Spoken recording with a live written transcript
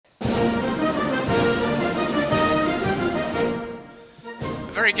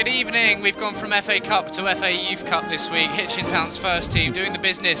Very good evening. We've gone from FA Cup to FA Youth Cup this week. Hitchin Town's first team doing the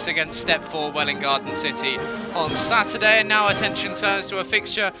business against Step 4 Welwyn Garden City on Saturday. And now attention turns to a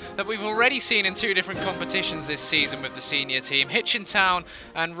fixture that we've already seen in two different competitions this season with the senior team. Hitchin Town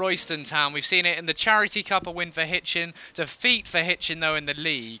and Royston Town. We've seen it in the Charity Cup, a win for Hitchin, defeat for Hitchin though in the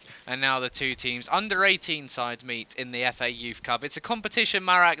league. And now the two teams, under 18 sides, meet in the FA Youth Cup. It's a competition,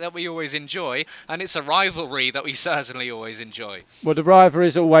 Marek, that we always enjoy, and it's a rivalry that we certainly always enjoy. Well, the rivalry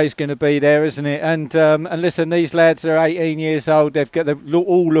is always going to be there, isn't it? And listen, these lads are 18 years old. They're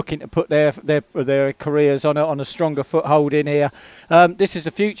all looking to put their careers on a stronger foothold in here. This is the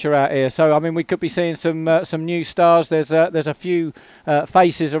future out here. So I mean, we could be seeing some new stars. There's a few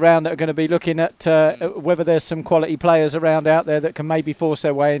faces around that are going to be looking at whether there's some quality players around out there that can maybe force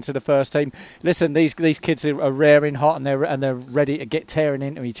their way into the first team. Listen, these kids are raring hot and they're ready to get tearing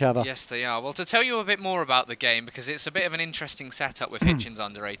into each other. Yes, they are. Well, to tell you a bit more about the game, because it's a bit of an interesting setup with Hitchin's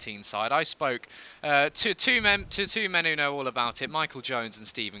under 18 side, I spoke to two men who know all about it, Michael Jones and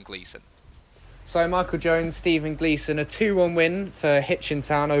Stephen Gleeson. So Michael Jones, Stephen Gleeson, a 2-1 win for Hitchin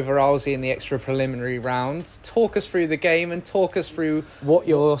Town over Arlesey in the extra preliminary round. Talk us through the game and talk us through what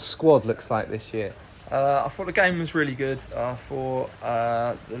your squad looks like this year. I thought the game was really good. I thought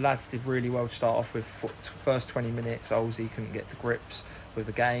the lads did really well to start off with. First 20 minutes, Arlesey couldn't get to grips with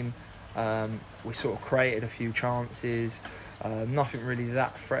the game. We sort of created a few chances, nothing really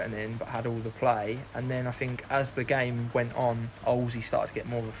that threatening, but had all the play. And then I think as the game went on, Arlesey started to get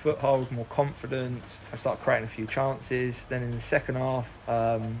more of a foothold, more confidence, and started creating a few chances. Then in the second half,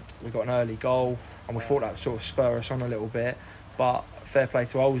 we got an early goal, and we thought that would sort of spur us on a little bit. But fair play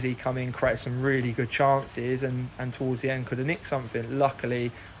to Arlesey, come in, create some really good chances, and towards the end could have nicked something.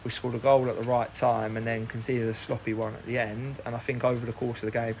 Luckily, we scored a goal at the right time and then conceded a sloppy one at the end. And I think over the course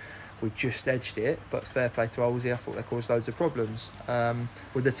of the game, we just edged it. But fair play to Arlesey, I thought they caused loads of problems.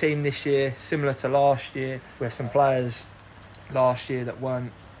 With the team this year, similar to last year, we had some players last year that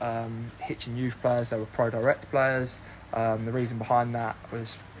weren't Hitchin youth players, they were Pro Direct players. The reason behind that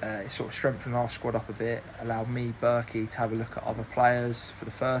was it sort of strengthened our squad up a bit, allowed me, Berkey, to have a look at other players for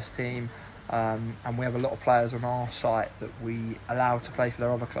the first team. And we have a lot of players on our site that we allow to play for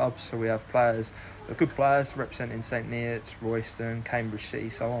their other clubs. So we have players, good players representing St Neots, Royston, Cambridge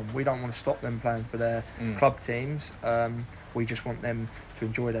City, so on. We don't want to stop them playing for their club teams. We just want them to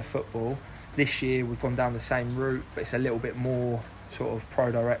enjoy their football. This year we've gone down the same route, but it's a little bit more sort of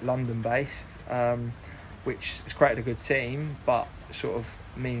Pro Direct London based, which has created a good team, but sort of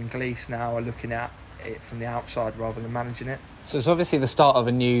me and Glees now are looking at it from the outside rather than managing it. So it's obviously the start of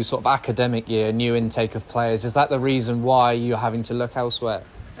a new sort of academic year, new intake of players. Is that the reason why you're having to look elsewhere?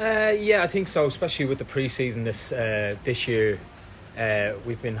 Yeah, I think so, especially with the pre-season this year.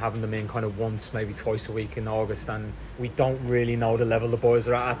 We've been having them in kind of once, maybe twice a week in August, and we don't really know the level the boys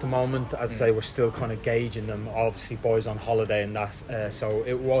are at the moment. As I say, we're still kind of gauging them. Obviously, boys on holiday and that, so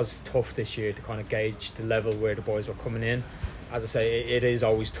it was tough this year to kind of gauge the level where the boys were coming in. As I say, it is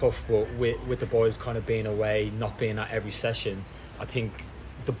always tough, but with the boys kind of being away, not being at every session, I think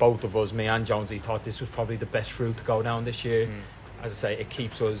the both of us, me and Jonesy, thought this was probably the best route to go down this year. As I say, it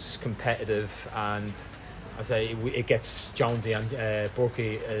keeps us competitive, and as I say, it gets Jonesy and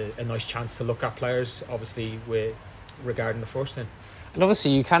Berkey a nice chance to look at players, obviously, regarding the first thing. And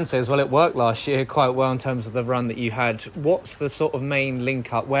obviously you can say as well it worked last year quite well in terms of the run that you had. What's the sort of main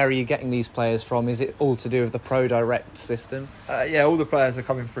link up? Where are you getting these players from? Is it all to do with the Pro Direct system? Yeah, all the players are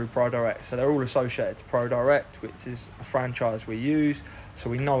coming through Pro Direct, so they're all associated to Pro Direct, which is a franchise we use. So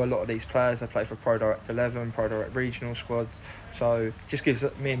we know a lot of these players. They play for Pro Direct 11, Pro Direct regional squads. So it just gives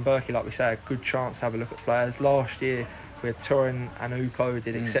me and Berkey, like we say, a good chance to have a look at players. Last year we had Turin and Uko,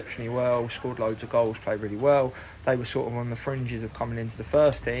 did exceptionally well, scored loads of goals, played really well. They were sort of on the fringes of coming into the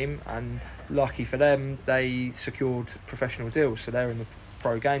first team, and lucky for them, they secured professional deals, so they're in the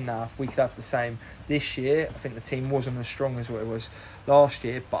pro game now. If we could have the same this year, I think the team wasn't as strong as what it was last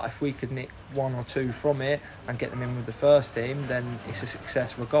year, but if we could nick one or two from it and get them in with the first team, then it's a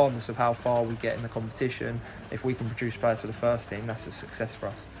success regardless of how far we get in the competition. If we can produce players for the first team, that's a success for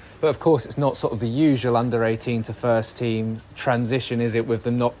us. But of course it's not sort of the usual under 18 to first team transition, is it, with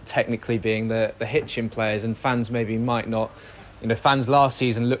them not technically being the Hitchin players, and fans maybe might not, fans last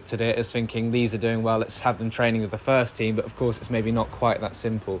season looked at it as thinking these are doing well, let's have them training with the first team, but of course it's maybe not quite that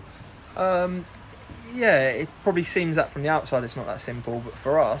simple. Yeah, it probably seems that from the outside it's not that simple, but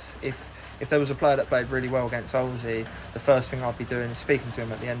for us, if there was a player that played really well against Arlesey, the first thing I'd be doing is speaking to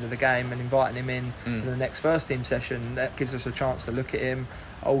him at the end of the game and inviting him in to the next first team session. That gives us a chance to look at him.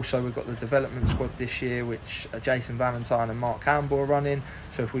 Also, we've got the development squad this year, which Jason Valentine and Mark Campbell are running.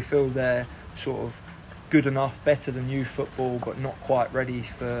 So if we feel they're sort of good enough, better than youth football, but not quite ready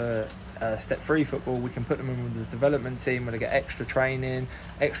for step 3 football, we can put them in with the development team where they get extra training,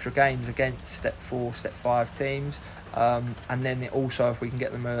 extra games against step 4, step 5 teams, and then also if we can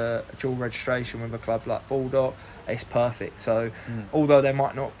get them a dual registration with a club like Baldock, it's perfect. So although they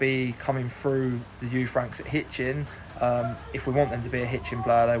might not be coming through the youth ranks at Hitchin, if we want them to be a Hitchin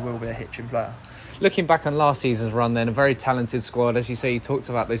player, they will be a Hitchin player. Looking back on last season's run then, a very talented squad. As you say, you talked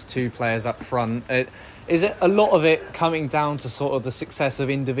about those 2 players up front. Is it a lot of it coming down to sort of the success of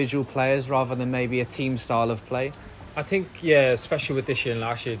individual players rather than maybe a team style of play? I think, yeah, especially with this year and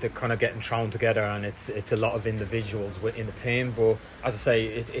last year, they're kind of getting thrown together, and it's a lot of individuals within the team. But as I say,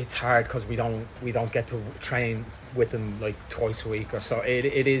 it's hard because we don't get to train with them like twice a week or so. It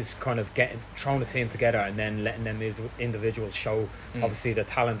is kind of throwing the team together and then letting them individuals show obviously their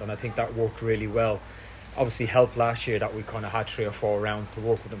talent, and I think that worked really well. Obviously helped last year that we kind of had 3 or 4 rounds to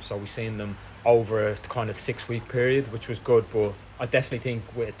work with them, so we've seen them over a kind of 6-week period, which was good. But I definitely think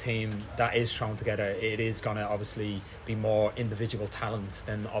with a team that is thrown together, it is going to obviously be more individual talents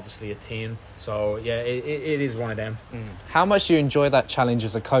than obviously a team. So yeah, it is one of them. How much do you enjoy that challenge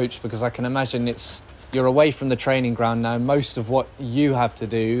as a coach? Because I can imagine you're away from the training ground now. Most of what you have to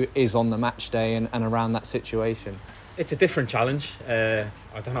do is on the match day and around that situation. It's a different challenge.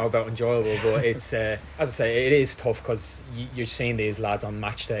 I don't know about enjoyable, but it's as I say, it is tough because you're seeing these lads on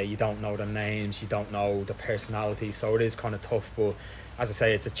match day. You don't know their names, you don't know their personalities, so it is kind of tough. But as I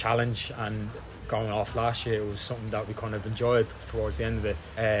say, it's a challenge, and going off last year, it was something that we kind of enjoyed towards the end of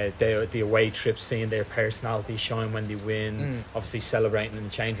it. The away trips, seeing their personality shine when they win, obviously celebrating in the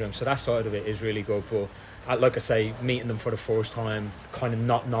change room. So that side of it is really good. But like I say, meeting them for the first time, kind of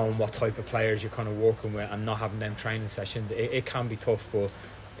not knowing what type of players you're kind of working with and not having them training sessions, it can be tough. But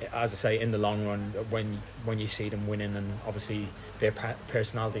as I say, in the long run, when you see them winning and obviously their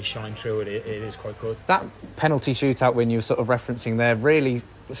personality shine through it, it is quite good. That penalty shootout win you were sort of referencing there really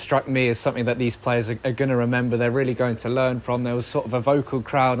struck me as something that these players are going to remember. They're really going to learn from. There was sort of a vocal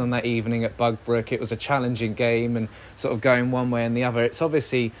crowd on that evening at Bugbrook. It was a challenging game and sort of going one way and the other. It's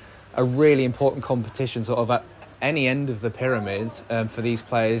obviously a really important competition sort of at any end of the pyramid for these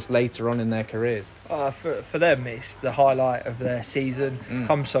players later on in their careers. For them, it's the highlight of their season.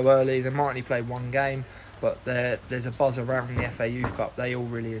 Comes so early. They might only play 1 game, but there's a buzz around the FA Youth Cup. They all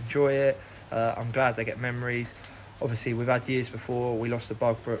really enjoy it. I'm glad they get memories. Obviously, we've had years before we lost the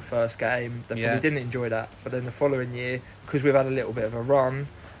Bugbrook first game. They probably didn't enjoy that. But then the following year, because we've had a little bit of a run,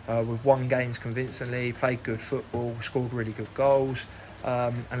 we've won games convincingly, played good football, scored really good goals.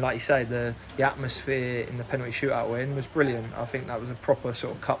 And like you say, the atmosphere in the penalty shootout win was brilliant. I think that was a proper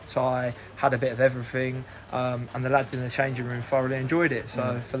sort of cup tie, had a bit of everything, and the lads in the changing room thoroughly enjoyed it.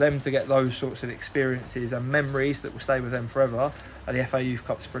 So for them to get those sorts of experiences and memories that will stay with them forever at the FA Youth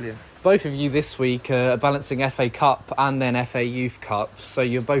Cup's brilliant. Both of you this week are balancing FA Cup and then FA Youth Cup, so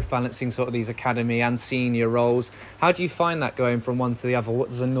you're both balancing sort of these academy and senior roles. How do you find that going from one to the other? What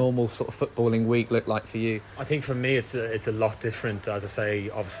does a normal sort of footballing week look like for you? I think for me it's a lot different. As I say,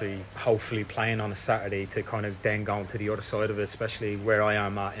 obviously hopefully playing on a Saturday to kind of then going to the other side of it, especially where I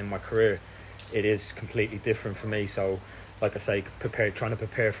am at in my career, it is completely different for me. So like I say, trying to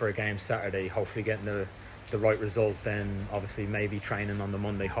prepare for a game Saturday, hopefully getting the right result, then obviously maybe training on the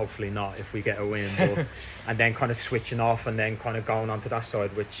Monday, hopefully not if we get a win, but, and then kind of switching off and then kind of going onto that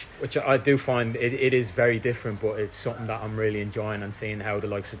side, which I do find it is very different, but it's something that I'm really enjoying, and seeing how the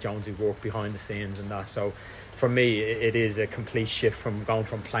likes of Jonesy work behind the scenes and that. So for me, it is a complete shift from going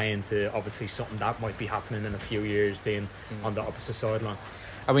from playing to obviously something that might be happening in a few years, being on the opposite sideline.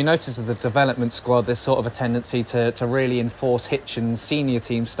 And we noticed with the development squad, there's sort of a tendency to really enforce Hitchin's senior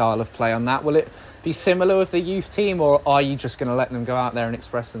team style of play on that. Will it be similar with the youth team, or are you just going to let them go out there and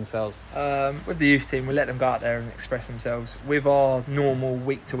express themselves? With the youth team, we let them go out there and express themselves. With our normal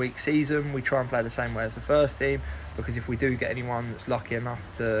week-to-week season, we try and play the same way as the first team, because if we do get anyone that's lucky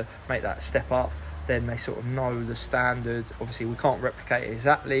enough to make that step up, then they sort of know the standard. Obviously, we can't replicate it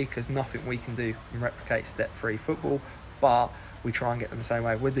exactly, because nothing we can do can replicate step 3 football, but we try and get them the same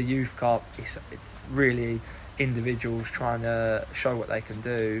way. With the Youth Cup, it's really individuals trying to show what they can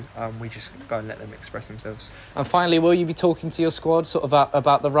do. We just go and let them express themselves. And finally, will you be talking to your squad sort of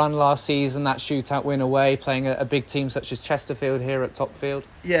about the run last season, that shootout win away, playing a big team such as Chesterfield here at Topfield?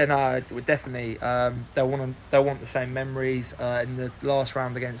 Yeah, no, definitely. They'll want the same memories. In the last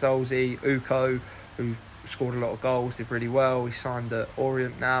round against Arlesey, Uko, who scored a lot of goals, did really well. He signed at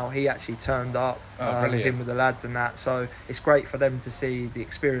Orient now. He actually turned up, was in with the lads and that. So it's great for them to see the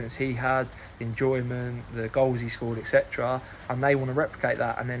experience he had, the enjoyment, the goals he scored, etc. And they want to replicate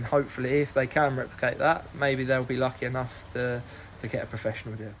that. And then hopefully, if they can replicate that, maybe they'll be lucky enough to get a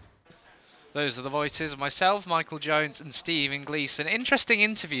professional deal. Those are the voices of myself, Michael Jones, and Stephen Gleeson. Interesting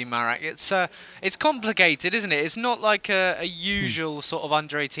interview, Marek. It's complicated, isn't it? It's not like a usual sort of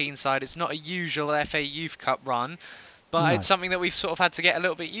under-18 side. It's not a usual FA Youth Cup run, but it's something that we've sort of had to get a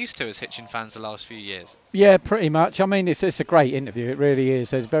little bit used to as Hitchin fans the last few years. Yeah, pretty much. I mean, it's a great interview. It really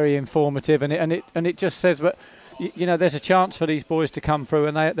is. It's very informative, and it just says that, you know, there's a chance for these boys to come through,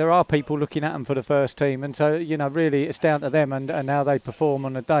 and there are people looking at them for the first team, and so, you know, really it's down to them and how they perform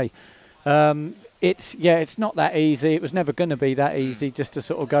on the day. It's not that easy. It was never going to be that easy just to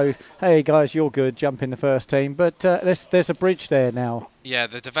sort of go, hey guys, you're good, jump in the first team. But there's a bridge there now. Yeah,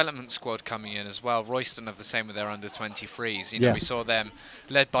 the development squad coming in as well. Royston have the same with their under-23s. You know, we saw them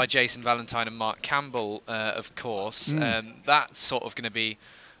led by Jason Valentine and Mark Campbell, of course. That's sort of going to be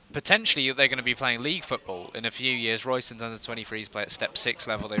potentially they're going to be playing league football in a few years. Royston's under-23s play at step 6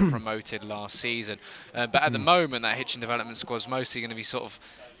 level. They were promoted last season. But at the moment, that Hitchin development squad is mostly going to be sort of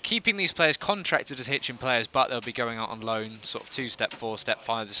keeping these players contracted as Hitchin players, but they'll be going out on loan, sort of 2 step 4, step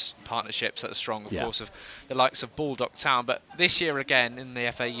 5 partnerships that are strong, of course, of the likes of Baldock Town. But this year again in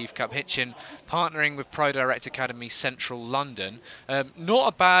the FA Youth Cup, Hitchin partnering with Pro Direct Academy Central London.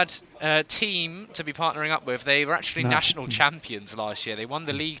 Not a bad team to be partnering up with. They were actually national champions last year. They won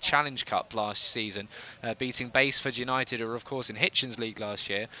the League Challenge Cup last season, beating Baseford United, who were of course in Hitchin's league last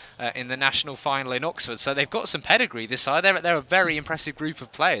year, in the national final in Oxford. So they've got some pedigree this side. They're a very impressive group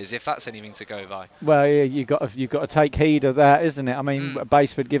of players, if that's anything to go by. Well, yeah, you've got to take heed of that, isn't it? I mean,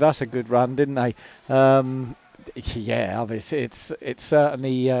 Baseford give us a good run, didn't they? Yeah, obviously it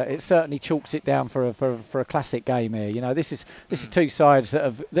certainly chalks it down for a classic game here. You know, this is 2 sides that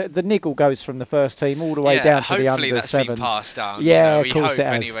have the niggle goes from the first team all the way down to the under 7s. Hopefully that's been passed down. Yeah, you know, of course we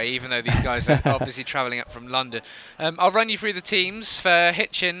hope it has. anyway. Even though these guys are obviously travelling up from London, I'll run you through the teams for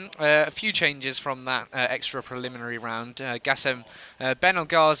Hitchin. A few changes from that extra preliminary round. Gassem Ben El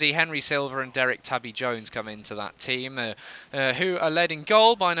Ghazi, Henry Silver, and Derek Tabby Jones come into that team, who are led in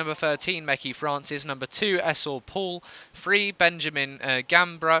goal by number 13 Mecky Francis, number 2 Essor Paul, 3 Benjamin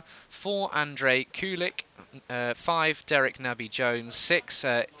Gambra, 4 Andre Kulik, 5 Derek Nabi Jones, 6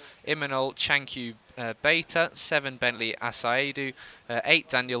 Imanol Chankyu Beta, 7 Bentley Asaidu, 8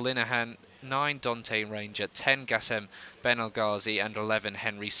 Daniel Linehan, 9 Dante Ranger, 10 Gassem Ben El Ghazi, and 11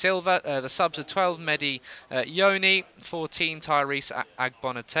 Henry Silva. The subs are 12 Mehdi Yoni, 14 Tyrese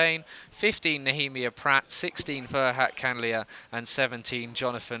Agbonatane, 15 Nehemia Pratt, 16 Furhat Canlia, and 17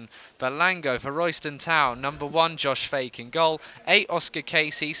 Jonathan Balango. For Royston Town, number 1 Josh Fake in goal, 8 Oscar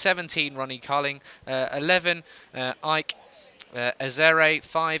Casey, 17 Ronnie Culling, 11 Ike Azere,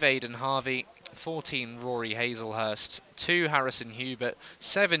 5 Aidan Harvey, 14 Rory Hazelhurst, 2 Harrison Hubert,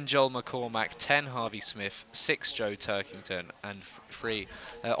 7 Joel McCormack, 10 Harvey Smith, 6 Joe Turkington, and 3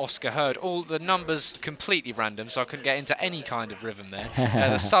 Oscar Hurd. All the numbers completely random, so I couldn't get into any kind of rhythm there.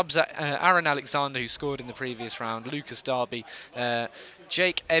 The subs are Aaron Alexander, who scored in the previous round, Lucas Darby,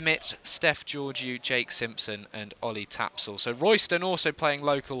 Jake Emmett, Steph Georgiou, Jake Simpson, and Ollie Tapsell. So Royston also playing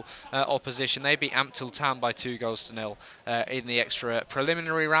local opposition. They beat Ampthill Town by 2-0 in the extra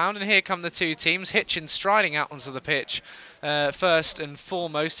preliminary round. And here come the 2 teams. Hitchin striding out onto the pitch first and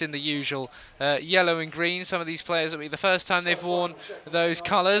foremost in the usual yellow and green. Some of these players, it'll be the first time they've worn those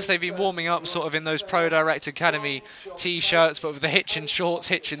colours. They've been warming up sort of in those Pro Direct Academy T-shirts, but with the Hitchin shorts,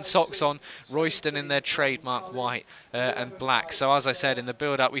 Hitchin socks on. Royston in their trademark white and black. So as I said in the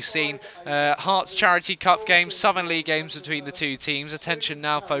build-up, we've seen Hearts Charity Cup games, Southern League games between the 2 teams. Attention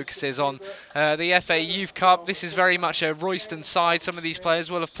now focuses on the FA Youth Cup. This is very much a Royston side. Some of these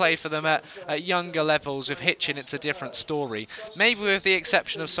players will have played for them at younger levels. With Hitchin, it's a different story. Maybe with the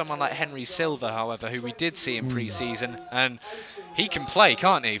exception of someone like Henry Silva, however, who we did see in pre-season, and he can play,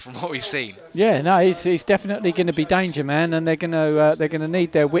 can't he, from what we've seen? Yeah, no, he's definitely going to be danger man, and they're going to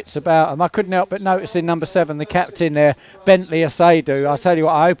need their wits about him. I couldn't help but notice in number 7, the captain there, Bentley Asaidu. I tell you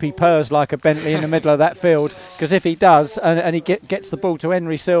what, I hope he purrs like a Bentley in the middle of that field, because if he does, and he gets the ball to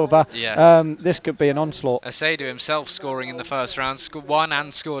Henry Silva, this could be an onslaught. Asaidu himself scoring in the first round, won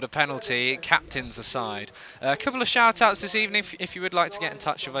and scored a penalty, captains the side. A couple of shout-outs this evening. If you would like to get in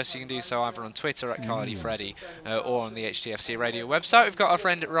touch with us, you can do so either on Twitter at Carly Freddy or on the HTFC radio website. We've got our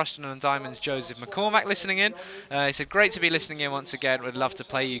friend at Rushton and Diamonds, Joseph McCormack, listening in. He said, great to be listening in once again. Would love to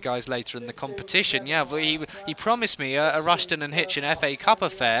play you guys later in the competition. Yeah, well, he promised me a Rushton and Hitchin FA Cup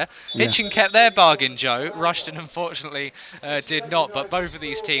affair. Hitchin kept their bargain, Joe. Rushton, unfortunately, did not. But both of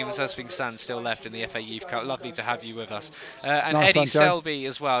these teams, as things stand, still left in the FA Youth Cup. Lovely to have you with us. And nice Eddie one, Selby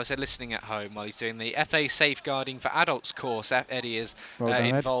as well, said listening at home while he's doing the FA Safeguarding for Adults course. Eddie is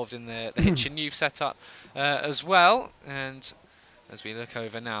involved in the Hitchin Youth setup as well. And as we look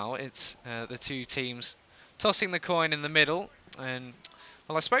over now, it's the 2 teams tossing the coin in the middle, and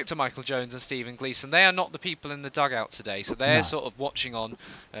Well, I spoke to Michael Jones and Stephen Gleeson. They are not the people in the dugout today, so they're sort of watching on.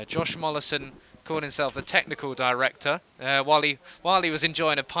 Josh Mollison called himself the technical director while he was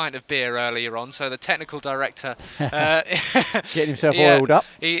enjoying a pint of beer earlier on. So the technical director getting himself oiled up.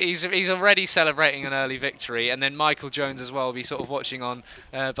 He's already celebrating an early victory, and then Michael Jones as well will be sort of watching on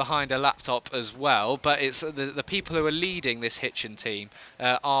behind a laptop as well. But it's the people who are leading this Hitchin team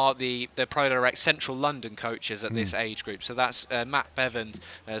are the Pro Direct Central London coaches at this age group. So that's Matt Bevans,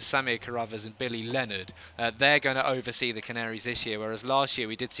 Samir Carruthers and Billy Leonard. They're going to oversee the Canaries this year, whereas last year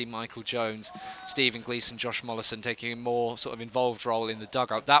we did see Michael Jones, Stephen Gleeson, Josh Mollison taking a more sort of involved role in the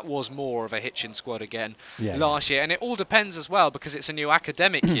dugout. That was more of a Hitchin squad again last year, and it all depends as well because it's a new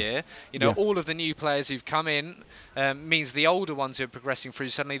academic year. You know, all of the new players who've come in means the older ones who are progressing through,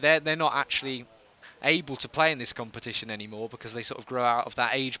 suddenly they're not actually able to play in this competition anymore because they sort of grow out of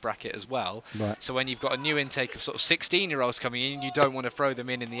that age bracket as well. So when you've got a new intake of sort of 16-year-olds coming in, you don't want to throw them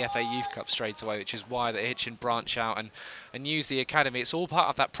in the FA Youth Cup straight away, which is why the Hitchin branch out and use the academy. It's all part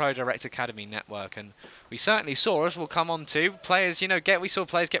of that Pro Direct Academy network, and we certainly saw, as we'll come on to, players, you know, we saw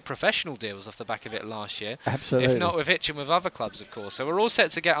players get professional deals off the back of it last year. Absolutely. If not with Hitchin, with other clubs, of course. So we're all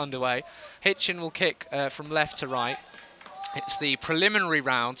set to get underway. Hitchin will kick from left to right. It's the preliminary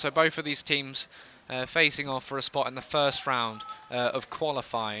round, so both of these teams facing off for a spot in the first round of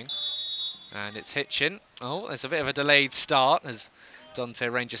qualifying. And it's Hitchin. Oh, there's a bit of a delayed start as Dante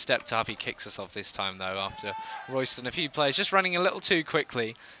Ranger stepped up. He kicks us off this time, though, after Royston. A few players just running a little too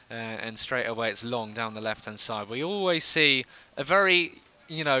quickly. And straight away it's long down the left-hand side. We always see a very,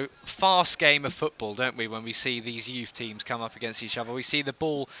 you know, fast game of football, don't we, when we see these youth teams come up against each other. We see the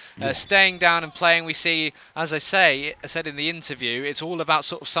ball staying down and playing. We see, as I said in the interview, it's all about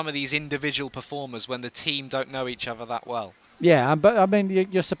sort of some of these individual performers when the team don't know each other that well. Yeah, but I mean,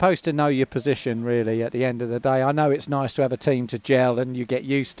 you're supposed to know your position, really, at the end of the day. I know it's nice to have a team to gel and you get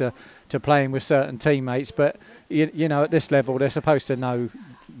used to playing with certain teammates, but, you know, at this level, they're supposed to know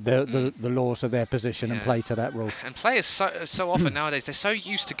the laws of their position and play to that rule. And players so often nowadays, they're so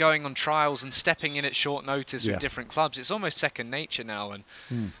used to going on trials and stepping in at short notice with different clubs. It's almost second nature now. And,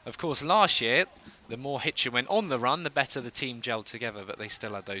 of course, last year, the more Hitchin went on the run, the better the team gelled together, but they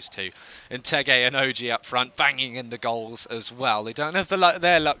still had those two. And Tege and Oji up front, banging in the goals as well. They don't have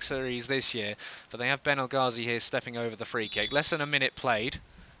their luxuries this year, but they have Ben El-Ghazi here stepping over the free kick. Less than a minute played.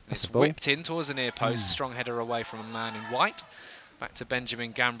 It's whipped in towards the near post. Strong header away from a man in white. Back to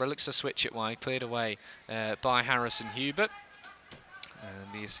Benjamin Gambra. Looks to switch it wide. Cleared away by Harrison Hubert.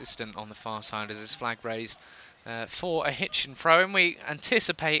 The assistant on the far side as his flag raised for a Hitchin throw. And we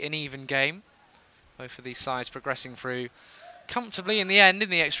anticipate an even game. Both of these sides progressing through comfortably in the end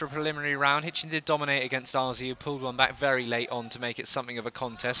in the extra preliminary round. Hitchin did dominate against Arlesey, who pulled one back very late on to make it something of a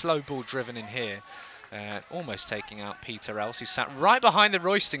contest. Low ball driven in here. Almost taking out Peter Else, who sat right behind the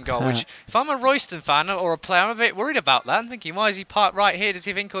Royston goal, which, if I'm a Royston fan or a player, I'm a bit worried about that. I'm thinking, why is he parked right here? Does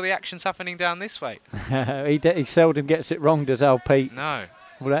he think all the action's happening down this way? He seldom gets it wrong, does old Pete? No.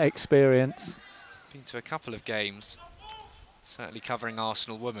 All that experience. Been to a couple of games. Certainly covering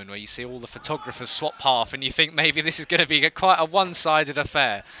Arsenal Women, where you see all the photographers swap half and you think maybe this is going to be quite a one-sided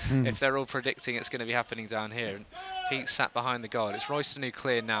affair if they're all predicting it's going to be happening down here. And Pete sat behind the goal. It's Royston who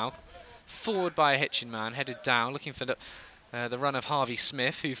cleared now. Forward by a Hitchin man, headed down, looking for the run of Harvey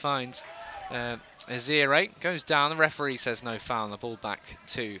Smith, who finds Azire. Goes down, the referee says no foul, and the ball back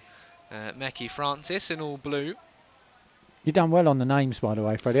to Meki Francis in all blue. You've done well on the names, by the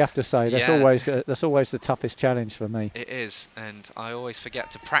way, Freddie. I have to say, that's always the toughest challenge for me. It is, and I always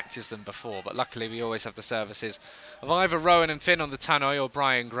forget to practice them before, but luckily we always have the services of either Rowan and Finn on the tannoy or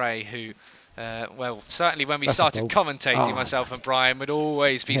Brian Gray, who, well, certainly when we started commentating, myself and Brian would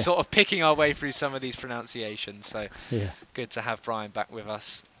always be sort of picking our way through some of these pronunciations. So good to have Brian back with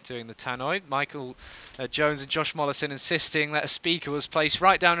us doing the tannoy. Michael Jones and Josh Mollison insisting that a speaker was placed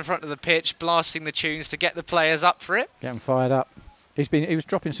right down in front of the pitch, blasting the tunes to get the players up for it. Getting fired up. He was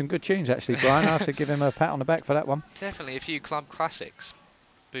dropping some good tunes, actually, Brian. I have to give him a pat on the back for that one. Definitely a few club classics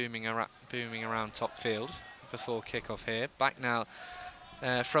booming around top field before kick-off here. Back now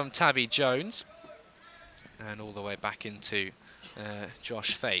from Tabby Jones and all the way back into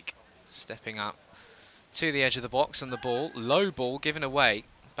Josh Fake, stepping up to the edge of the box, and the ball, low ball given away.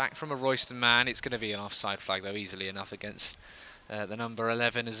 Back from a Royston man. It's going to be an offside flag, though, easily enough against the number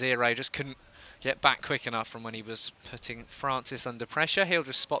 11. Azire just couldn't get back quick enough from when he was putting Francis under pressure. He'll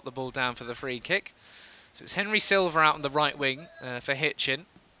just spot the ball down for the free kick. So it's Henry Silver out on the right wing for Hitchin.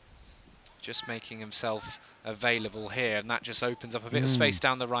 Just making himself available here, and that just opens up a bit of space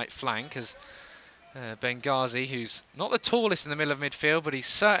down the right flank as Benghazi, who's not the tallest in the middle of midfield, but he's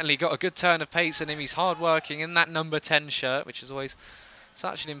certainly got a good turn of pace in him. He's hard-working in that number 10 shirt, which is always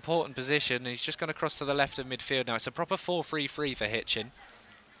such an important position. He's just gone across to the left of midfield now. It's a proper 4-3-3 for Hitchin,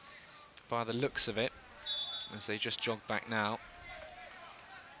 by the looks of it, as they just jog back now.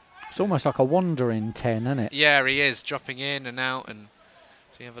 It's almost like a wandering 10, isn't it? Yeah, he is, dropping in and out. And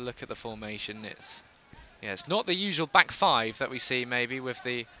if you have a look at the formation, it's not the usual back five that we see maybe with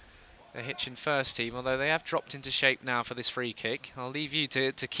the Hitchin first team, although they have dropped into shape now for this free kick. I'll leave you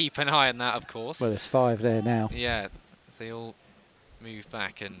to keep an eye on that, of course. Well, there's 5 there now. Yeah, they all move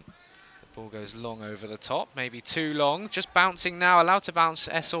back and the ball goes long over the top, maybe too long. Just bouncing now, allowed to bounce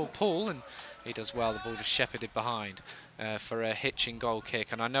Essel Paul, and he does well. The ball just shepherded behind for a Hitchin goal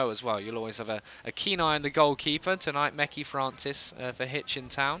kick. And I know as well, you'll always have a keen eye on the goalkeeper tonight, Mecky Francis for Hitchin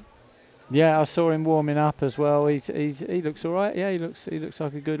Town. Yeah, I saw him warming up as well. He looks all right. Yeah, he looks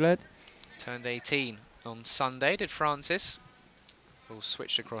like a good lad. Turned 18 on Sunday, did Francis. Ball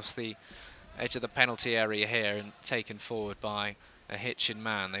switched across the edge of the penalty area here and taken forward by a Hitchin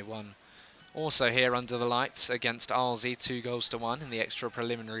man. They won also here under the lights against Arlesey, 2-1 in the extra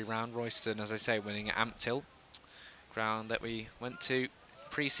preliminary round. Royston, as I say, winning at Amptill, ground that we went to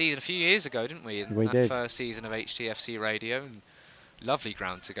pre-season a few years ago, didn't we? In that first season of HTFC Radio. And lovely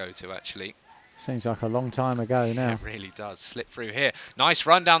ground to go to, actually. Seems like a long time ago now. It really does. Slip through here. Nice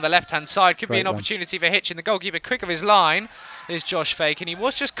run down the left-hand side. Could be an run. opportunity for Hitchin. The goalkeeper quick of his line is Josh Fake, and he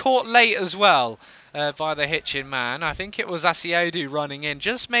was just caught late as well by the Hitchin man. I think it was Asiodu running in.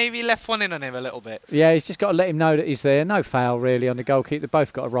 Just maybe left one in on him a little bit. Yeah, he's just got to let him know that he's there. No foul, really, on the goalkeeper. They've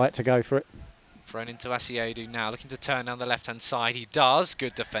both got a right to go for it. Thrown into Asiodu now. Looking to turn down the left-hand side. He does.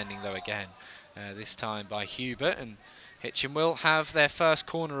 Good defending, though, again. This time by Hubert. And Hitchin will have their first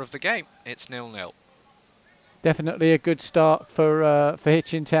corner of the game. It's 0-0. Definitely a good start for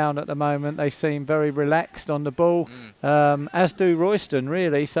Hitchin Town at the moment. They seem very relaxed on the ball, as do Royston,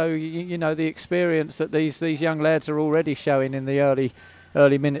 really. So you know the experience that these young lads are already showing in the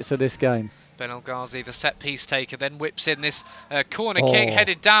early minutes of this game. Ben El Ghazi, the set piece taker, then whips in this corner kick,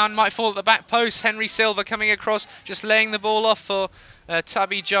 headed down, might fall at the back post. Henry Silva coming across, just laying the ball off for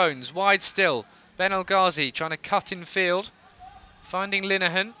Tabby Jones. Wide still. Ben El Ghazi trying to cut in field, finding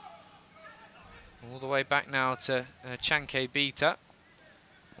Linehan. All the way back now to Chanke Beta.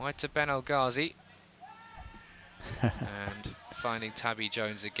 Wide to Ben El Ghazi. And finding Tabby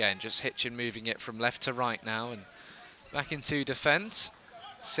Jones again. Just Hitchin moving it from left to right now. And back into defence.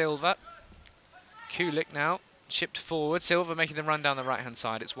 Silva. Kulik now. Chipped forward. Silva making the run down the right-hand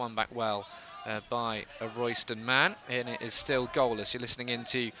side. It's won back well by a Royston man. And it is still goalless. You're listening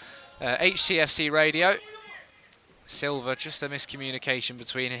into HTFC Radio. Silva, just a miscommunication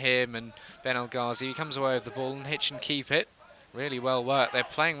between him and Ben El Ghazi. He comes away with the ball and Hitchin keep it. Really well worked. They're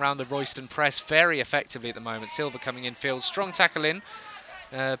playing around the Royston press very effectively at the moment. Silva coming in field. Strong tackle in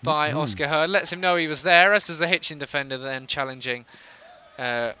by Oscar Hurd. Lets him know he was there, as does the Hitchin defender then challenging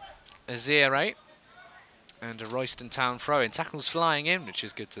Azire. And a Royston Town throw-in. Tackles flying in, which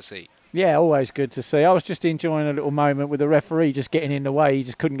is good to see. Yeah, always good to see. I was just enjoying a little moment with the referee just getting in the way. He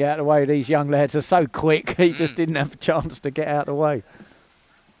just couldn't get out of the way. These young lads are so quick. He just didn't have a chance to get out of the way.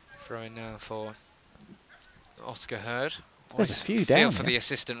 Throwing now for Oscar Hurd. There's a few down for the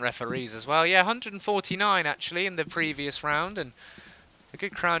assistant referees as well. Yeah, 149 actually in the previous round. And a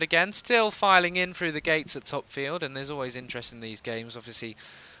good crowd again. Still filing in through the gates at Topfield. And there's always interest in these games. Obviously,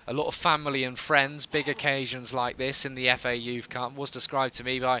 a lot of family and friends, big occasions like this in the FA Youth Cup was described to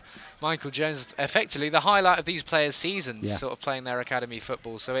me by Michael Jones, effectively the highlight of these players' seasons, sort of playing their academy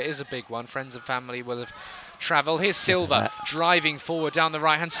football. So it is a big one. Friends and family will have travelled. Here's Silva driving forward down the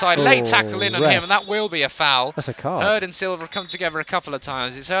right-hand side. Late tackle in on him, and that will be a foul. That's a card. Hurd and Silva have come together a couple of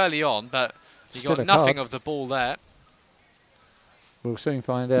times. It's early on, but you got nothing of the ball there. We'll soon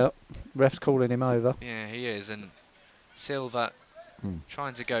find out. Ref's calling him over. Yeah, he is. And Silva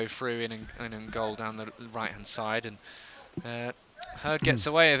trying to go through in and goal down the right-hand side. And Hurd gets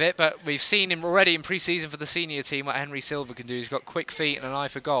away with it, but we've seen him already in pre-season for the senior team, what Henry Silva can do. He's got quick feet and an eye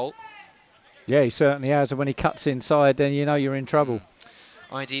for goal. Yeah, he certainly has. And when he cuts inside, then you know you're in trouble.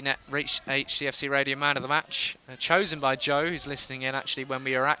 ID Net reached HCFC Radio Man of the Match, chosen by Joe, who's listening in actually when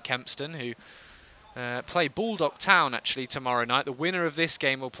we were at Kempston, who play Bulldog Town actually tomorrow night. The winner of this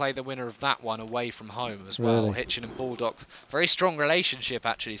game will play the winner of that one away from home as well. Really? Hitchin and Bulldog, very strong relationship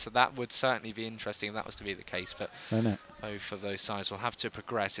actually, so that would certainly be interesting if that was to be the case. But both of those sides will have to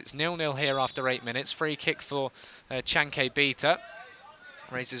progress. It's 0-0 here after 8 minutes. Free kick for Chanke Beta.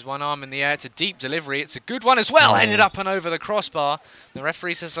 Raises one arm in the air. It's a deep delivery. It's a good one as well. Headed up and over the crossbar. The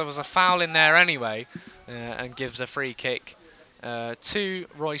referee says there was a foul in there anyway and gives a free kick to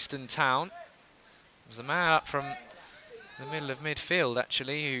Royston Town. There's a man up from the middle of midfield,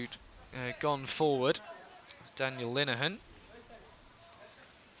 actually, who'd gone forward. Daniel Linehan.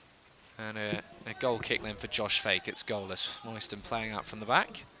 And a goal kick then for Josh Fake. It's goalless. Royston playing out from the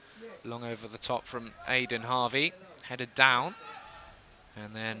back. Long over the top from Aidan Harvey. Headed down.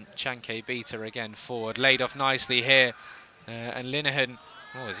 And then Chanke Beta again forward. Laid off nicely here. And Linehan,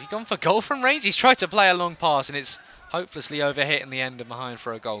 oh, has he gone for goal from range? He's tried to play a long pass and it's hopelessly overhit in the end and behind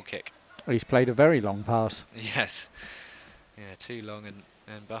for a goal kick. Well, he's played a very long pass. Yes. Yeah, too long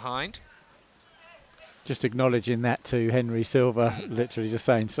and behind. Just acknowledging that to Henry Silver, literally just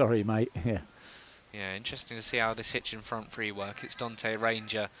saying, sorry, mate. Yeah. Yeah, interesting to see how this Hitchin front three work. It's Dante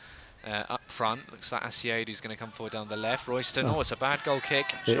Ranger up front. Looks like Asiedu who's going to come forward down the left. Royston, oh, it's a bad goal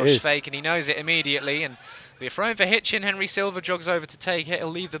kick. Josh Fake, and he knows it immediately. And be a throw for Hitchin. Henry Silver jogs over to take it. He'll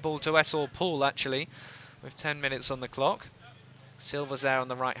leave the ball to Essor Poole, actually, with 10 minutes on the clock. Silver's there on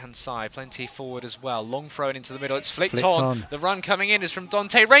the right-hand side, plenty forward as well. Long thrown into the middle, it's flicked on. The run coming in is from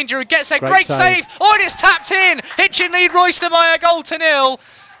Dante Ranger, who gets a great save. Oh, and it's tapped in! Hitchin lead Royston by a goal to nil.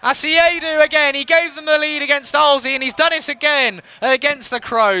 Asiedu again, he gave them the lead against Arlesey, and he's done it again against the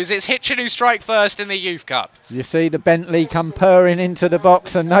Crows. It's Hitchin who strike first in the Youth Cup. You see the Bentley come purring into the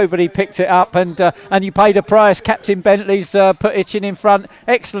box and nobody picked it up, and you paid a price. Captain Bentley's put Hitchin in front.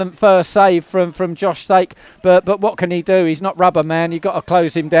 Excellent first save from Josh Stake, but what can he do? He's not rubber, man. You've got to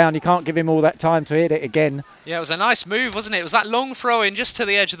close him down. You can't give him all that time to hit it again. Yeah, it was a nice move, wasn't it? It was that long throw in just to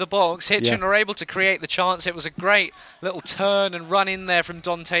the edge of the box. Hitchin were able to create the chance. It was a great little turn and run in there from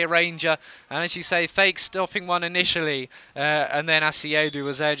Dante Ranger, and as you say, Fake stopping one initially, and then Asiedu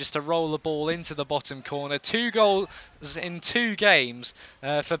was there just to roll the ball into the bottom corner. 2 goals in 2 games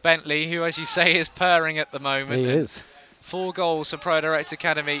for Bentley, who, as you say, is purring at the moment. He is. 4 goals for Pro Direct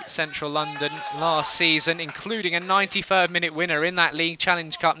Academy Central London last season, including a 93rd minute winner in that League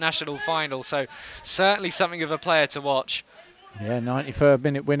Challenge Cup National Final, so certainly something of a player to watch. Yeah, 93rd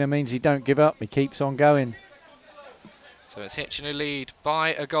minute winner means he don't give up, he keeps on going. So it's Hitchin who lead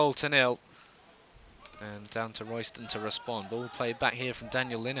by a goal to nil. And down to Royston to respond. Ball played back here from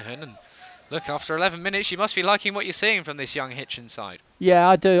Daniel Linehan. And look, after 11 minutes, you must be liking what you're seeing from this young Hitchin side. Yeah,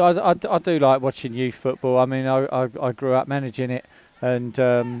 I do. I do like watching youth football. I mean, I grew up managing it. And,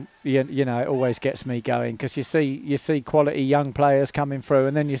 you know, it always gets me going because you see quality young players coming through.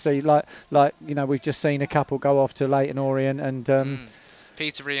 And then you see, like you know, we've just seen a couple go off to Leyton Orient and...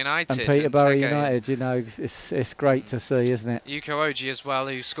 Peterborough United. And Peterborough United, you know, it's great to see, isn't it? Yuko Oji as well,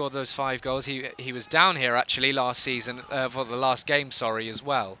 who scored those 5 goals. He was down here actually last season, for the last game, sorry, as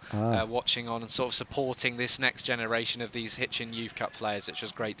well. Watching on and sort of supporting this next generation of these Hitchin Youth Cup players, which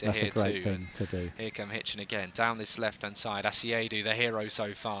was great to hear too. That's a great thing to do. Here come Hitchin again, down this left-hand side. Asiedu, the hero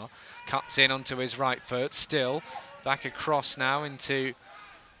so far, cuts in onto his right foot, still. Back across now into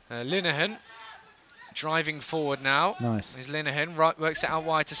Linehan. Driving forward now. Nice. Is Linehan, right, works it out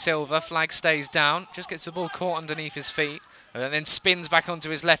wide to Silver. Flag stays down. Just gets the ball caught underneath his feet. And then spins back onto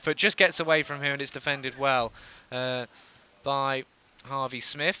his left foot. Just gets away from him and it's defended well by Harvey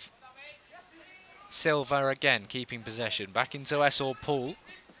Smith. Silver again keeping possession. Back into Essor Poole.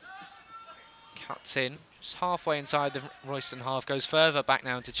 Cuts in. Just halfway inside the Royston half. Goes further back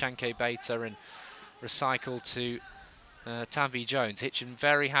now into Chanke Beta and recycled to... Tabby Jones. Hitchin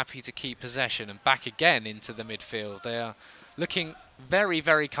very happy to keep possession and back again into the midfield. They are looking very,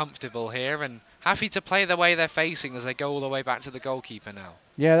 very comfortable here and happy to play the way they're facing as they go all the way back to the goalkeeper now.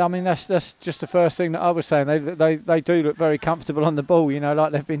 Yeah, I mean, that's just the first thing that I was saying. They do look very comfortable on the ball, you know,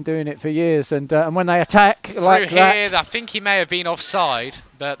 like they've been doing it for years. And when they attack through like here, that... I think he may have been offside,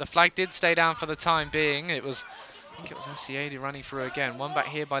 but the flag did stay down for the time being. I think it was Asiedu running through again. One back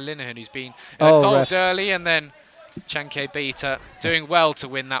here by Linehan, who's been involved early, and then Chanke Beta doing well to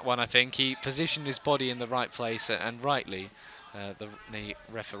win that one, I think. He positioned his body in the right place, and rightly the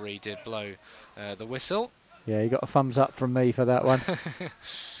referee did blow the whistle. Yeah, he got a thumbs up from me for that one.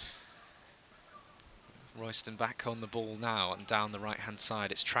 Royston back on the ball now and down the right-hand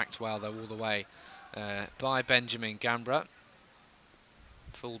side. It's tracked well, though, all the way by Benjamin Gambra.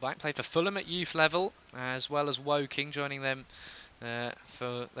 Full-back, played for Fulham at youth level, as well as Woking, joining them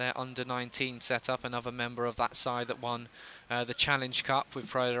for their under-19 setup, another member of that side that won the Challenge Cup with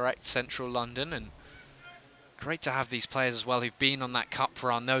Pro Direct Central London. And great to have these players as well who've been on that cup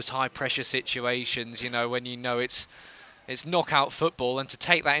run, those high-pressure situations, you know, when you know it's knockout football, and to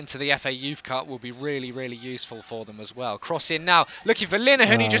take that into the FA Youth Cup will be really, really useful for them as well. Cross in now, looking for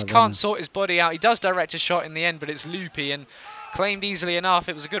Linehan, he just can't sort his body out. He does direct a shot in the end, but it's loopy and claimed easily enough.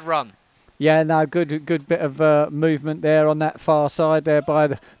 It was a good run. Yeah, no, good bit of movement there on that far side there by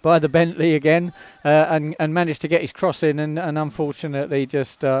the Bentley again, and managed to get his cross in, and unfortunately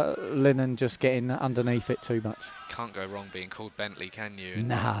just Linehan just getting underneath it too much. Can't go wrong being called Bentley, can you?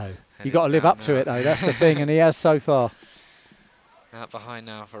 No, you got to live up to it though. That's the thing, and he has so far. Out behind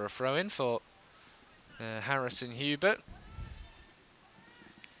now for a throw-in for Harrison Hubert.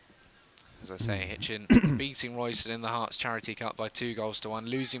 As I say, Hitchin beating Royston in the Hearts Charity Cup by 2-1,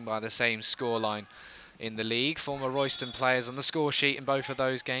 losing by the same scoreline in the league. Former Royston players on the score sheet in both of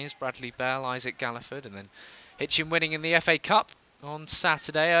those games, Bradley Bell, Isaac Galliford, and then Hitchin winning in the FA Cup on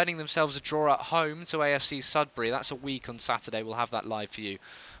Saturday, earning themselves a draw at home to AFC Sudbury. That's a week on Saturday. We'll have that live for you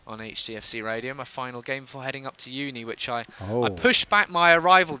on HDFC Radio. My final game before heading up to uni, which I pushed back my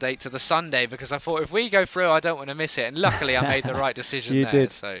arrival date to the Sunday because I thought if we go through, I don't want to miss it. And luckily, I made the right decision You there.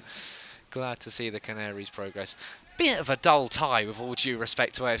 did. So glad to see the Canaries progress. Bit of a dull tie, with all due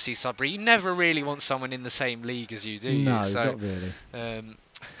respect to AFC Sudbury. You never really want someone in the same league as you, do you? No, So, not really.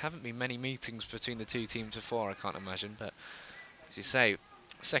 haven't been many meetings between the two teams before, I can't imagine. But as you say,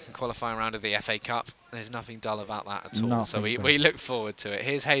 second qualifying round of the FA Cup, there's nothing dull about that at all. Nothing So we dull. look forward to it.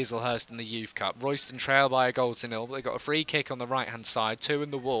 Here's Hazelhurst in the Youth Cup. Royston trail by a 0-0, but they've got a free kick on the right-hand side, 2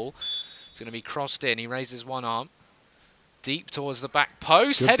 in the wall. It's going to be crossed in. He raises one arm. Deep towards the back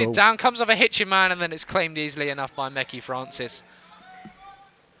post, Good headed ball. down, comes off a Hitchin man, and then it's claimed easily enough by Mecky Francis,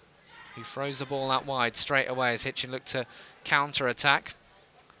 who throws the ball out wide straight away as Hitchin looked to counter-attack.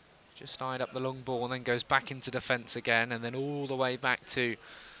 Just eyed up the long ball and then goes back into defence again, and then all the way back to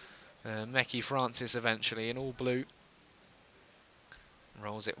Mecky Francis eventually in all blue.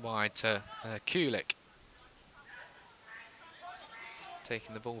 Rolls it wide to Kulik.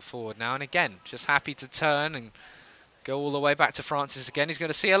 Taking the ball forward now, and again, just happy to turn and go all the way back to Francis again. He's going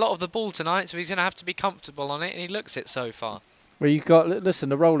to see a lot of the ball tonight, so he's going to have to be comfortable on it, and he looks it so far. Well, you've got, listen,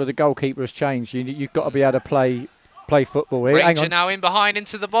 the role of the goalkeeper has changed. You've got to be able to play football here. Hang Ranger on. now in behind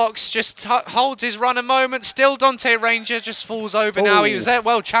into the box, just holds his run a moment. Still Dante Ranger just falls over now. He was there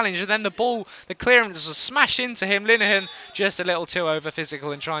well challenged, and then the ball, the clearance was smashed into him. Linehan just a little too over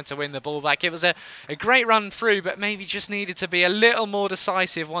physical in trying to win the ball back. It was a great run through, but maybe just needed to be a little more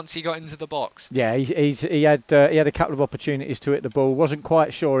decisive once he got into the box. Yeah, he had a couple of opportunities to hit the ball. Wasn't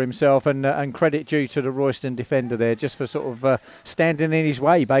quite sure himself, and credit due to the Royston defender there, just for sort of standing in his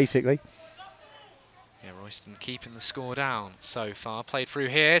way, basically. Yeah, Royston keeping the score down so far. Played through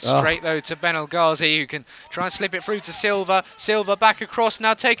here, straight though to Ben El Ghazi, who can try and slip it through to Silva. Silva back across,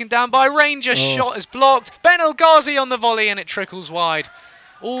 now taken down by Ranger. Shot is blocked. Ben El Ghazi on the volley, and it trickles wide.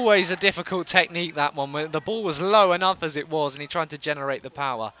 Always a difficult technique, that one. The ball was low enough as it was, and he tried to generate the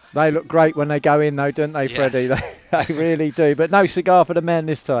power. They look great when they go in, though, don't they, Freddie? Yes. They really do. But no cigar for the man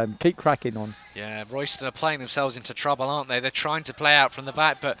this time. Keep cracking on. Yeah, Royston are playing themselves into trouble, aren't they? They're trying to play out from the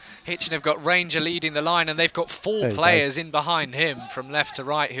back, but Hitchin have got Ranger leading the line, and they've got 4 players in behind him from left to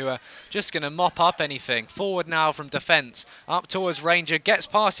right who are just going to mop up anything. Forward now from defence, up towards Ranger, gets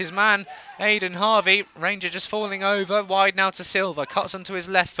past his man, Aidan Harvey. Ranger just falling over, wide now to Silva, cuts onto his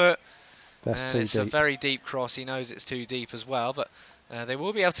left foot. That's and too it's deep. a very deep cross. He knows it's too deep as well, but they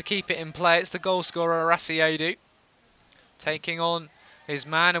will be able to keep it in play. It's the goal scorer, Arasiedu, taking on his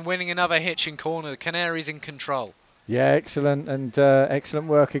man and winning another Hitchin corner. The Canaries in control. Yeah, excellent, and excellent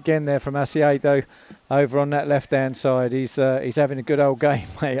work again there from Asiedo over on that left-hand side. He's having a good old game,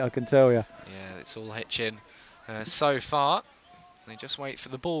 mate, I can tell you. Yeah, it's all Hitchin so far. They just wait for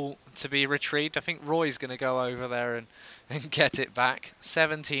the ball to be retrieved. I think Roy's going to go over there and get it back.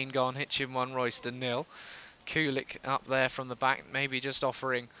 17 gone, Hitchin 1, Royston 0. Kulik up there from the back, maybe just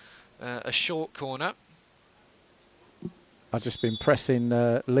offering a short corner. I've just been pressing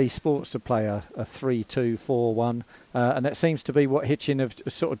Lee Sports to play a 3-2-4-1, and that seems to be what Hitchin have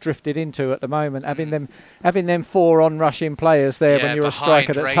sort of drifted into at the moment. Having them 4 on-rushing players there when you're a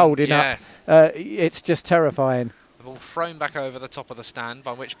striker that's holding up, it's just terrifying. The ball thrown back over the top of the stand,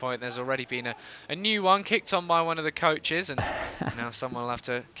 by which point there's already been a new one kicked on by one of the coaches, and now someone will have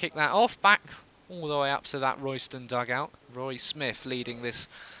to kick that off back all the way up to that Royston dugout. Roy Smith leading this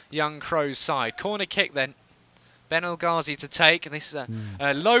young Crows side. Corner kick then. Ben El Ghazi to take. This is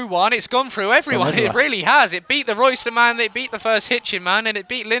a low one. It's gone through everyone. It really has. It beat the Royston man, it beat the first Hitchin man, and it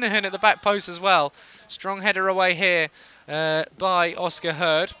beat Linehan at the back post as well. Strong header away here by Oscar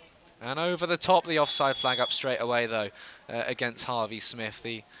Hurd. And over the top, the offside flag up straight away, though, against Harvey Smith,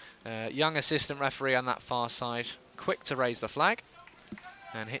 the young assistant referee on that far side. Quick to raise the flag.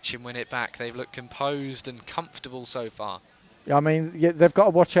 And Hitchin win it back. They've looked composed and comfortable so far. I mean, they've got to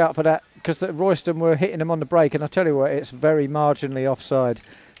watch out for that, because Royston were hitting them on the break, and I tell you what, it's very marginally offside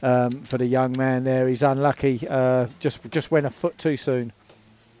for the young man there. He's unlucky, just went a foot too soon.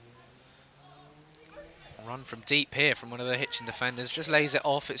 Run from deep here from one of the Hitchin defenders, just lays it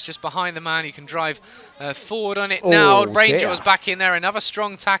off. It's just behind the man. You can drive forward on it now. Ranger was back in there. Another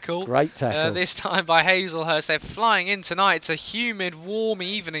strong tackle. Great tackle. This time by Hazelhurst. They're flying in tonight. It's a humid, warm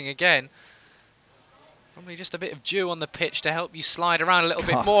evening again. Probably just a bit of dew on the pitch to help you slide around a little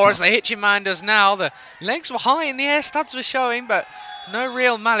bit more, as the Hitchin man does now. The legs were high in the air, studs were showing, but no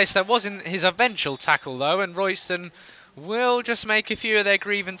real malice. There was in his eventual tackle, though, and Royston will just make a few of their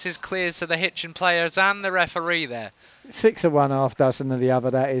grievances clear to the Hitchin players and the referee there. 6 of one, half dozen of the other,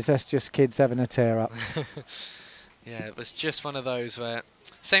 that is. That's just kids having a tear-up. Yeah, it was just one of those where...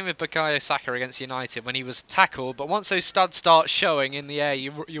 Same with Bukayo Saka against United when he was tackled, but once those studs start showing in the air,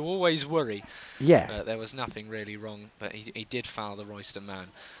 you always worry. Yeah. There was nothing really wrong, but he did foul the Royston man.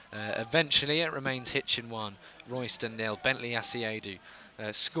 Eventually, it remains Hitchin 1, Royston 0. Bentley Asiedu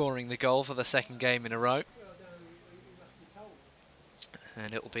scoring the goal for the second game in a row.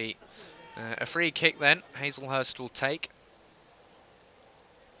 And it will be a free kick then. Hazelhurst will take.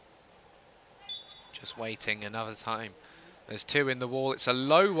 Just waiting another time. There's 2 in the wall. It's a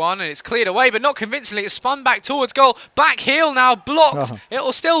low one and it's cleared away, but not convincingly. It's spun back towards goal. Back heel now blocked.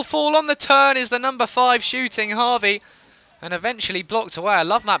 It'll still fall on the turn. Is the number 5 shooting Harvey. And eventually blocked away. I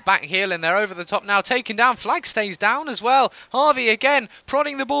love that back heel in there, over the top now. Taken down. Flag stays down as well. Harvey again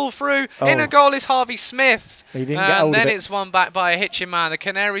prodding the ball through. In a goal is Harvey Smith. He didn't get hold and then of it. it's won back by a Hitchin man. The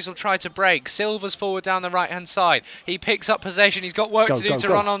Canaries will try to break. Silver's forward down the right-hand side. He picks up possession. He's got work to do to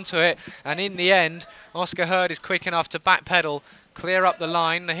run onto it. And in the end, Oscar Hurd is quick enough to backpedal, clear up the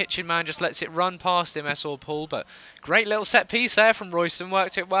line. The Hitchin man just lets it run past him, Essor Poole. But great little set piece there from Royston.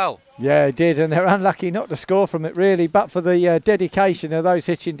 Worked it well. Yeah, it did, and they're unlucky not to score from it, really. But for the dedication of those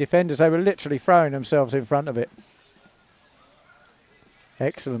Hitchin defenders, they were literally throwing themselves in front of it.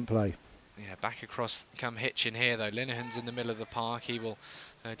 Excellent play. Yeah, back across come Hitchin here, though. Linehan's in the middle of the park. He will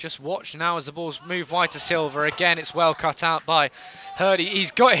just watch now as the ball's moved wide to Silver. Again, it's well cut out by Hurdy. He's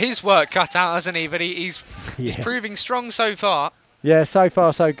got his work cut out, hasn't he? But he's proving strong so far. Yeah, so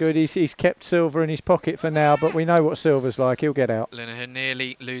far so good. He's kept Silver in his pocket for now, but we know what Silver's like. He'll get out. Linehan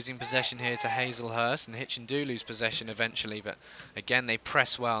nearly losing possession here to Hazelhurst, and Hitchin do lose possession eventually, but again they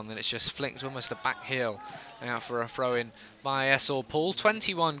press well, and then it's just flicked almost a back heel out for a throw-in by Essor Poole.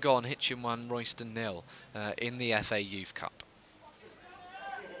 21 gone, Hitchin 1, Royston 0 in the FA Youth Cup.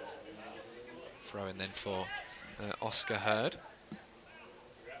 Throw-in then for Oscar Hurd.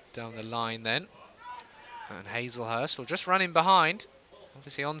 Down the line then. And Hazelhurst will just run in behind.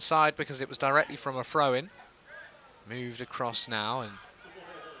 Obviously onside because it was directly from a throw-in. Moved across now and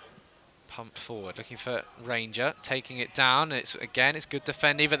pumped forward. Looking for Ranger, taking it down. It's good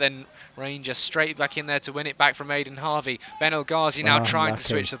defending, but then Ranger straight back in there to win it back from Aidan Harvey. Ben El Ghazi now trying to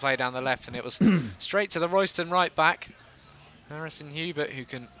switch the play down the left, and it was straight to the Royston right back. Harrison Hubert, who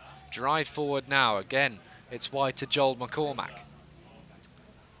can drive forward now. Again, it's wide to Joel McCormack.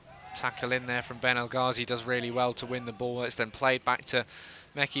 Tackle in there from Ben El Ghazi, does really well to win the ball. It's then played back to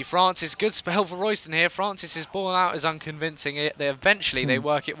Mekhi Francis. Good spell for Royston here. Francis's ball out is unconvincing. Eventually they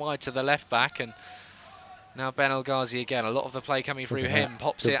work it wide to the left back, and now Ben El Ghazi again. A lot of the play coming through him.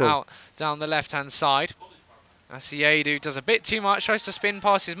 Pops it out down the left-hand side. Asiedu does a bit too much, tries to spin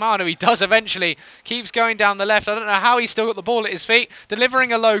past his man. He does eventually, keeps going down the left. I don't know how he's still got the ball at his feet,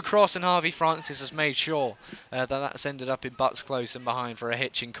 delivering a low cross, and Harvey Francis has made sure that that's ended up in butts close and behind for a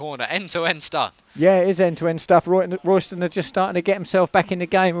Hitchin corner. End-to-end stuff. Yeah, it is end-to-end stuff. Royston are just starting to get himself back in the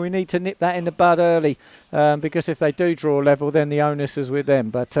game, and we need to nip that in the bud early, because if they do draw level, then the onus is with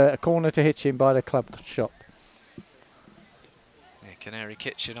them. But a corner to Hitchin by the club shop. Canary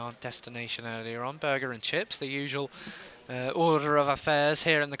Kitchen, our destination earlier on. Burger and chips, the usual order of affairs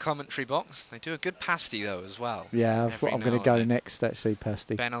here in the commentary box. They do a good pasty, though, as well. Yeah, that's what I'm going to go next, actually,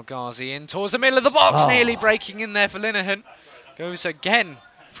 pasty. Ben El Ghazi in towards the middle of the box, nearly breaking in there for Linehan. Goes again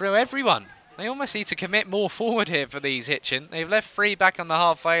through everyone. They almost need to commit more forward here for these Hitchin. They've left 3 back on the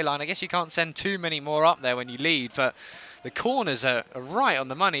halfway line. I guess you can't send too many more up there when you lead, but the corners are right on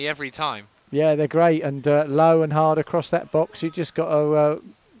the money every time. Yeah, they're great, and low and hard across that box. You just got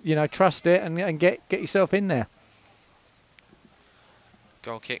to, trust it and get yourself in there.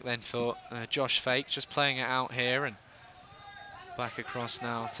 Goal kick then for Josh Fake, just playing it out here, and back across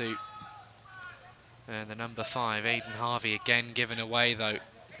now to the number 5, Aidan Harvey, again given away though.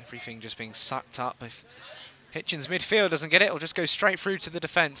 Everything just being sucked up. If Hitchin's midfield doesn't get it, it'll just go straight through to the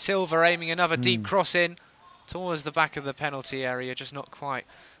defence. Silver aiming another deep cross in towards the back of the penalty area, just not quite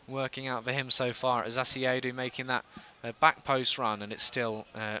working out for him so far. As Asiedu making that back post run, and it's still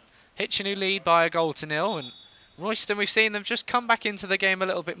Hitchin who lead by a goal to 0, and Royston, we've seen them just come back into the game a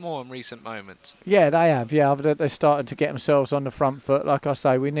little bit more in recent moments. Yeah, they have. Yeah, they're starting to get themselves on the front foot. Like I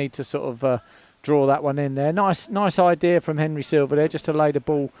say, we need to sort of draw that one in there. Nice idea from Henry Silver there, just to lay the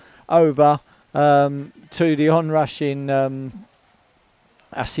ball over to the on-rushing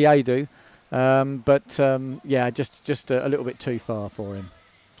Asiedu. Yeah, just a little bit too far for him.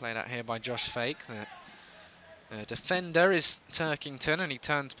 Played out here by Josh Fake. Defender is Turkington, and he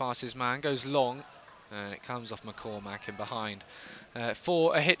turns past his man, goes long, and it comes off McCormack and behind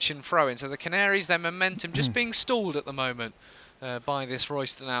for a Hitchin throw-in. So the Canaries, their momentum just being stalled at the moment by this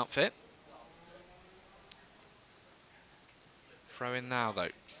Royston outfit. Throw-in now, though.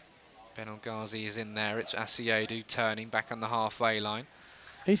 Ben El-Ghazi is in there. It's Asiedu turning back on the halfway line.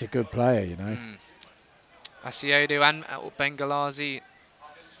 He's a good player, you know. Asiedu and Benghazi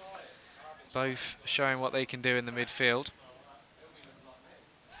both showing what they can do in the midfield.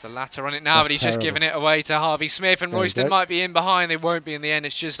 It's the latter on it now, but he's just given it away to Harvey Smith, and Royston might be in behind. They won't be in the end.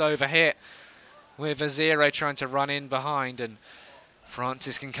 It's just overhit with a 0 trying to run in behind, and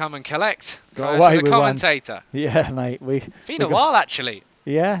Francis can come and collect. Got away the with commentator. One. Yeah, mate. Been a while, actually.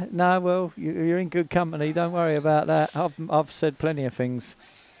 Yeah, no, well, you're in good company. Don't worry about that. I've said plenty of things.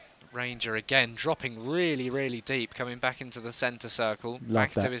 Ranger again, dropping really, really deep, coming back into the centre circle,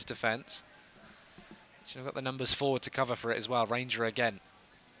 back to his defence. Should have got the numbers forward to cover for it as well. Ranger again.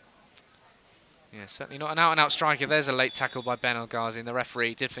 Yeah, certainly not an out-and-out striker. There's a late tackle by Ben El-Ghazi, and the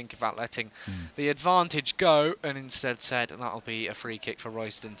referee did think about letting the advantage go, and instead said that'll be a free kick for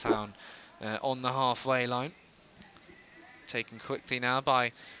Royston Town on the halfway line. Taken quickly now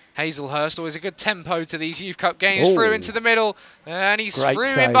by Hazelhurst. Always a good tempo to these Youth Cup games. Through into the middle, and he's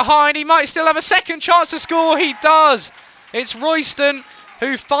through in behind. He might still have a second chance to score. He does. It's Royston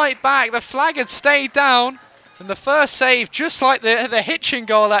who fight back. The flag had stayed down, and the first save, just like the Hitchin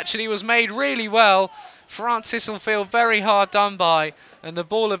goal actually, was made really well. Francis will feel very hard done by, and the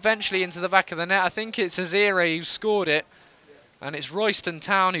ball eventually into the back of the net. I think it's Azire who scored it. And it's Royston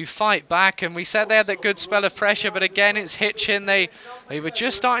Town who fight back, and we said they had that good spell of pressure, but again it's Hitchin. They were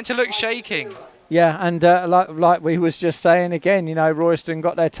just starting to look shaking. Yeah, and like we was just saying again, you know, Royston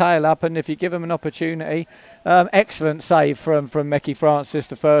got their tail up, and if you give them an opportunity, excellent save from Mecky Francis,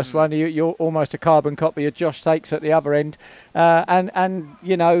 the first one. You're almost a carbon copy of Josh Takes at the other end, and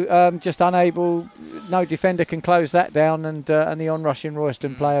you know, just unable. No defender can close that down, and the on-rushing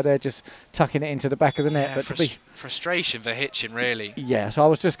Royston player there just tucking it into the back of the net. Yeah, but to be frustration for Hitchin, really. Yeah, so I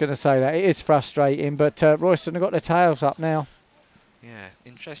was just going to say that it is frustrating, but Royston have got their tails up now. Yeah,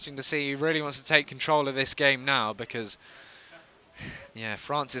 interesting to see. He really wants to take control of this game now, because, yeah,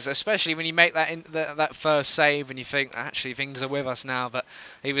 Francis, especially when you make that first save and you think, actually, things are with us now, but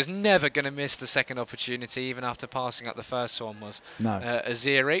he was never going to miss the second opportunity, even after passing up the first one was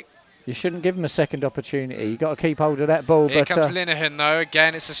Aziri. You shouldn't give him a second opportunity. You've got to keep hold of that ball. Here comes Linehan, though.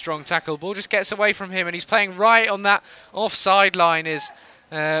 Again, it's a strong tackle. Ball just gets away from him, and he's playing right on that offside line is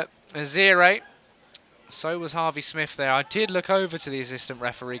Aziri. So was Harvey Smith there. I did look over to the assistant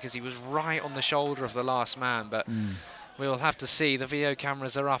referee because he was right on the shoulder of the last man, but we'll have to see. The VO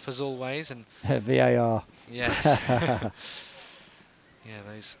cameras are up as always, and VAR. Yes. Yeah,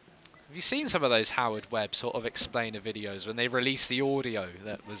 those. Have you seen some of those Howard Webb sort of explainer videos when they released the audio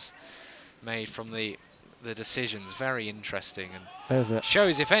that was made from the decisions? Very interesting, and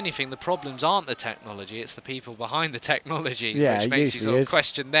shows, if anything, the problems aren't the technology, it's the people behind the technology, which makes you sort of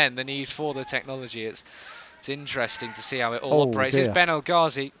question then the need for the technology. It's interesting to see how it all operates. It's Ben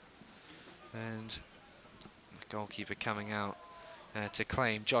El-Ghazi, and the goalkeeper coming out to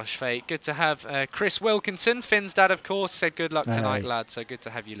claim Josh Fate. Good to have Chris Wilkinson, Finn's dad, of course, said good luck tonight, lad, so good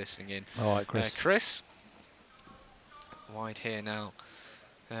to have you listening in. All right, Chris. Chris, wide here now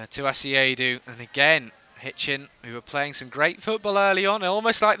to Asiedu, and again Hitchin, who were playing some great football early on,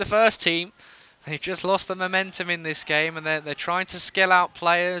 almost like the first team. They've just lost the momentum in this game, and they're trying to skill out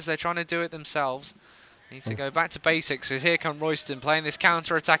players. They're trying to do it themselves. Need to go back to basics. So here come Royston playing this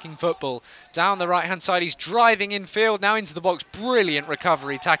counter-attacking football. Down the right-hand side, he's driving in field, now into the box. Brilliant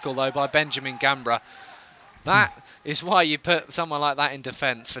recovery tackle, though, by Benjamin Gambra. That is why you put someone like that in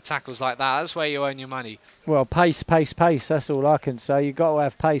defence, for tackles like that. That's where you earn your money. Well, pace, pace, pace. That's all I can say. You've got to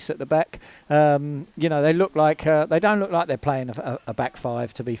have pace at the back. You know, they look like they don't look like they're playing a back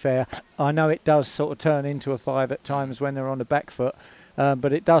five, to be fair. I know it does sort of turn into a five at times when they're on the back foot.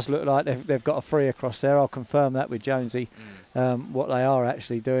 But it does look like they've got a free across there. I'll confirm that with Jonesy, what they are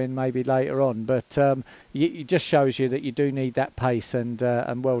actually doing maybe later on. But it just shows you that you do need that pace, and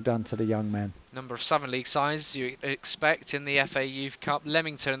well done to the young man. Number of Southern League sides you expect in the FA Youth Cup.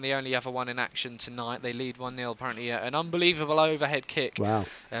 Leamington, the only other one in action tonight. They lead 1-0. Apparently an unbelievable overhead kick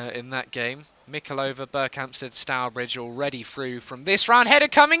in that game. Michelova, Berkhamsted, Stourbridge already through from this round. Header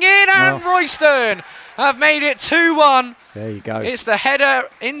coming in, and Royston have made it 2-1. There you go. It's the header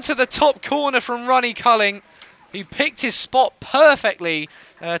into the top corner from Ronnie Culling. He picked his spot perfectly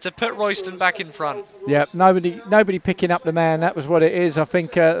to put Royston back in front. Yeah, nobody picking up the man. That was what it is. I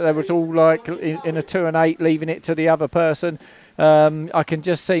think they was all like in a 2 and 8, leaving it to the other person. I can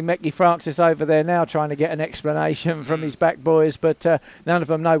just see Mickey Francis over there now trying to get an explanation from his back boys, but none of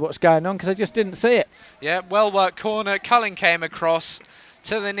them know what's going on because they just didn't see it. Yeah, well worked corner. Cullen came across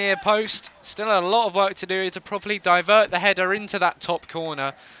to the near post. Still a lot of work to do to properly divert the header into that top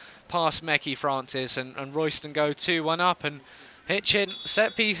corner past Mickey Francis, and Royston go 2-1 up. And Hitchin,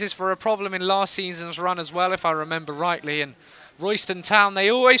 set pieces for a problem in last season's run as well, if I remember rightly. And Royston Town, they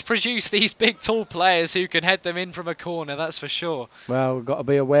always produce these big, tall players who can head them in from a corner, that's for sure. Well, we've got to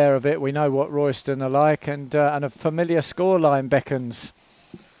be aware of it. We know what Royston are like, and a familiar scoreline beckons.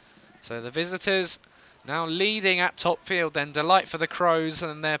 So the visitors now leading at top field then. Delight for the Crows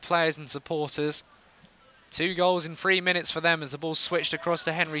and their players and supporters. 2 goals in 3 minutes for them as the ball switched across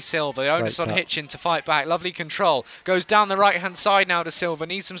to Henry Silva. The onus on Hitchin to fight back. Lovely control. Goes down the right-hand side now to Silva.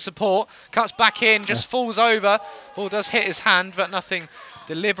 Needs some support. Cuts back in. Just falls over. Ball does hit his hand, but nothing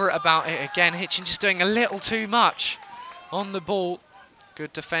deliberate about it again. Hitchin just doing a little too much on the ball.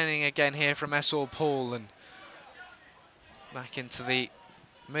 Good defending again here from Essor Paul. And back into the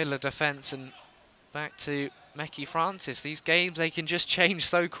middle of defence and back to Mickey Francis. These games, they can just change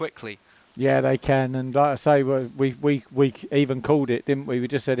so quickly. Yeah, they can, and like I say, we even called it, didn't we? We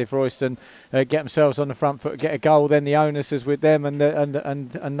just said if Royston get themselves on the front foot, get a goal, then the onus is with them, and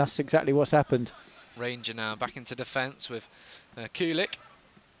that's exactly what's happened. Ranger now back into defence with Kulik.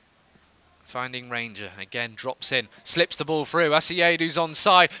 Finding Ranger, again drops in, slips the ball through. Asiedu's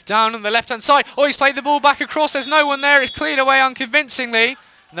onside, down on the left-hand side. Oh, he's played the ball back across, there's no one there, it's cleared away unconvincingly.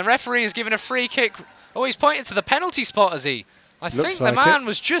 And the referee has given a free kick. Oh, he's pointing to the penalty spot, has he? I think the man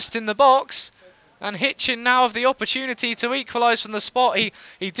was just in the box, and Hitchin now have the opportunity to equalise from the spot.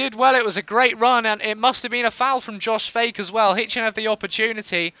 He did well, it was a great run, and it must have been a foul from Josh Fake as well. Hitchin have the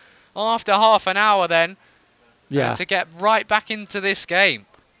opportunity after half an hour then to get right back into this game.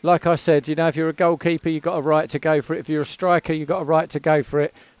 Like I said, you know, if you're a goalkeeper, you've got a right to go for it. If you're a striker, you've got a right to go for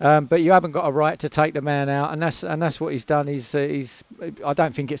it. But you haven't got a right to take the man out, and that's what he's done. He's I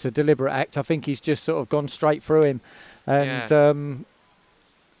don't think it's a deliberate act. I think he's just sort of gone straight through him. And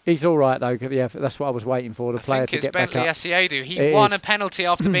he's all right, though. Yeah, that's what I was waiting for, the player to get back up. I think it's Bentley Asiedu. He won a penalty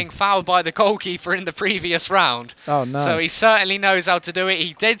after being fouled by the goalkeeper in the previous round. Oh, no. So he certainly knows how to do it.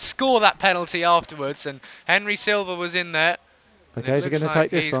 He did score that penalty afterwards, and Henry Silva was in there. Okay, is he going to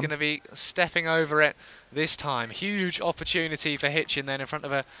take this one? He's going to be stepping over it this time. Huge opportunity for Hitchin then in front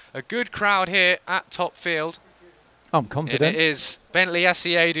of a good crowd here at top field. I'm confident. And it is Bentley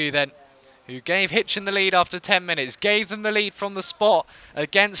Asiedu then, who gave Hitchin the lead after 10 minutes, gave them the lead from the spot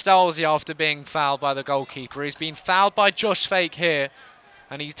against Arlesey after being fouled by the goalkeeper. He's been fouled by Josh Fake here,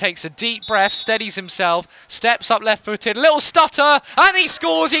 and he takes a deep breath, steadies himself, steps up left-footed, little stutter, and he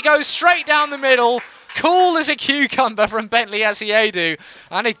scores. He goes straight down the middle, cool as a cucumber from Bentley Asiedu.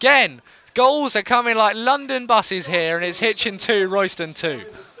 And again, goals are coming like London buses here, and it's Hitchin 2, Royston 2.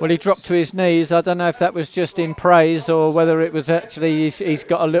 Well, he dropped to his knees. I don't know if that was just in praise or whether it was actually he's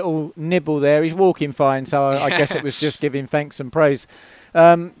got a little nibble there. He's walking fine, so I guess it was just giving thanks and praise.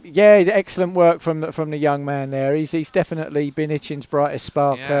 Yeah, excellent work from the young man there. He's definitely been Hitchin's brightest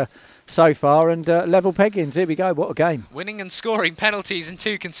spark so far. And level peggings, here we go. What a game. Winning and scoring penalties in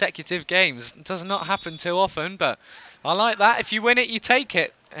 2 consecutive games. It does not happen too often, but I like that. If you win it, you take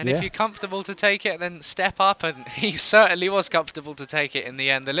it. And if you're comfortable to take it, then step up. And he certainly was comfortable to take it in the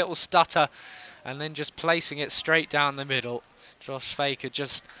end. The little stutter and then just placing it straight down the middle. Josh Fake had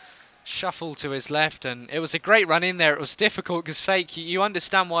just shuffled to his left, and it was a great run in there. It was difficult because Fake, you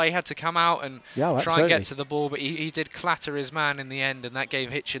understand why he had to come out and try and get to the ball, but he did clatter his man in the end, and that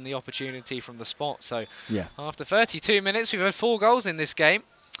gave Hitchin the opportunity from the spot. So after 32 minutes, we've had 4 goals in this game.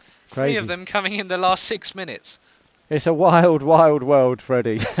 Crazy. 3 of them coming in the last 6 minutes. It's a wild, wild world,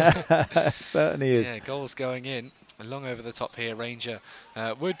 Freddie. Certainly is. Yeah, goals going in. Long over the top here, Ranger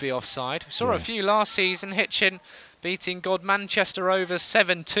would be offside. We saw a few last season. Hitchin beating God Manchester over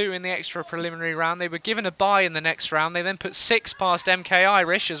 7-2 in the extra preliminary round. They were given a bye in the next round. They then put 6 past MK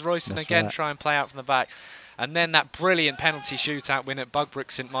Irish as Royston try and play out from the back. And then that brilliant penalty shootout win at Bugbrook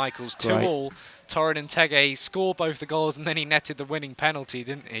St Michael's, 2-2. Torrin and Tege scored both the goals, and then he netted the winning penalty,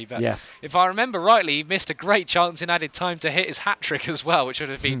 didn't he? But if I remember rightly, he missed a great chance in added time to hit his hat-trick as well, which would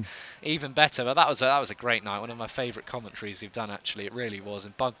have been even better. But that was a great night, one of my favourite commentaries we've done, actually. It really was.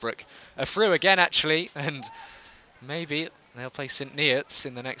 And Bugbrook are through again, actually, and maybe they'll play St Neots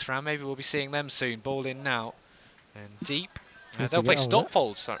in the next round. Maybe we'll be seeing them soon. Ball in now and deep. They'll play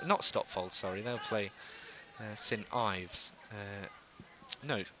Stopfold, sorry. Not Stopfold, sorry. They'll play St Ives.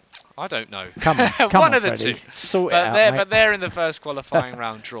 No, I don't know. Come on, One of the Freddie. two. Sort it out, mate. But they're in the first qualifying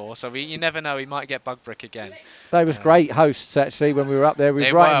round draw, so you never know. He might get Bugbrick again. They was great hosts actually when we were up there.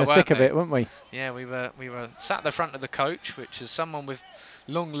 We were right in the thick of it, weren't we? Yeah, we were sat at the front of the coach, which is someone with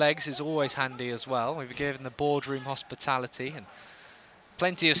long legs is always handy as well. We were given the boardroom hospitality and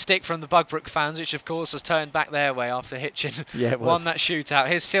plenty of stick from the Bugbrook fans, which of course has turned back their way after Hitchin won that shootout.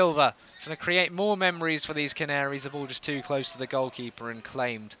 Here's Silva trying to create more memories for these Canaries. The ball just too close to the goalkeeper and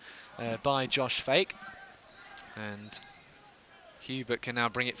claimed by Josh Fake. And Hubert can now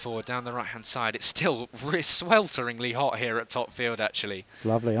bring it forward down the right-hand side. It's still swelteringly hot here at Topfield, actually. It's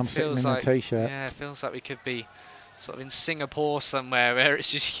lovely. I'm sitting in a T-shirt. Yeah, it feels like we could be sort of in Singapore somewhere where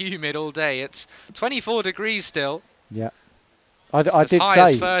it's just humid all day. It's 24 degrees still. Yeah. I did as high say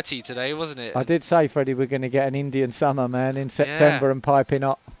as 30 today, wasn't it? I did say, Freddie, we're going to get an Indian summer, man, in September and piping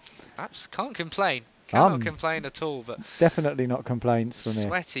hot. Can't complain. Cannot complain at all. But definitely not complaints from here.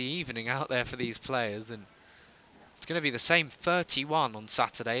 Sweaty evening out there for these players, and it's going to be the same 31 on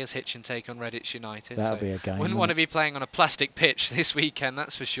Saturday as Hitchin take on Redditch United. That'll be a game. Wouldn't want to be playing on a plastic pitch this weekend,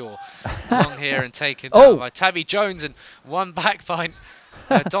 that's for sure. Long here and taken down by Tabby Jones and one back by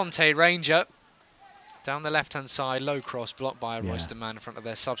Dante Ranger. Down the left-hand side, low cross blocked by a Royston man in front of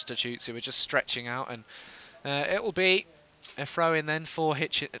their substitutes who were just stretching out, and it'll be a throw-in then for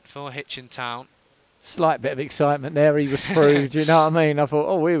Hitchin Town. Slight bit of excitement there. He was through. Do you know what I mean? I thought,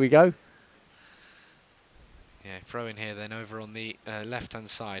 oh, here we go. Yeah, throw in here then over on the left-hand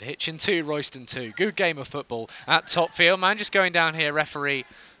side. Hitchin 2, Royston 2. Good game of football at Topfield. Man just going down here, referee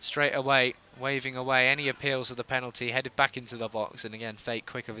straight away, waving away any appeals of the penalty, headed back into the box, and again, Fake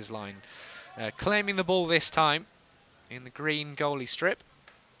quick of his line. Claiming the ball this time in the green goalie strip.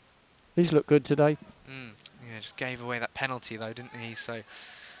 He's looked good today. Yeah, just gave away that penalty though, didn't he? So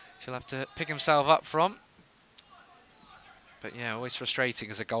she'll have to pick himself up from. But yeah, always frustrating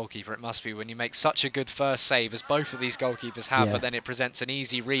as a goalkeeper, it must be, when you make such a good first save, as both of these goalkeepers have, but then it presents an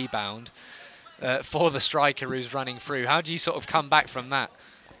easy rebound for the striker who's running through. How do you sort of come back from that?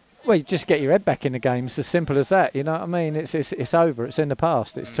 Well, you just get your head back in the game. It's as simple as that. You know what I mean? It's over. It's in the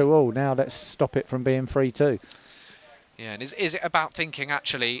past. It's 2-2. Now let's stop it from being 3-2. Yeah, and is it about thinking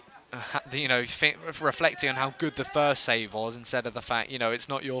actually, you know, reflecting on how good the first save was instead of the fact, you know, it's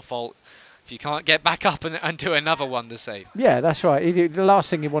not your fault if you can't get back up and do another one to save? Yeah, that's right. The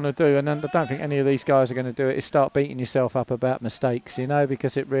last thing you want to do, and I don't think any of these guys are going to do it, is start beating yourself up about mistakes, you know,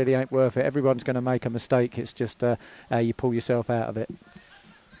 because it really ain't worth it. Everyone's going to make a mistake. It's just how you pull yourself out of it.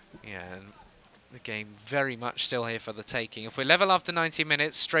 Yeah, and the game very much still here for the taking. If we level after 90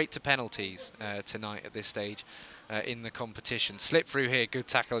 minutes, straight to penalties tonight at this stage in the competition. Slip through here, good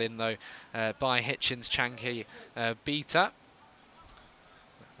tackle in though by Hitchin's Chanky Beta.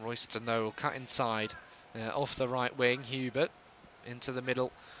 Royston though will cut inside off the right wing. Hubert into the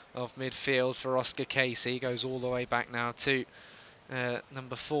middle of midfield for Oscar Casey. Goes all the way back now to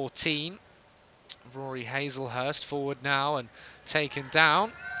number 14. Rory Hazelhurst forward now and taken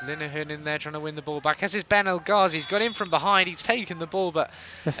down. Linehan in there trying to win the ball back. As is Ben El Ghazi. He's got in from behind. He's taken the ball, but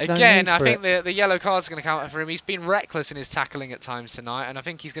again, I think the yellow card's going to count for him. He's been reckless in his tackling at times tonight, and I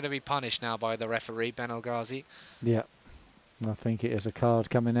think he's going to be punished now by the referee, Ben El Ghazi. Yeah, I think it is a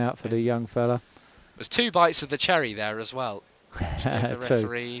card coming out for the young fella. There's 2 bites of the cherry there as well. Which gave the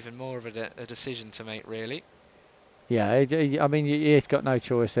referee even more of a decision to make, really. Yeah, I mean, he's got no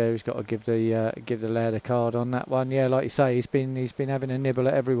choice there. He's got to give the lad a card on that one. Yeah, like you say, he's been having a nibble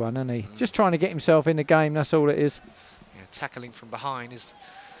at everyone, hasn't he? Just trying to get himself in the game. That's all it is. Yeah, tackling from behind is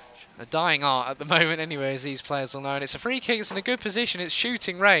a dying art at the moment, anyway, as these players will know. And it's a free kick. It's in a good position. It's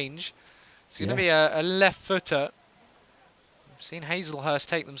shooting range. It's going to be a left footer. I've seen Hazelhurst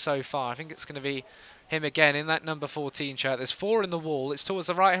take them so far. I think it's going to be him again in that number 14 shirt. There's 4 in the wall. It's towards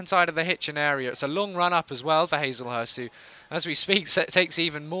the right-hand side of the Hitchin area. It's a long run up as well for Hazelhurst, who, as we speak, takes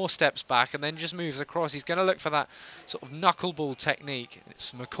even more steps back and then just moves across. He's going to look for that sort of knuckleball technique.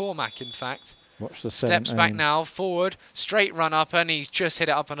 It's McCormack, in fact. Watch the steps back now, forward, straight run up, and he's just hit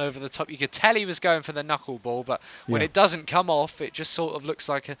it up and over the top. You could tell he was going for the knuckleball, but when it doesn't come off, it just sort of looks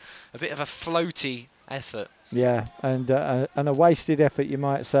like a bit of a floaty effort. Yeah, and a wasted effort, you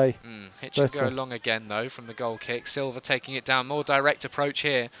might say. Hitchin go long again, though, from the goal kick. Silva taking it down. More direct approach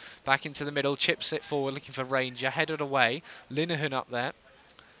here. Back into the middle. Chips it forward, looking for Ranger. Headed away. Linehan up there.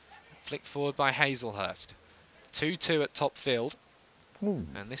 Flicked forward by Hazelhurst. 2-2 at Topfield. Ooh.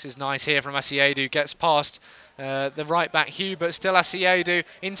 And this is nice here from Asiedu. Gets past the right back Hubert. Still Asiedu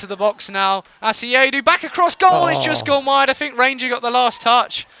into the box now. Asiedu back across goal. It's just gone wide. I think Ranger got the last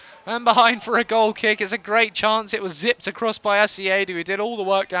touch. And behind for a goal kick. It's a great chance. It was zipped across by Asiedu, who did all the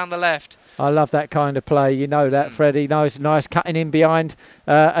work down the left. I love that kind of play. You know that, Freddie. Nice cutting in behind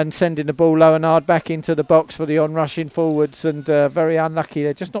and sending the ball low and hard back into the box for the on-rushing forwards, and very unlucky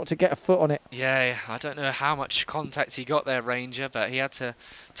there just not to get a foot on it. Yeah, I don't know how much contact he got there, Ranger, but he had to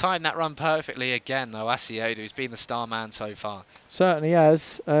time that run perfectly again, though. Asiodu, who's been the star man so far. Certainly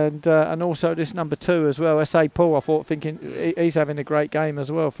has, and also this number 2 as well, S.A. Paul, thinking he's having a great game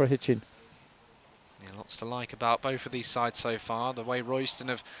as well for Hitchin. Yeah, lots to like about both of these sides so far. The way Royston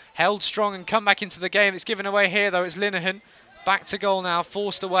have held strong and come back into the game. It's given away here, though. It's Linehan. Back to goal now,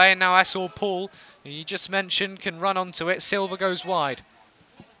 forced away, and now S.A. Paul, who you just mentioned, can run onto it. Silva goes wide.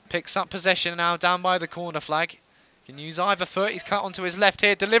 Picks up possession now down by the corner flag. Can use either foot. He's cut onto his left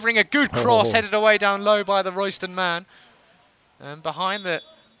here, delivering a good cross, headed away down low by the Royston man. And behind the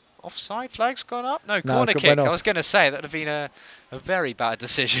offside flag's gone up. No, corner kick. I was going to say that would have been a very bad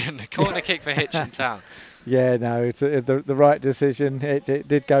decision. Corner kick for Hitchin Town. Yeah, no, it's the right decision. It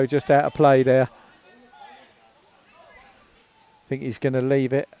did go just out of play there. I think he's going to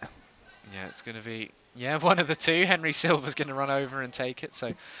leave it. Yeah, it's going to be one of the two. Henry Silva's going to run over and take it.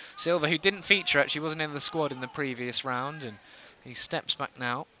 So Silva, who didn't feature, actually wasn't in the squad in the previous round, and he steps back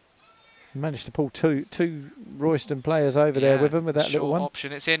now. Managed to pull two Royston players over there with him with that little one.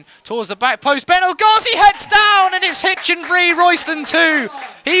 Option. It's in towards the back post. Ben El-Ghazi heads down, and it's Hitchin 3, Royston 2.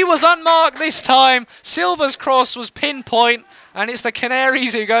 He was unmarked this time. Silva's cross was pinpoint, and it's the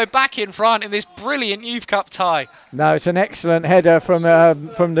Canaries who go back in front in this brilliant Youth Cup tie. No, it's an excellent header from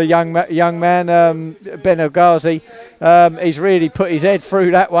the young man, Ben El-Ghazi. He's really put his head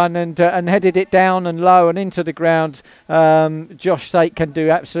through that one and headed it down and low and into the ground. Josh Sake can do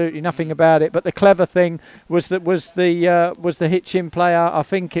absolutely nothing about it. But the clever thing was the Hitchin player. I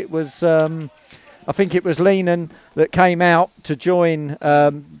think it was Lehnan that came out to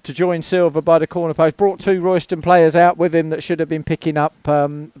join Silva by the corner post. Brought 2 Royston players out with him that should have been picking up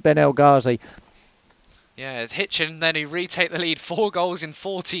Ben El-Ghazi. Yeah, it's Hitchin then who retake the lead, 4 goals in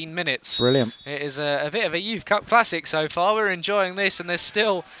 14 minutes. Brilliant. It is a bit of a Youth Cup classic so far. We're enjoying this, and there's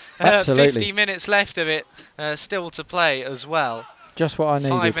still 50 minutes left of it still to play as well. Just what I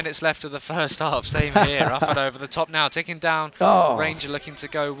needed. 5 minutes left of the first half. Same here. Up and over the top now. Taking down. Ranger looking to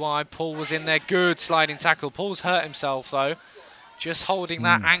go wide. Paul was in there. Good sliding tackle. Paul's hurt himself, though. Just holding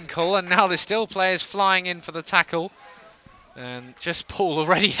that ankle. And now there's still players flying in for the tackle. And just Paul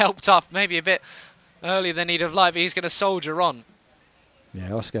already helped up. Maybe a bit earlier than he'd have liked, but he's going to soldier on.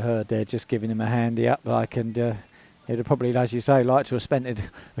 Yeah, Oscar Hurd there just giving him a handy up. And he'd have probably, as you say, like to have spent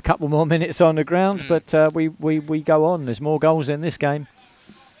a couple more minutes on the ground, but we go on. There's more goals in this game.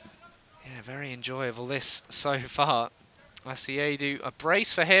 Yeah, very enjoyable this so far. Asiodu, a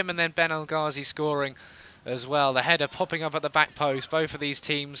brace for him, and then Ben El-Ghazi scoring as well. The header popping up at the back post. Both of these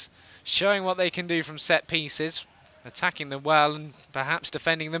teams showing what they can do from set pieces, attacking them well and perhaps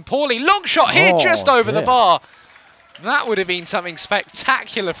defending them poorly. Long shot here, just over the bar. That would have been something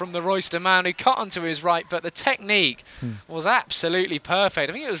spectacular from the Royston man who cut onto his right, but the technique was absolutely perfect.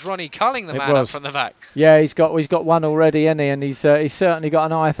 I think it was Ronnie culling the man up from the back. Yeah, he's got one already, hasn't he? And he's certainly got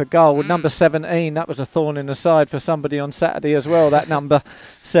an eye for goal. Number 17, that was a thorn in the side for somebody on Saturday as well, that number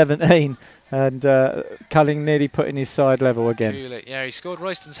 17. And Culling nearly put in his side level again. Cool. Yeah, he scored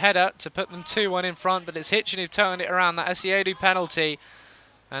Royston's header to put them 2-1 in front, but it's Hitchin who turned it around. That Asiodu penalty.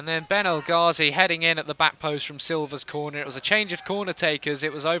 And then Ben El-Ghazi heading in at the back post from Silva's corner. It was a change of corner takers.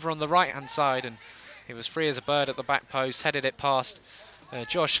 It was over on the right-hand side, and he was free as a bird at the back post, headed it past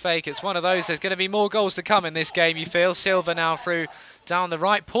Josh Fake. It's one of those. There's going to be more goals to come in this game, you feel. Silva now through down the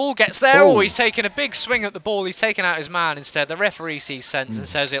right. Paul gets there. Oh, he's taken a big swing at the ball. He's taken out his man instead. The referee sees sense and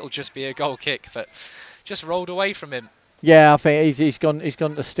says it'll just be a goal kick, but just rolled away from him. Yeah, I think he's gone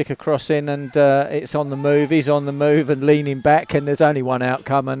to stick a cross in, and it's on the move. He's on the move and leaning back, and there's only one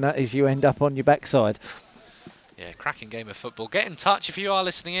outcome, and that is you end up on your backside. Yeah, cracking game of football. Get in touch if you are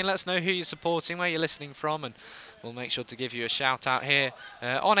listening in. Let us know who you're supporting, where you're listening from, and we'll make sure to give you a shout out here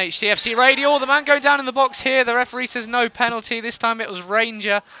on HTFC Radio. The man going down in the box here. The referee says no penalty. This time it was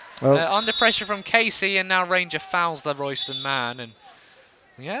Ranger under pressure from Casey, and now Ranger fouls the Royston man. And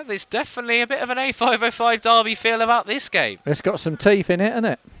yeah, there's definitely a bit of an A505 derby feel about this game. It's got some teeth in it, hasn't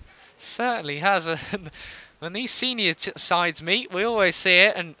it? Certainly has. When these senior sides meet, we always see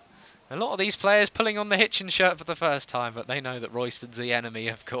it, and a lot of these players pulling on the Hitchin shirt for the first time, but they know that Royston's the enemy,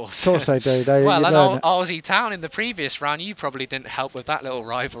 of course. Of course they do. Well, and Arlesey Town in the previous round, you probably didn't help with that little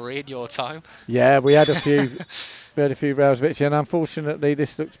rivalry in your time. Yeah, we had a few. We had a few rows of it, and unfortunately,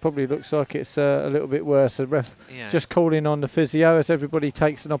 this probably looks like it's a little bit worse. The ref just calling on the physio as everybody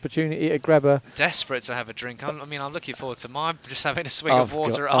takes an opportunity to grab a. Desperate to have a drink. I'm looking forward to mine just having a swig of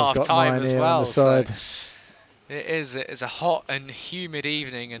water at half time as well. So it is a hot and humid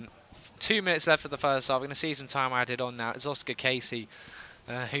evening, and 2 minutes left of the first half. We're going to see some time added on now. It's Oscar Casey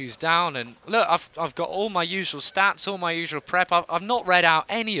who's down. And look, I've got all my usual stats, all my usual prep. I've not read out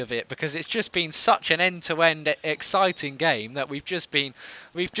any of it because it's just been such an end-to-end exciting game that we've just been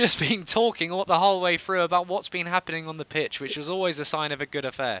talking all the whole way through about what's been happening on the pitch, which was always a sign of a good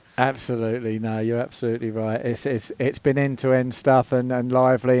affair. Absolutely, no, you're absolutely right. It's been end-to-end stuff and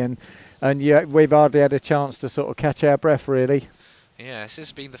lively, and yeah, we've hardly had a chance to sort of catch our breath, really. Yeah, this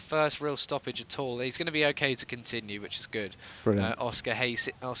has been the first real stoppage at all. He's going to be okay to continue, which is good. Brilliant. Oscar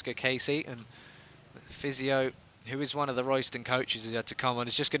Casey, and physio, who is one of the Royston coaches who had to come on,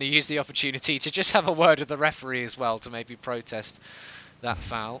 is just going to use the opportunity to just have a word with the referee as well to maybe protest that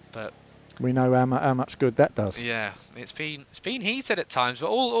foul. But we know how much good that does. Yeah, it's been heated at times, but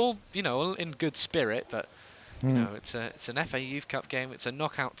all in good spirit. But you know, it's an FA Youth Cup game. It's a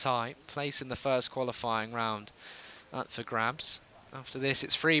knockout tie, place in the first qualifying round up for grabs. After this,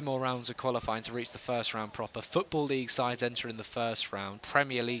 it's 3 more rounds of qualifying to reach the first round proper. Football League sides enter in the first round.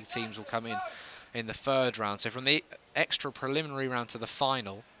 Premier League teams will come in the third round. So from the extra preliminary round to the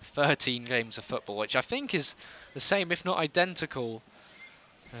final, 13 games of football, which I think is the same, if not identical,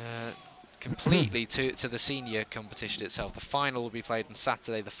 completely to the senior competition itself. The final will be played on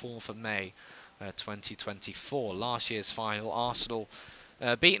Saturday, the 4th of May, 2024. Last year's final, Arsenal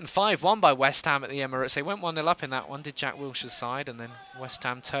beaten 5-1 by West Ham at the Emirates. They went 1-0 up in that one, did Jack Wilshere's side, and then West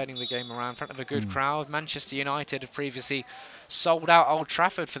Ham turning the game around in front of a good crowd. Manchester United have previously sold out Old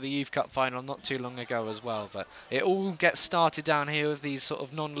Trafford for the Youth Cup final not too long ago as well. But it all gets started down here with these sort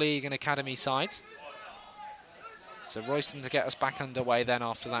of non-league and academy sides. So Royston to get us back underway then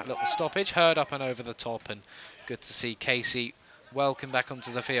after that little stoppage. Heard up and over the top, and good to see Casey welcomed back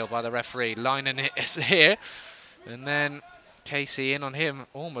onto the field by the referee. Linen is here, and then Casey in on him,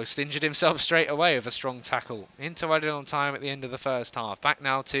 almost injured himself straight away with a strong tackle. Interrupted on time at the end of the first half. Back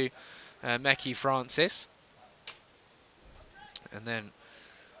now to Meki Francis. And then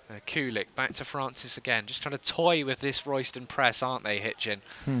Kulik back to Francis again. Just trying to toy with this Royston press, aren't they, Hitchin?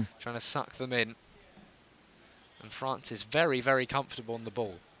 Trying to suck them in. And Francis very, very comfortable on the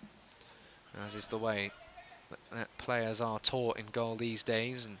ball, as is the way that players are taught in goal these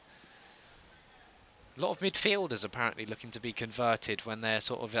days. And a lot of midfielders apparently looking to be converted when they're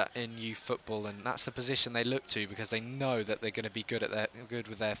sort of in youth football, and that's the position they look to because they know that they're going to be good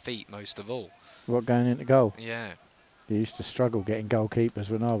with their feet most of all. What, going into goal? Yeah. You used to struggle getting goalkeepers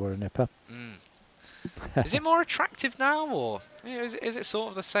when I were a nipper. Is it more attractive now, or is it sort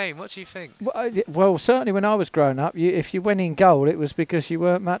of the same? What do you think? Well, certainly when I was growing up, if you went in goal, it was because you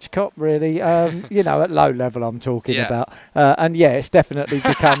weren't much cop, really. You know, at low level I'm talking about. And yeah, it's definitely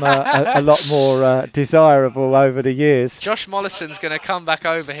become a lot more desirable over the years. Josh Mollison's going to come back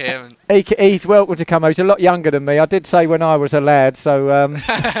over here. And he's welcome to come over. He's a lot younger than me. I did say when I was a lad, so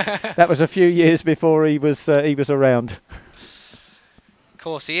that was a few years before he was around. Of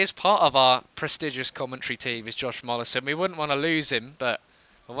course, he is part of our prestigious commentary team, is Josh Mollison. We wouldn't want to lose him, but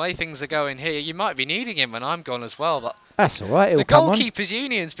the way things are going here, you might be needing him when I'm gone as well. But that's all right. The goalkeepers'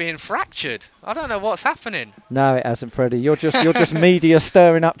 union's being fractured. I don't know what's happening. No, it hasn't, Freddie. You're just media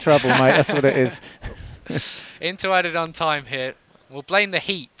stirring up trouble, mate. That's what it is. Into added on time here. We'll blame the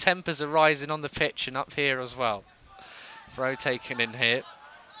heat. Tempers are rising on the pitch and up here as well. Throw taken in here.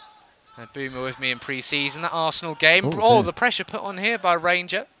 Boomer with me in pre-season, that Arsenal game. The pressure put on here by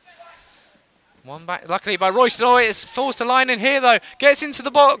Ranger. One back, luckily by Royston. Oh, it's forced to line in here though. Gets into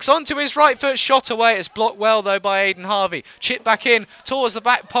the box, onto his right foot, shot away. It's blocked well though by Aidan Harvey. Chip back in towards the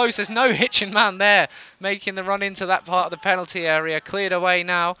back post. There's no Hitchin man there, making the run into that part of the penalty area. Cleared away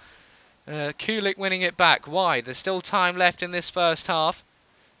now. Kulik winning it back wide. There's still time left in this first half.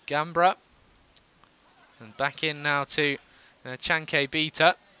 Gambra. And back in now to Chanke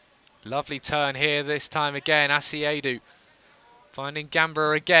Beta. Lovely turn here this time again. Asiedu finding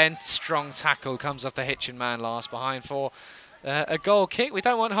Gambra again. Strong tackle comes off the Hitchin man last behind for a goal kick. We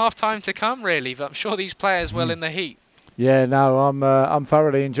don't want half time to come really, but I'm sure these players will in the heat. Yeah, no, I'm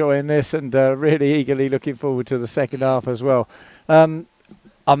thoroughly enjoying this and really eagerly looking forward to the second half as well.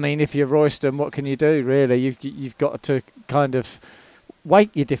 I mean, if you're Royston, what can you do really? You've got to kind of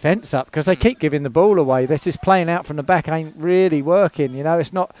wake your defence up because they keep giving the ball away. This is playing out from the back ain't really working. You know,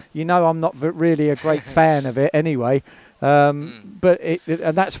 it's not. You know, I'm not really a great fan of it anyway. But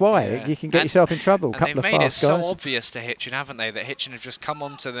and that's why you can get yourself in trouble. And they've made it so obvious to Hitchin, haven't they? That Hitchin have just come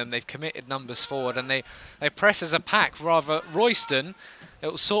onto them. They've committed numbers forward and they press as a pack. Rather Royston, it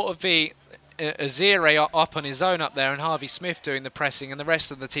will sort of be Azire up on his own up there and Harvey Smith doing the pressing and the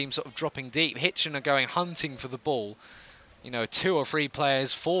rest of the team sort of dropping deep. Hitchin are going hunting for the ball. You know, 2 or 3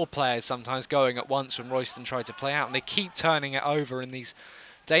 players, 4 players sometimes going at once when Royston tried to play out, and they keep turning it over in these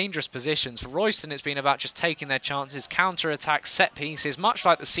dangerous positions. For Royston, it's been about just taking their chances, counter-attacks, set pieces, much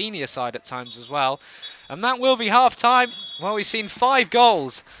like the senior side at times as well. And that will be half-time. Well, we've seen 5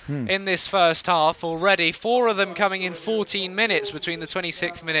 goals in this first half already, 4 of them coming in 14 minutes between the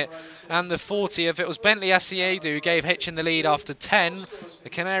 26th minute and the 40th. It was Bentley Asiedu who gave Hitchin the lead after 10. The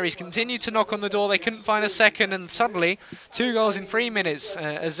Canaries continued to knock on the door. They couldn't find a second, and suddenly 2 goals in 3 minutes.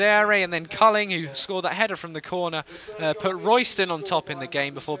 Azere and then Culling, who scored that header from the corner, put Royston on top in the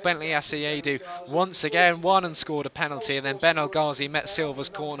game before Bentley Asiedu once again won and scored a penalty, and then Ben El Ghazi met Silva's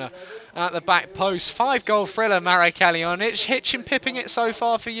corner at the back post. 5-goal thriller, Marek Alionich. Hitchin pipping it so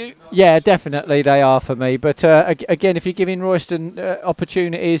far for you? Yeah, definitely they are for me. But again, if you're giving Royston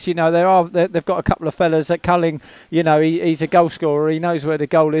opportunities, you know, they've got a couple of fellas that Culling, you know, he's a goal scorer. He knows where the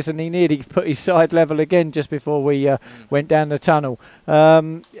goal is, and he nearly put his side level again just before we went down the tunnel.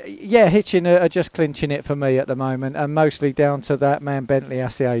 Yeah, Hitchin are just clinching it for me at the moment, and mostly down to that man Bentley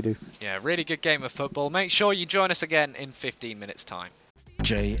Asiedu. Yeah, really good game of football. Make sure you join us again in 15 minutes' time.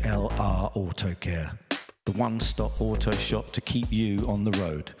 JLR Auto Care, the one-stop auto shop to keep you on the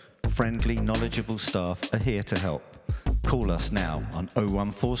road. Friendly, knowledgeable staff are here to help. Call us now on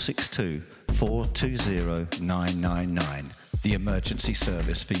 01462 420 999, the emergency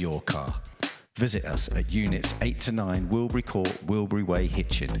service for your car. Visit us at Units 8 to 9 Wilbury Court, Wilbury Way,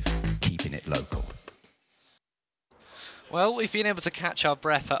 Hitchin, keeping it local. Well, we've been able to catch our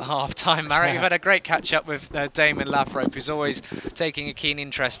breath at half-time, Marek. We've had a great catch-up with Damon Lavrope, who's always taking a keen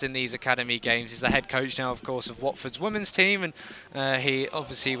interest in these academy games. He's the head coach now, of course, of Watford's women's team, and he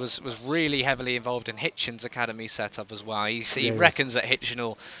obviously was really heavily involved in Hitchin's academy setup as well. He reckons that Hitchin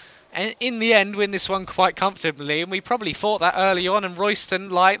will, in the end, win this one quite comfortably, and we probably thought that early on, and Royston,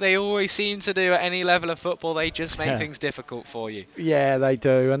 like they always seem to do at any level of football, they just make things difficult for you. Yeah, they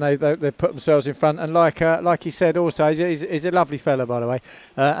do, and they put themselves in front, and like he said also, he's a lovely fella, by the way,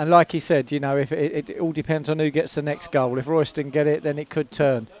 and like he said, you know, if it all depends on who gets the next goal. If Royston get it, then it could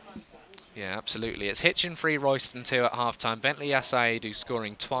turn. Yeah, absolutely. It's Hitchin 3, Royston 2 at half-time. Bentley Asiedu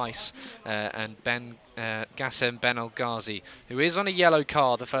scoring twice, and Gassem Ben El Ghazi, who is on a yellow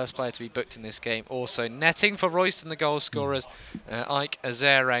card, the first player to be booked in this game. Also netting for Royston, the goal scorers, Ike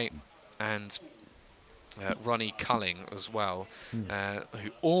Azere and Ronnie Culling as well, who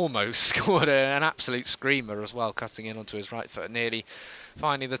almost scored an absolute screamer as well, cutting in onto his right foot, nearly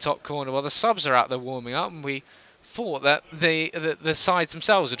finding the top corner. Well, the subs are out there warming up, and we thought that the sides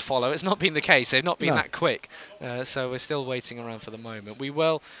themselves would follow. It's not been the case. They've not been that quick. So we're still waiting around for the moment. We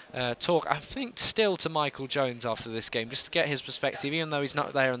will talk, I think, still to Michael Jones after this game, just to get his perspective, even though he's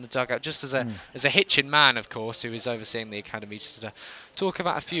not there in the dugout, just as a Hitchin man, of course, who is overseeing the academy, just to talk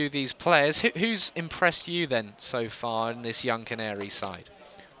about a few of these players. Who's impressed you then so far in this young Canary side?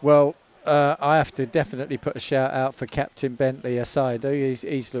 Well, I have to definitely put a shout out for Captain Bentley Asiedu.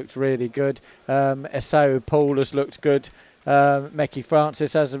 He's looked really good. Esau Paul has looked good. Mecky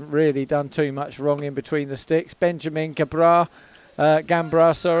Francis hasn't really done too much wrong in between the sticks. Benjamin Gambra,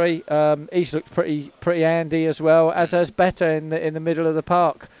 he's looked pretty handy as well, as has Better in the middle of the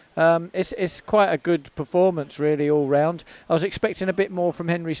park. It's quite a good performance really all round. I was expecting a bit more from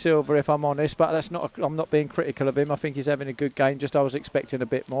Henry Silva, if I'm honest, but I'm not being critical of him. I think he's having a good game, just I was expecting a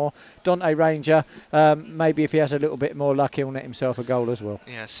bit more. Dante Ranger, maybe if he has a little bit more luck, he'll net himself a goal as well.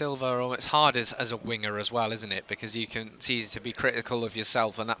 Yeah, Silva, it's hard as a winger as well, isn't it? Because it's easy to be critical of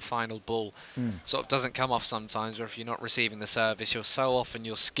yourself, and that final ball sort of doesn't come off sometimes, or if you're not receiving the service, you're so often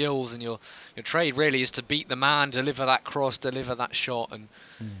your skills and your trade really is to beat the man, deliver that cross, deliver that shot, and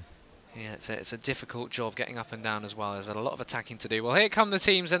yeah, it's a difficult job getting up and down as well. There's a lot of attacking to do. Well, here come the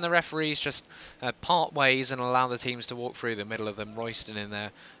teams, and the referees just part ways and allow the teams to walk through the middle of them. Royston in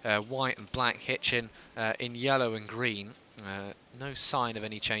their white and black, Hitchin in yellow and green. No sign of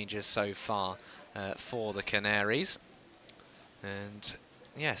any changes so far for the Canaries. And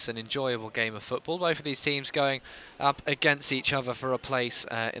yes, an enjoyable game of football. Both of these teams going up against each other for a place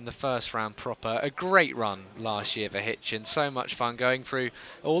in the first round proper. A great run last year for Hitchin. So much fun going through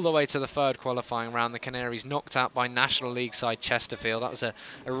all the way to the third qualifying round. The Canaries knocked out by National League side Chesterfield. That was a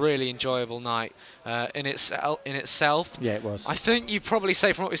really enjoyable night in itself. Yeah, it was. I think you'd probably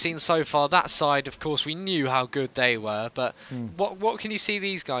say from what we've seen so far, that side, of course, we knew how good they were. But what can you see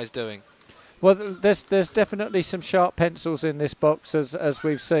these guys doing? Well, there's definitely some sharp pencils in this box, as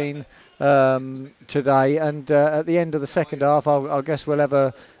we've seen today, and at the end of the second half, I guess we'll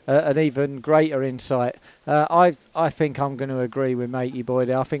have an even greater insight. I think I'm going to agree with Matey Boy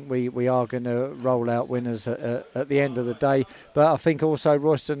there. I think we are going to roll out winners at the end of the day, but I think also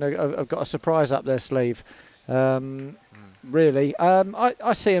Royston have got a surprise up their sleeve. really.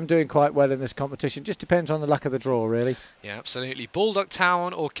 I see them doing quite well in this competition. Just depends on the luck of the draw, really. Yeah, absolutely. Baldock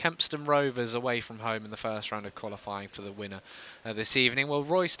Town or Kempston Rovers away from home in the first round of qualifying for the winner this evening. Well,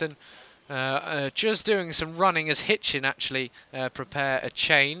 Royston just doing some running as Hitchin actually prepare a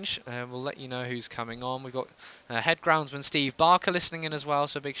change. We'll let you know who's coming on. We've got head groundsman Steve Barker listening in as well,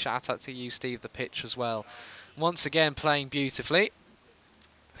 so big shout out to you, Steve, the pitch as well. Once again playing beautifully.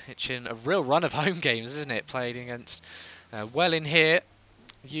 Hitchin, a real run of home games, isn't it? Played against Welling here,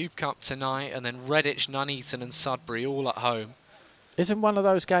 Youth Cup tonight, and then Redditch, Nuneaton and Sudbury all at home. Isn't one of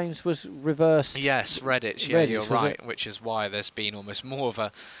those games was reversed? Yes, Redditch, yeah, you're right, which is why there's been almost more of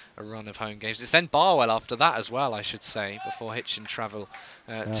a run of home games. It's then Barwell after that as well, I should say, before Hitchin travel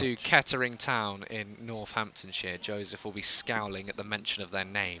to Kettering Town in Northamptonshire. Joseph will be scowling at the mention of their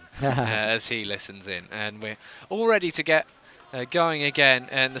name as he listens in. And we're all ready to get going again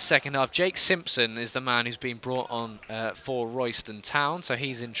in the second half. Jake Simpson is the man who's been brought on for Royston Town, so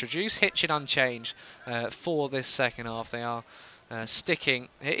he's introduced. Hitchin unchanged for this second half. They are sticking.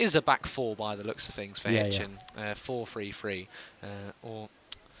 It is a back four by the looks of things for Hitchin. 4-3-3 or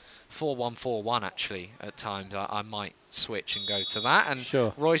 4-1-4-1 actually at times. I might switch and go to that. And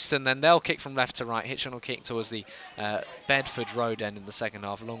sure. Royston, then they'll kick from left to right. Hitchin will kick towards the Bedford Road end in the second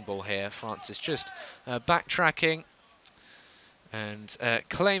half. Long ball here. Francis just backtracking and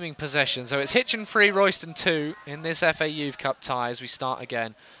claiming possession. So it's Hitchin 3, Royston 2 in this FA Youth Cup tie as we start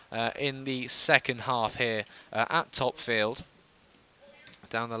again in the second half here at Topfield.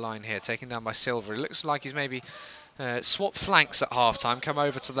 Down the line here, taken down by Silver. It looks like he's maybe swapped flanks at half-time, come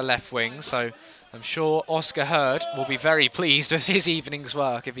over to the left wing, so I'm sure Oscar Hurd will be very pleased with his evening's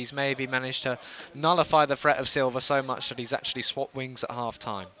work if he's maybe managed to nullify the threat of Silver so much that he's actually swapped wings at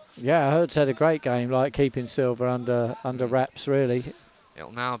half-time. Yeah, Hurd's had a great game, like keeping Silver under wraps, really.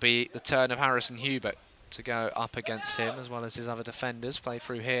 It'll now be the turn of Harrison Hubert to go up against him, as well as his other defenders. Played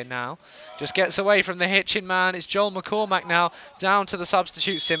through here now. Just gets away from the Hitchin man. It's Joel McCormack now, down to the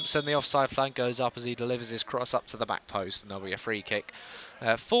substitute Simpson. The offside flank goes up as he delivers his cross up to the back post, and there'll be a free kick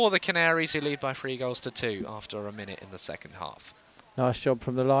for the Canaries, who lead by 3-2 after a minute in the second half. Nice job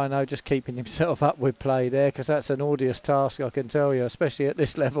from the lino, just keeping himself up with play there, because that's an arduous task, I can tell you, especially at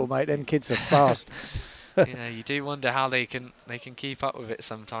this level, mate. Them kids are fast. Yeah, you do wonder how they can keep up with it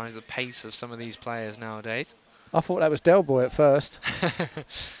sometimes, the pace of some of these players nowadays. I thought that was Del Boy at first.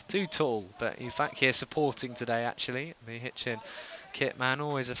 Too tall, but he's back here supporting today, actually. The Hitchin kit man,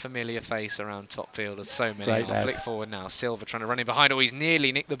 always a familiar face around Topfield, as so many. I'll flick forward now. Silver trying to run in behind. Oh, he's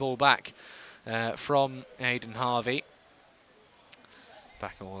nearly nicked the ball back from Aidan Harvey.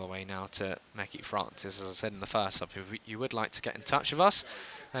 Back all the way now to Mackie Francis. As I said in the first half, if you would like to get in touch with us,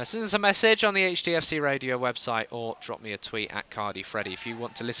 send us a message on the HTFC Radio website or drop me a tweet at Cardi Freddy. If you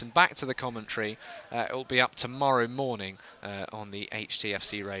want to listen back to the commentary, it will be up tomorrow morning on the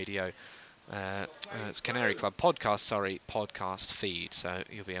HTFC Radio it's Canary Club podcast feed, so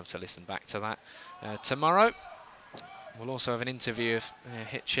you'll be able to listen back to that tomorrow. We'll also have an interview of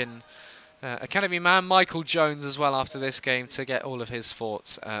Hitchin Academy man Michael Jones as well after this game to get all of his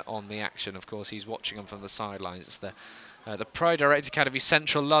thoughts on the action. Of course, he's watching them from the sidelines. It's the Pro Direct Academy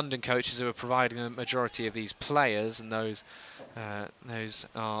Central London coaches who are providing the majority of these players, and those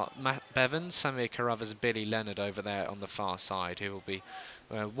are Matt Bevans, Samir Carruthers and Billy Leonard over there on the far side, who will be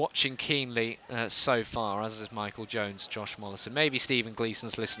watching keenly so far, as is Michael Jones, Josh Mollison. Maybe Stephen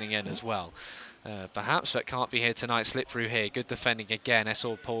Gleeson's listening in as well. Perhaps, but can't be here tonight. Slip through here. Good defending again.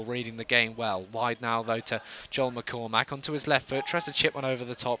 Essor Paul reading the game well. Wide now, though, to Joel McCormack. Onto his left foot. Tries to chip one over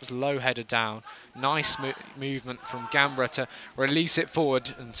the top. It's low headed down. Nice movement from Gambra to release it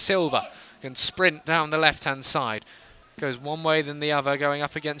forward. And Silva can sprint down the left-hand side. Goes one way then the other, going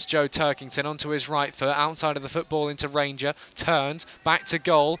up against Joe Turkington. Onto his right foot. Outside of the football into Ranger. Turns. Back to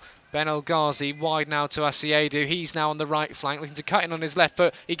goal. Ben El Ghazi wide now to Asiedu. He's now on the right flank, looking to cut in on his left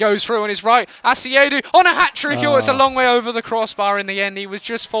foot. He goes through on his right. Asiedu on a hat-trick. Oh, it's a long way over the crossbar in the end. He was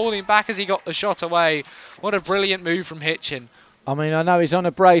just falling back as he got the shot away. What a brilliant move from Hitchin. I mean, I know he's on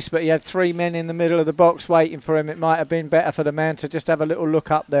a brace, but he had three men in the middle of the box waiting for him. It might have been better for the man to just have a little look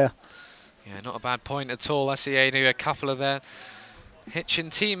up there. Yeah, not a bad point at all. Asiedu, a couple of their Hitchin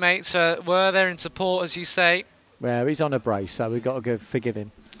teammates were there in support, as you say. Well, he's on a brace, so we've got to forgive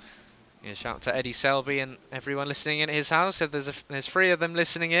him. Yeah, shout out to Eddie Selby and everyone listening in at his house. Said there's three of them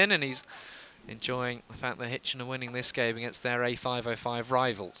listening in, and he's enjoying the fact that Hitchin are winning this game against their A505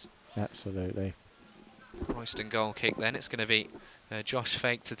 rivals. Absolutely. Royston goal kick then. It's going to be Josh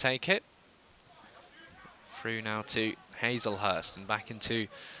Fake to take it. Through now to Hazelhurst and back into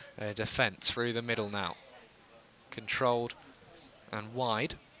defence through the middle now. Controlled and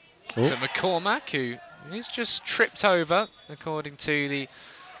wide. Ooh. To McCormack, who He's just tripped over, according to the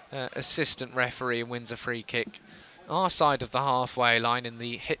assistant referee, and wins a free kick. Our side of the halfway line in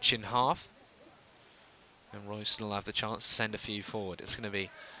the Hitchin half. And Royston will have the chance to send a few forward. It's going to be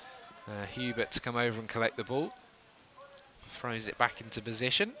Hubert to come over and collect the ball. Throws it back into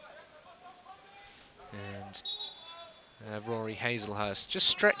position. And Rory Hazelhurst just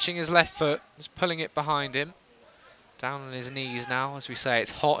stretching his left foot, just pulling it behind him. Down on his knees now, as we say,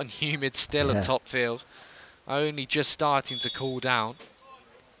 it's hot and humid still at top field. Only just starting to cool down.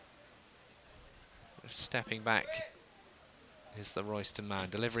 Stepping back is the Royston man,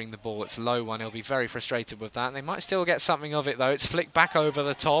 delivering the ball. It's a low one, he'll be very frustrated with that. They might still get something of it though. It's flicked back over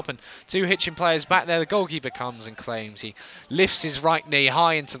the top and two Hitchin players back there. The goalkeeper comes and claims. He lifts his right knee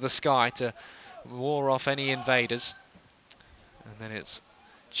high into the sky to ward off any invaders. And then it's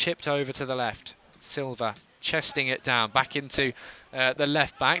chipped over to the left. Silva chesting it down, back into the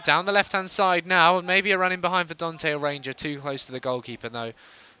left back, down the left-hand side now, and maybe a run in behind for Dante Ranger, too close to the goalkeeper though.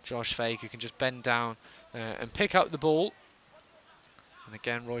 Josh Fake, who can just bend down and pick up the ball. And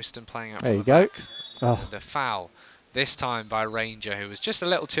again, Royston playing out from the back. And a foul, this time by Ranger, who was just a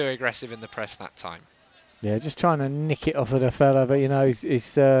little too aggressive in the press that time. Yeah, just trying to nick it off of the fella, but you know,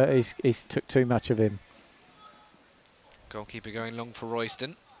 he's took too much of him. Goalkeeper going long for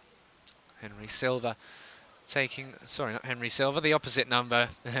Royston. Henry Silva taking, sorry, not Henry Silva, the opposite number,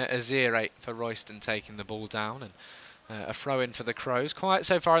 Azir for Royston taking the ball down. And a throw-in for the Crows. Quiet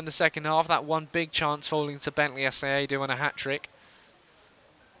so far in the second half. That one big chance falling to Bentley SAA doing a hat-trick.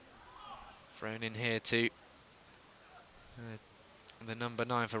 Thrown in here to the number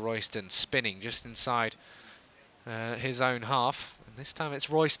 9 for Royston, spinning just inside his own half. And this time it's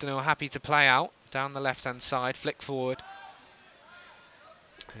Royston who are happy to play out. Down the left-hand side, flick forward.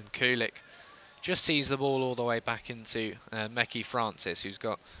 And Kulik just sees the ball all the way back into Mekhi Francis, who's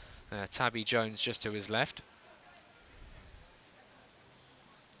got Tabby Jones just to his left.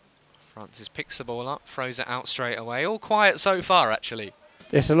 Francis picks the ball up, throws it out straight away. All quiet so far, actually.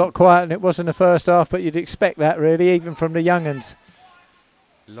 It's a lot quiet, and it was in the first half, but you'd expect that, really, even from the young uns.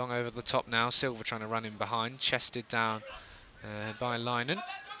 Long over the top now. Silva trying to run in behind. Chested down by Linen.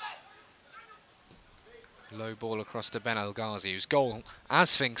 Low ball across to Ben El Ghazi, whose goal,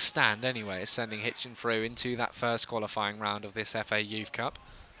 as things stand anyway, is sending Hitchin through into that first qualifying round of this FA Youth Cup.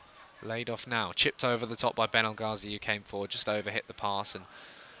 Laid off now. Chipped over the top by Ben El Ghazi, who came forward, just over hit the pass, and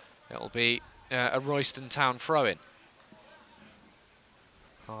it'll be a Royston Town throw-in.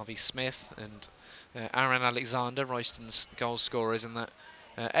 Harvey Smith and Aaron Alexander, Royston's goal scorers in that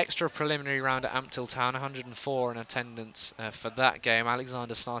extra preliminary round at Ampthill Town, 104 in attendance for that game.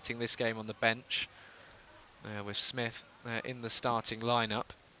 Alexander starting this game on the bench with Smith in the starting lineup.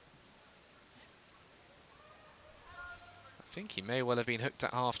 I think he may well have been hooked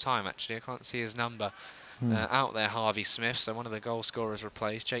at half-time, actually. I can't see his number out there, Harvey Smith, so one of the goal scorers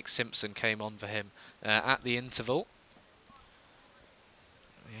replaced. Jake Simpson came on for him at the interval.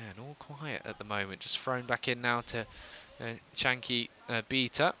 Yeah, and all quiet at the moment. Just thrown back in now to Chanky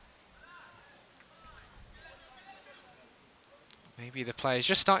Beta. Maybe the players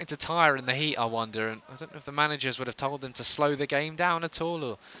just starting to tire in the heat, I wonder. And I don't know if the managers would have told them to slow the game down at all,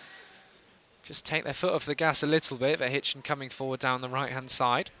 or just take their foot off the gas a little bit. But Hitchin coming forward down the right-hand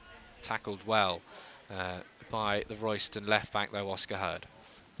side. Tackled well by the Royston left-back, though, Oscar Hurd.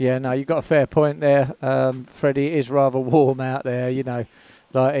 Yeah, no, you've got a fair point there, Freddie. It is rather warm out there, you know.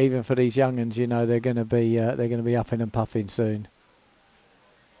 Like even for these young'uns, you know, they're going to be upping and puffing soon.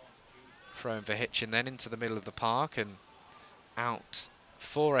 Thrown for Hitchin then into the middle of the park and out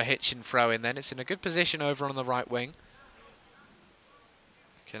for a Hitchin throw in. Then it's in a good position over on the right wing.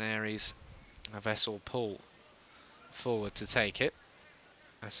 Canaries a vessel pull forward to take it.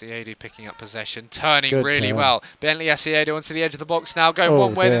 Asiedu picking up possession, turning good really well. Bentley Asiedu onto the edge of the box now, going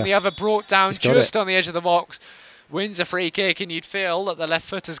one way, then the other brought down just on the edge of the box. Wins a free kick, and you'd feel that the left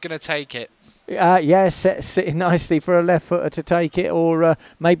footer's going to take it. Yeah, sitting nicely for a left footer to take it, or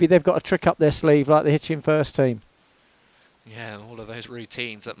maybe they've got a trick up their sleeve like the Hitchin first team. Yeah, all of those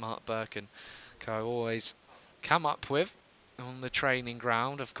routines that Mark Burke and co always come up with on the training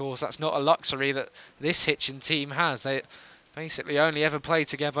ground. Of course, that's not a luxury that this Hitchin team has. They basically only ever play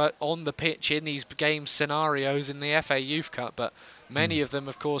together on the pitch in these game scenarios in the FA Youth Cup, but many of them,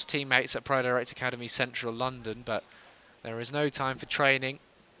 of course, teammates at Pro Direct Academy Central London, but there is no time for training.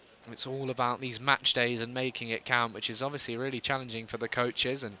 It's all about these match days and making it count, which is obviously really challenging for the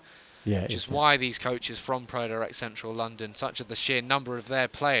coaches, and which is why these coaches from Pro Direct Central London, such as the sheer number of their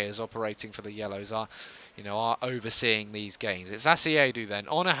players operating for the Yellows, are overseeing these games. It's Asiedu then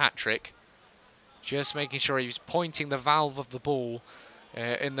on a hat-trick, just making sure he's pointing the valve of the ball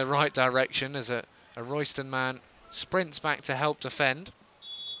in the right direction as a A Royston man sprints back to help defend.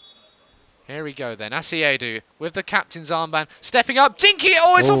 Here we go then. Asiedu with the captain's armband. Stepping up. Dinky.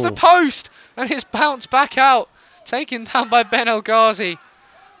 Oh, it's off the post. And it's bounced back out. Taken down by Ben El Ghazi.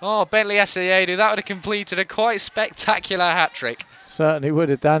 Oh, Bentley Asiedu. That would have completed a quite spectacular hat-trick. Certainly would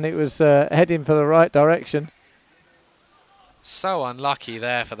have done. It was heading for the right direction. So unlucky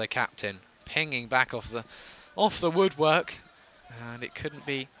there for the captain. Pinging back off the woodwork. And it couldn't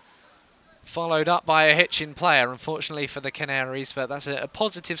be followed up by a Hitchin player, unfortunately for the Canaries, but that's a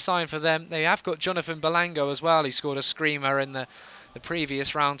positive sign for them. They have got Jonathan Belango as well, who scored a screamer in the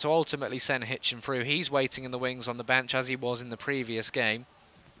previous round to ultimately send Hitchin through. He's waiting in the wings on the bench as he was in the previous game.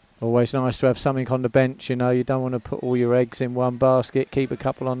 Always nice to have something on the bench, you know. You don't want to put all your eggs in one basket, keep a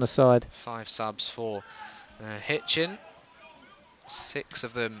couple on the side. 5 subs for Hitchin, 6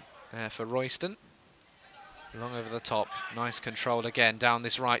 of them for Royston. Long over the top, nice control again down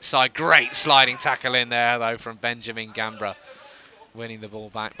this right side. Great sliding tackle in there though from Benjamin Gambra. Winning the ball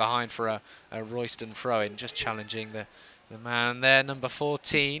back behind for a Royston throw-in, just challenging the man there, number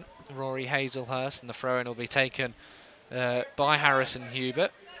 14, Rory Hazelhurst, and the throw-in will be taken by Harrison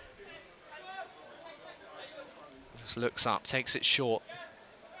Hubert. Just looks up, takes it short.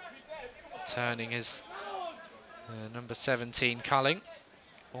 Turning his number 17, Culling.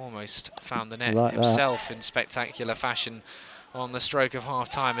 Almost found the net like himself that in spectacular fashion on the stroke of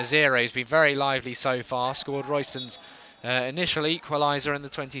half-time. Azire's been very lively so far, scored Royston's initial equaliser in the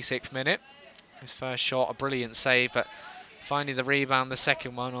 26th minute. His first shot, a brilliant save, but finding the rebound, the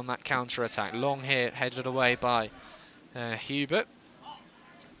second one on that counter-attack. Long here, headed away by Hubert.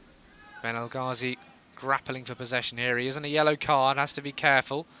 Ben El Ghazi grappling for possession here. He is on a yellow card, has to be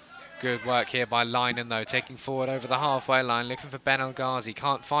careful. Good work here by Linen though, taking forward over the halfway line, looking for Ben El Ghazi,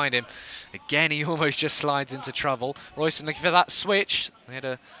 can't find him. Again, he almost just slides into trouble. Royston looking for that switch. They had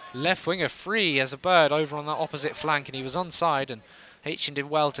a left winger free as a bird over on that opposite flank, and he was onside, and Hitchin did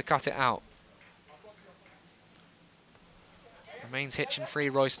well to cut it out. Remains Hitchin 3,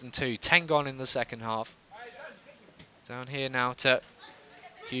 Royston 2. 10 gone in the second half. Down here now to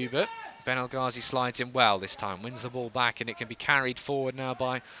Hubert. Ben El Ghazi slides in well this time, wins the ball back, and it can be carried forward now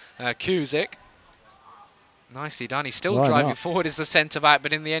by Kuzik. Nicely done. He's still driving forward as the centre-back,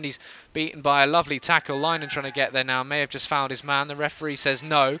 but in the end he's beaten by a lovely tackle. Linen trying to get there now, may have just found his man. The referee says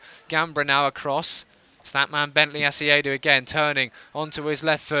no. Gambra now across. It's that man Bentley Asiedu again, turning onto his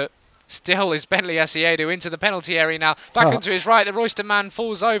left foot. Still is Bentley Asiedu into the penalty area now. Back onto his right, the Royston man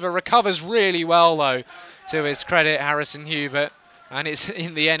falls over, recovers really well though, to his credit, Harrison Hubert. And it's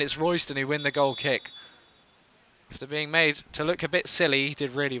in the end, it's Royston who win the goal kick. After being made to look a bit silly, he did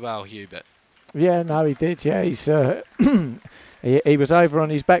really well, Hubert. Yeah, no, he did. Yeah, he's he was over on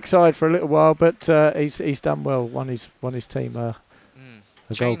his backside for a little while, but he's done well. Won his team a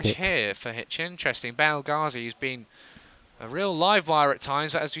goal kick. Change here for Hitchin. Interesting. Ben El Ghazi, who's been a real live wire at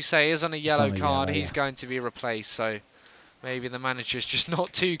times, but as we say, is on a yellow card. He's going to be replaced. So maybe the manager's just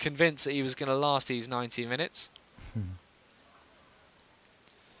not too convinced that he was going to last these 90 minutes.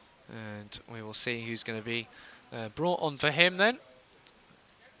 And we will see who's going to be brought on for him then,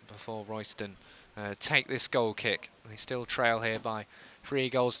 before Royston take this goal kick. They still trail here by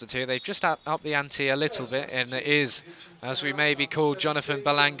 3-2. They've just upped the ante a little bit, and it is, as we maybe called, Jonathan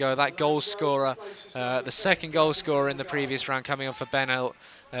Belango, that goal scorer, the second goal scorer in the previous round, coming on for Ben El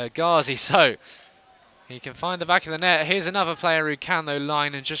Ghazi. So he can find the back of the net. Here's another player who can, though,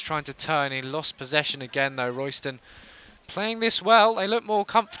 line and just trying to turn. He lost possession again, though. Royston playing this well. They look more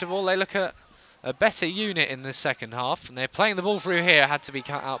comfortable. They look at a better unit in this second half, and they're playing the ball through here. Had to be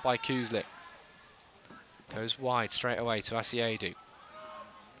cut out by Kuzlik. Goes wide straight away to Asiedu.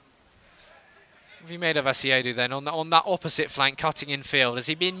 What have you made of Asiedu then on that opposite flank, cutting in field? Has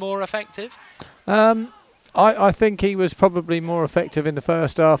he been more effective? I think he was probably more effective in the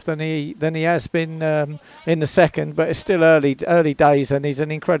first half than he has been in the second, but it's still early days, and he's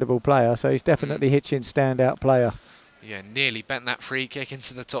an incredible player. So he's definitely Hitchin's standout player. Yeah, nearly bent that free kick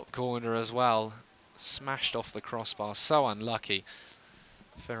into the top corner as well. Smashed off the crossbar. So unlucky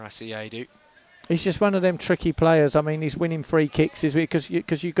for Asiedu. He's just one of them tricky players. I mean, he's winning free kicks because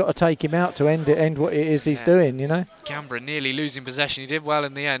you've got to take him out to end what it is he's doing, you know. Gambra nearly losing possession. He did well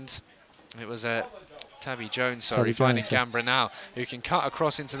in the end. It was Tabby Jones, sorry, finding Gambra now, who can cut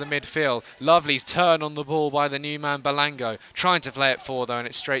across into the midfield. Lovely turn on the ball by the new man Belango. Trying to play it forward though, and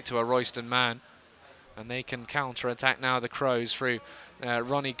it's straight to a Royston man. And they can counter-attack now, the Crows, through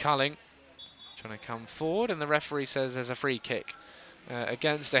Ronnie Culling. Trying to come forward, and the referee says there's a free kick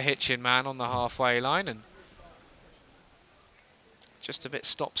against a Hitchin man on the halfway line. And just a bit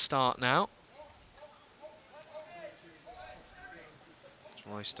stop-start now.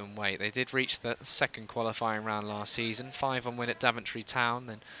 Royston wait. They did reach the second qualifying round last season. 5-1 win at Daventry Town,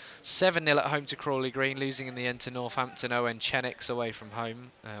 then 7-0 at home to Crawley Green, losing in the end to Northampton. Owen Chenix away from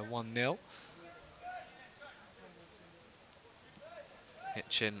home, 1-0.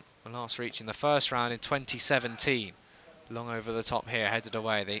 Hitchin last reaching the first round in 2017. Long over the top here, headed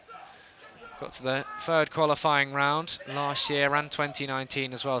away. They got to the third qualifying round last year and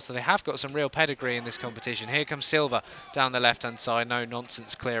 2019 as well, so they have got some real pedigree in this competition. Here comes Silva down the left-hand side. No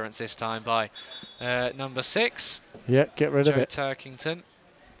nonsense clearance this time by number 6. Yeah, get rid of it. Joe Turkington,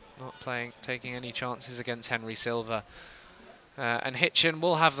 not taking any chances against Henry Silva. And Hitchin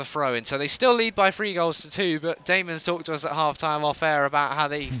will have the throw-in. So they still lead by 3-2, but Damon's talked to us at half-time off-air about how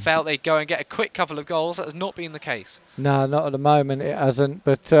they felt they'd go and get a quick couple of goals. That has not been the case. No, not at the moment, it hasn't.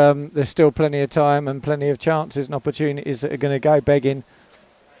 But there's still plenty of time and plenty of chances and opportunities that are going to go begging.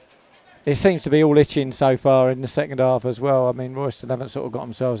 It seems to be all Hitchin so far in the second half as well. I mean, Royston haven't sort of got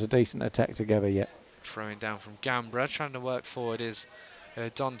themselves a decent attack together yet. Throwing down from Gambra, trying to work forward is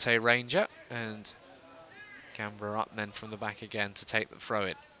Dante Ranger, and Gambra up then from the back again to take the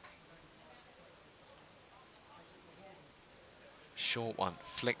throw-in. Short one,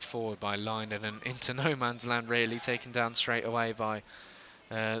 flicked forward by Lyndon and into no man's land really, taken down straight away by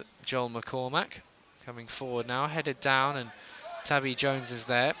Joel McCormack. Coming forward now, headed down, and Tabby Jones is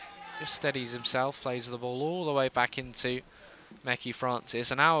there. Just steadies himself, plays the ball all the way back into Mecky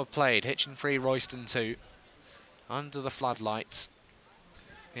Francis. An hour played, Hitchin 3, Royston 2. Under the floodlights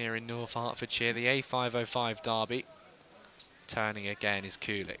here in North Hertfordshire, the A505 derby. Turning again is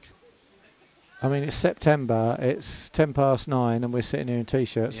Kulik. I mean, it's September, it's 9:10 and we're sitting here in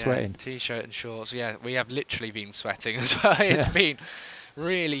T-shirts sweating. T-shirt and shorts, yeah, we have literally been sweating as well. It's been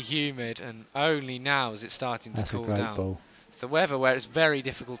really humid, and only now is it starting to cool down. Ball. It's the weather where it's very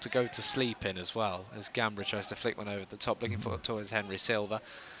difficult to go to sleep in as well, as Gambra tries to flick one over the top, looking towards Henry Silva.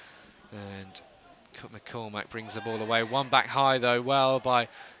 And McCormack brings the ball away. One back high though, well by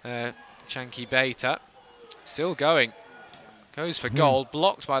Chanky Beta. Still going. Goes for goal.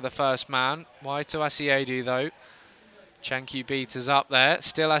 Blocked by the first man. Wide to Asiedu though. Chanky Beta's up there.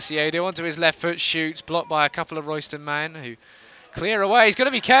 Still Asiedu onto his left foot. Shoots. Blocked by a couple of Royston men who clear away. He's got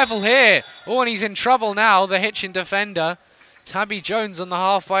to be careful here. Oh, and he's in trouble now, the Hitchin defender. Tabby Jones on the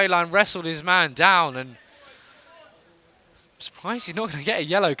halfway line wrestled his man down, and surprised he's not going to get a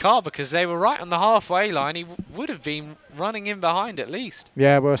yellow card because they were right on the halfway line. He would have been running in behind at least.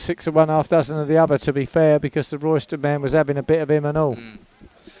 Yeah, well, 6 of one, half dozen of the other, to be fair, because the Royston man was having a bit of him and all.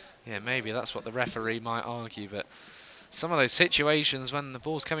 Yeah, maybe that's what the referee might argue, but some of those situations when the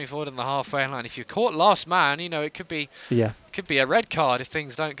ball's coming forward on the halfway line, if you're caught last man, you know, it could be a red card if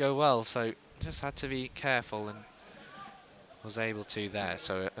things don't go well. So just had to be careful and was able to there.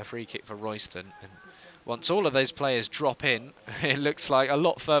 So a free kick for Royston. And once all of those players drop in, it looks like a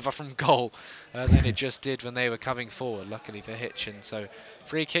lot further from goal than it just did when they were coming forward, luckily for Hitchin. So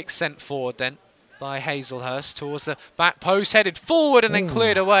free kick sent forward then by Hazelhurst towards the back post, headed forward and then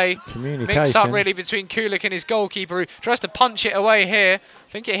cleared away. Mix up really between Kulik and his goalkeeper, who tries to punch it away here.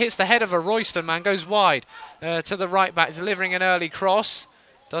 I think it hits the head of a Royston man, goes wide to the right back, delivering an early cross.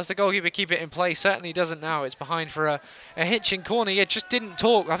 Does the goalkeeper keep it in place? Certainly doesn't now. It's behind for a Hitchin corner. Yeah, just didn't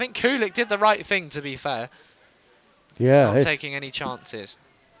talk. I think Kulik did the right thing, to be fair. Yeah. Not taking any chances.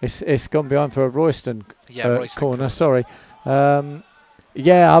 It's gone behind for a Royston, Royston corner, sorry.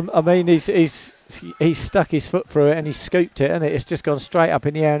 Yeah, I mean, he's stuck his foot through it and he scooped it, and it's just gone straight up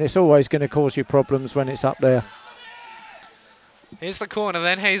in the air, and it's always going to cause you problems when it's up there. Here's the corner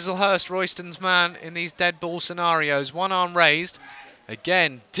then. Hazelhurst, Royston's man in these dead ball scenarios. One arm raised.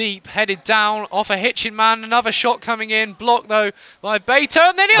 Again, deep, headed down, off a Hitchin man. Another shot coming in, blocked though by Beta,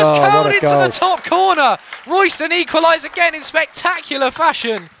 and then he was curled into the top corner. Royston equalise again in spectacular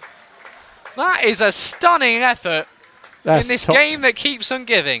fashion. That is a stunning effort in this game that keeps on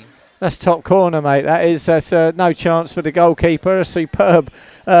giving. That's top corner, mate. That's no chance for the goalkeeper. A superb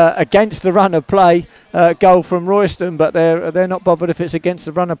against the run of play goal from Royston, but they're not bothered if it's against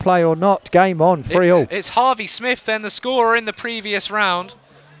the run of play or not. Game on, 3-all. It's Harvey Smith then, the scorer in the previous round.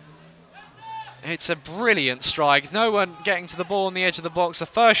 It's a brilliant strike. No one getting to the ball on the edge of the box. The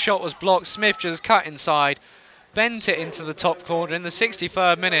first shot was blocked. Smith just cut inside, bent it into the top corner in the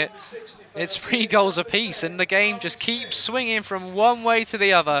 63rd minute. It's 3 goals apiece, and the game just keeps swinging from one way to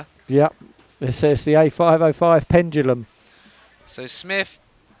the other. Yep, this is the A505 pendulum. So Smith,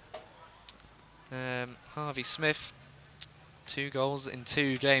 Harvey Smith, 2 goals in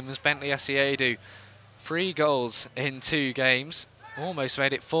 2 games. Bentley Asiedu, 3 goals in 2 games. almost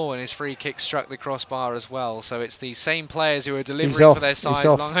made it 4 and his free kick struck the crossbar as well. So it's the same players who are delivering for their sides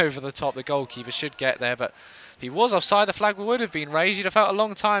long over the top. The goalkeeper should get there, but if he was offside, the flag would have been raised. You'd have felt a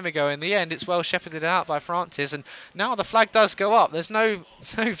long time ago. In the end, it's well shepherded out by Francis, and now the flag does go up. There's no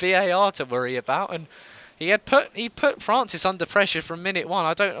VAR to worry about, and he put Francis under pressure from minute 1.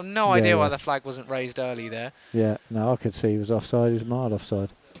 I have no idea why the flag wasn't raised early there. Yeah, no, I could see he was offside. He was mild offside.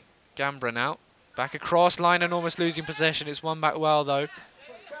 Gambra now. Back across line and almost losing possession. It's won back well, though.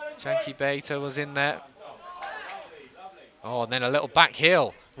 Janky Beta was in there. Oh, and then a little back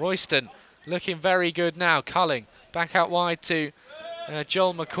heel. Royston looking very good now. Culling back out wide to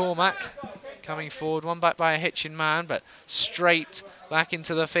Joel McCormack. Coming forward, one back by a Hitchin man, but straight back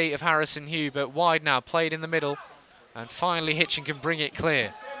into the feet of Harrison Hubert. Wide now, played in the middle. And finally Hitchin can bring it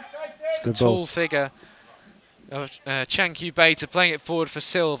clear. It's the tall figure of Chanky Beta playing it forward for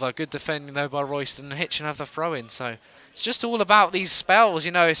Silva. Good defending though by Royston, and Hitchin have the throw in. So it's just all about these spells,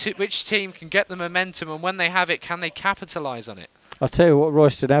 you know, it's which team can get the momentum, and when they have it, can they capitalise on it? I'll tell you what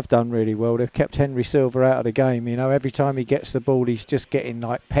Royston have done really well. They've kept Henry Silva out of the game. You know, every time he gets the ball, he's just getting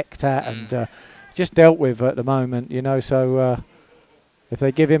like pecked at and just dealt with at the moment. You know, so if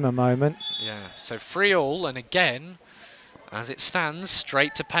they give him a moment. Yeah. So 3-3, and again, as it stands,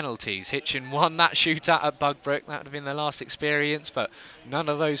 straight to penalties. Hitchin won that shootout at Bugbrook. That would have been their last experience, but none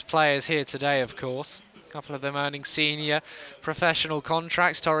of those players here today, of course. A couple of them earning senior professional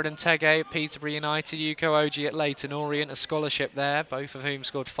contracts. Torridon Tege at Peterborough United, Yuko Oji at Leyton Orient, a scholarship there, both of whom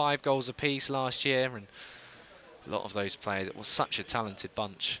scored 5 goals apiece last year. And a lot of those players, it was such a talented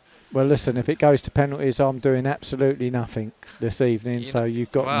bunch. Well, listen, if it goes to penalties, I'm doing absolutely nothing this evening, so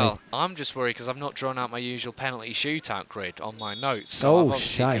you've got me. Well, I'm just worried because I've not drawn out my usual penalty shootout grid on my notes. So Oh, I've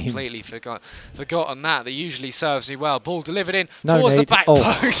obviously shame. completely forgotten that. That usually serves me well. Ball delivered in No towards the need. back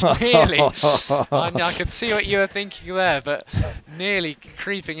Oh. post, nearly. I can see what you were thinking there, but nearly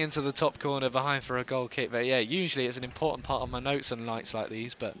creeping into the top corner behind for a goal kick. But yeah, usually it's an important part of my notes on nights like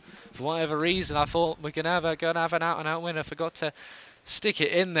these, but for whatever reason, I thought we're going to have an out-and-out winner. Forgot to stick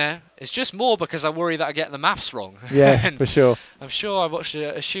it in there. It's just more because I worry that I get the maths wrong. Yeah, for sure. I'm sure I watched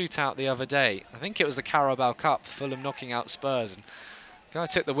a shootout the other day. I think it was the Carabao Cup, Fulham knocking out Spurs. And the guy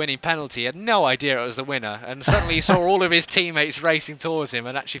took the winning penalty, had no idea it was the winner, and suddenly he saw all of his teammates racing towards him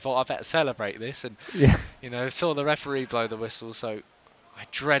and actually thought, I better celebrate this. And, you know, saw the referee blow the whistle. So I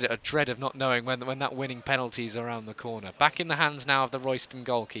dread of not knowing when that winning penalty is around the corner. Back in the hands now of the Royston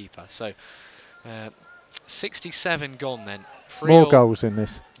goalkeeper. So 67 gone then. More goals in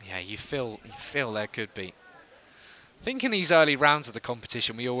this. Yeah, you feel there could be. I think in these early rounds of the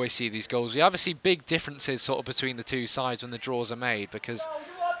competition, we always see these goals. We either see big differences sort of between the two sides when the draws are made, because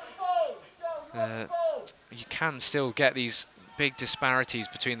you can still get these big disparities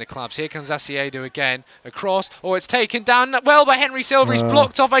between the clubs. Here comes Asiedu again, across, it's taken down well by Henry Silva. He's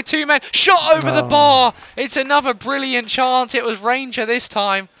blocked off by 2 men, shot over the bar. It's another brilliant chance. It was Ranger this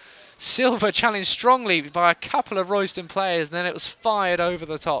time. Silva challenged strongly by a couple of Royston players, and then it was fired over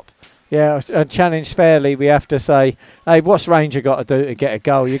the top. Yeah, and challenged fairly, we have to say, hey, what's Ranger got to do to get a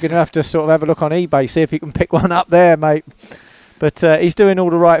goal? You're going to have to sort of have a look on eBay, see if you can pick one up there, mate. But he's doing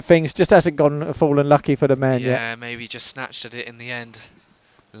all the right things, just hasn't fallen lucky for the man yet. Yeah, maybe just snatched at it in the end,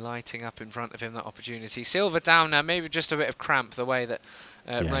 lighting up in front of him that opportunity. Silva down now, maybe just a bit of cramp, the way that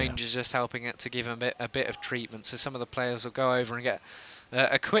Ranger's just helping it to give him a bit of treatment. So some of the players will go over and get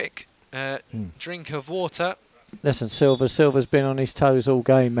a quick drink of water. Listen, Silva's been on his toes all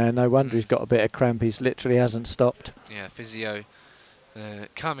game, man. No wonder he's got a bit of cramp. He's literally hasn't stopped. Yeah, physio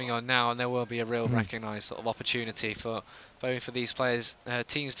coming on now, and there will be a real recognised sort of opportunity for both of these players,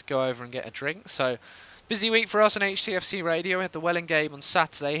 teams to go over and get a drink. So busy week for us on HTFC Radio. We had the Welling game on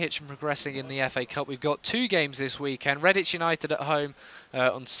Saturday, Hitchin progressing in the FA Cup. We've got 2 games this weekend. Redditch United at home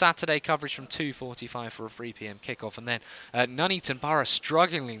on Saturday, coverage from 2:45 for a 3 PM kickoff. And then Nuneaton Borough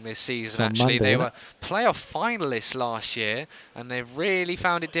struggling this season, actually. Monday, they were playoff finalists last year, and they've really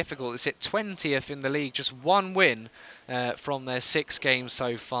found it difficult. They sit 20th in the league, just 1 win from their 6 games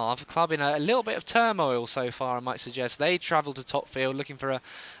so far. The club in a little bit of turmoil so far, I might suggest. They travelled to Topfield looking for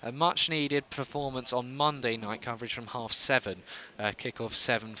a much-needed performance on Monday night, coverage from 7:30, kickoff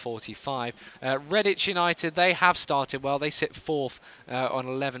 7:45. Redditch United, they have started well. They sit 4th on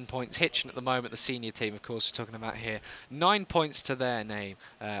 11 points. Hitchin at the moment, the senior team, of course, we're talking about here. 9 points to their name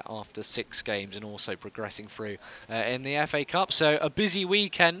after 6 games, and also progressing through in the FA Cup. So a busy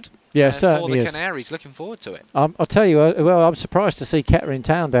weekend. Yeah, for the Canaries. Looking forward to it. I'll tell you, well, I'm surprised to see Kettering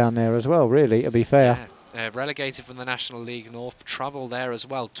Town down there as well, really, to be fair. relegated from the National League North. Trouble there as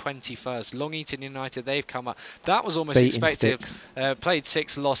well, 21st. Long Eaton United, they've come up. That was almost Beating expected. Played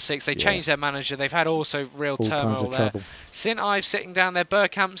 6, lost 6. They changed their manager. They've had also real turmoil there. St Ives sitting down there.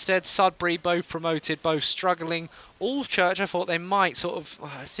 Berkhamsted, Sudbury, both promoted, both struggling. Alvechurch, I thought they might sort of...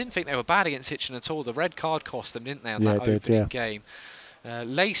 I didn't think they were bad against Hitchin at all. The red card cost them, didn't they, on that opening game.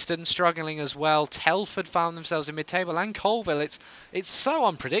 Leiston struggling as well. Telford found themselves in mid-table, and Colville. It's so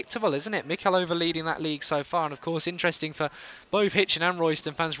unpredictable, isn't it? Mickleover leading that league so far, and of course interesting for both Hitchin and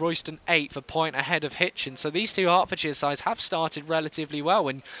Royston fans. Royston 8th, a point ahead of Hitchin. So these two Hertfordshire sides have started relatively well.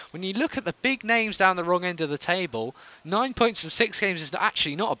 When you look at the big names down the wrong end of the table, 9 points from 6 games is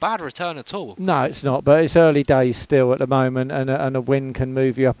actually not a bad return at all. No, it's not, but it's early days still at the moment, and a win can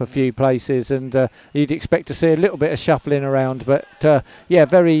move you up a few places, and you'd expect to see a little bit of shuffling around, but yeah,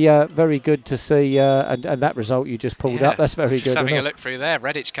 very good to see, and that result you just pulled up, that's very good. Just having a look through there,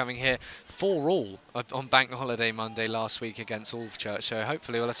 Redditch coming here 4-all on Bank Holiday Monday last week against Alvechurch, so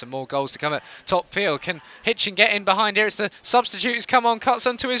hopefully we'll have some more goals to come at top field. Can Hitchin get in behind here? It's the substitute who's come on, cuts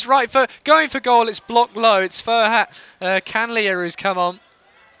onto his right foot, going for goal, it's blocked low, it's Furhat Canlier who's come on.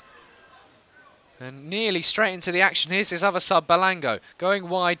 And nearly straight into the action. Here's his other sub, Balango, going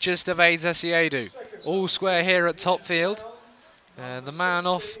wide, just evades Esiedu. All square here at top field. The man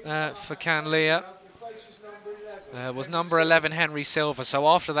off for Canlier was number 11, Henry Silver. So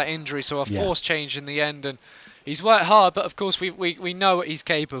after that injury, so a forced change in the end, and he's worked hard, but of course we know what he's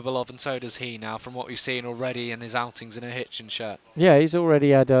capable of, and so does he now from what we've seen already in his outings in a Hitchin shirt. Yeah, he's already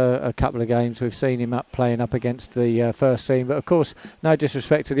had a couple of games. We've seen him playing up against the first team, but of course, no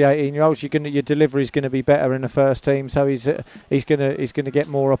disrespect to the 18-year-olds, your delivery's going to be better in the first team, so he's going to get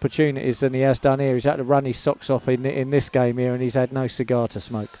more opportunities than he has done here. He's had to run his socks off in this game here, and he's had no cigar to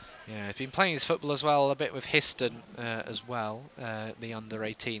smoke. Yeah, he's been playing his football as well, a bit with Histon as well, the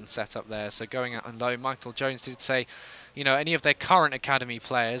under-18 setup there. So going out on loan, Michael Jones did say, you know, any of their current academy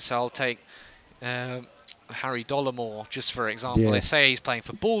players, so I'll take Harry Dollamore, just for example. They say he's playing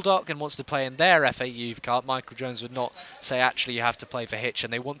for Baldock and wants to play in their FA Youth Cup. Michael Jones would not say, actually, you have to play for Hitchin.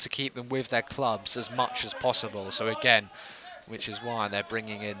 They want to keep them with their clubs as much as possible. So again, which is why they're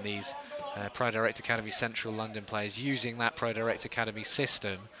bringing in these Pro Direct Academy Central London players, using that Pro Direct Academy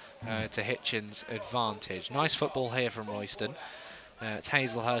system to Hitchin's advantage. Nice football here from Royston. It's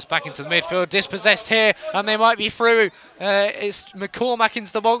Hazelhurst back into the midfield, dispossessed here, and they might be through. It's McCormack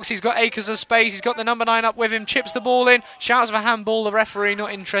into the box. He's got acres of space. He's got the number 9 up with him, chips the ball in, shouts for handball. The referee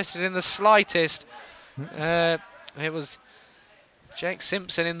not interested in the slightest. It was Jake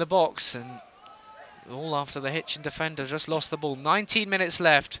Simpson in the box, and all after the Hitchin defender just lost the ball. 19 minutes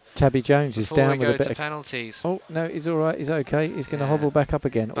left. Tabby Jones is down with a bit of penalties. Oh, no, he's all right. He's okay. He's going to hobble back up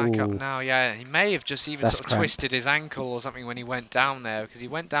again. Back up now, yeah. He may have just even sort of twisted his ankle or something when he went down there, because he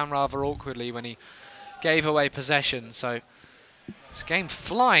went down rather awkwardly when he gave away possession. So this game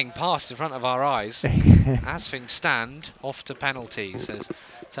flying past in front of our eyes. As things stand, off to penalties as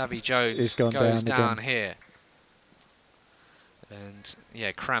Tabby Jones goes down here. And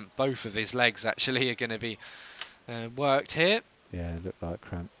yeah, cramp. Both of his legs actually are going to be worked here. Yeah, look like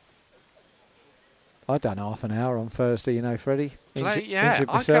cramp. I done half an hour on Thursday, you know, Freddie. Yeah,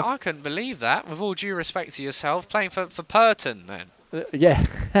 I couldn't believe that. With all due respect to yourself, playing for Purton then. Yeah.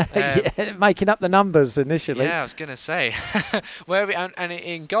 Yeah, making up the numbers initially. Yeah, I was going to say. Where we, and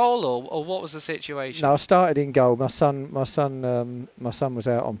in goal, or what was the situation? No, I started in goal. My son was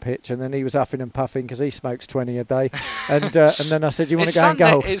out on pitch, and then he was huffing and puffing because he smokes 20 a day. And then I said, "You want to go and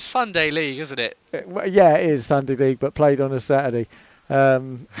goal?" It's Sunday League, isn't it? Yeah, it is Sunday League, but played on a Saturday. Yeah,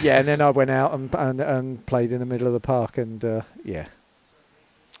 and then I went out and played in the middle of the park, and yeah.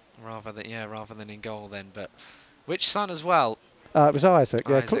 Rather than in goal then, but which son as well? It was Isaac.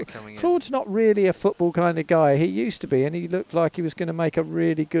 Yeah, Claude's not really a football kind of guy. He used to be, and he looked like he was going to make a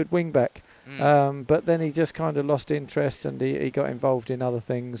really good wing back. But then he just kind of lost interest, and he got involved in other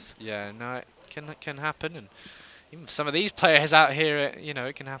things. Yeah, no, it can happen, and even some of these players out here, you know,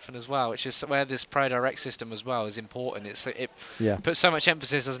 it can happen as well. Which is where this Pro Direct system as well is important. It puts so much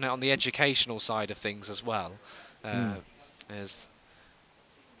emphasis, doesn't it, on the educational side of things as well. As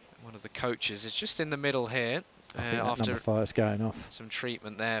one of the coaches is just in the middle here. After number 5's going off. Some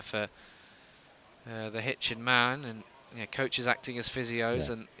treatment there for the Hitchin man, and coaches acting as physios,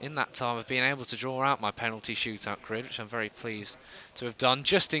 and in that time I've been able to draw out my penalty shootout grid, which I'm very pleased to have done,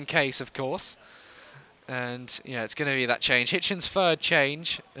 just in case, of course. And yeah, it's going to be that change. Hitchin's third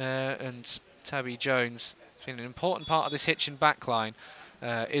change, and Tabby Jones, has been an important part of this Hitchin backline,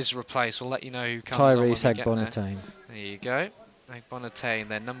 is replaced. We'll let you know who comes on when we get there. There you go. Bonatane,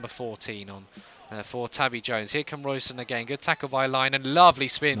 then number 14 on for Tabby Jones. Here come Royston again. Good tackle by Line and lovely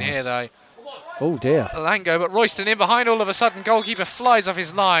spin here though. Oh dear. Lango, but Royston in behind all of a sudden. Goalkeeper flies off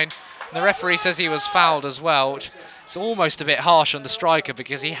his line. And the referee says he was fouled as well, which is almost a bit harsh on the striker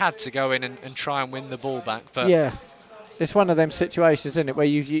because he had to go in and try and win the ball back. But yeah, it's one of them situations, isn't it, where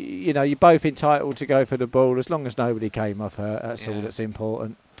you know, you're both entitled to go for the ball as long as nobody came off hurt. That's all that's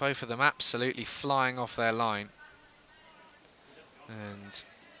important. Both of them absolutely flying off their line. And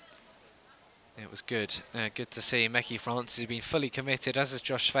it was good. Good to see Mekhi Francis has been fully committed, as is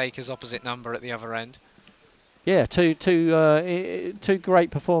Josh Faker's opposite number at the other end. Yeah, two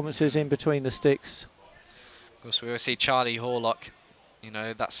great performances in between the sticks. Of course, we will see Charlie Horlock. You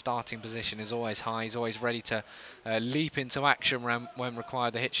know, that starting position is always high. He's always ready to leap into action when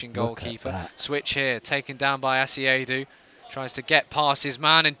required. The Hitchin goalkeeper. Switch here, taken down by Asiedu. Tries to get past his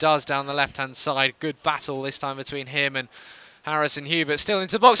man and does down the left-hand side. Good battle this time between him and Harrison Hubert. Still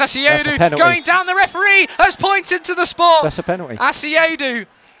into the box. Asiedu going down. The referee has pointed to the spot. That's a penalty. Asiedu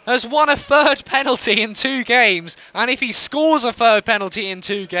has won a third penalty in 2 games, and if he scores a third penalty in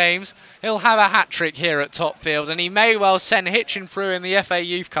 2 games, he'll have a hat-trick here at Topfield, and he may well send Hitchin through in the FA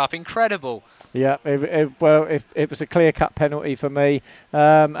Youth Cup. Incredible. Yeah, well, it was a clear-cut penalty for me,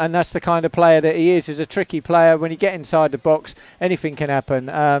 and that's the kind of player that he is. He's a tricky player. When you get inside the box, anything can happen,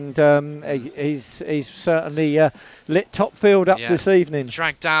 and he's certainly lit Topfield up this evening.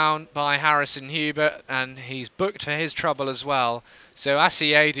 Dragged down by Harrison Hubert, and he's booked for his trouble as well. So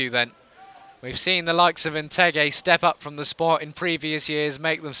Asiedu then. We've seen the likes of Ntege step up from the spot in previous years,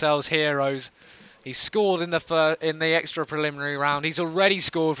 make themselves heroes. He scored in the extra preliminary round. He's already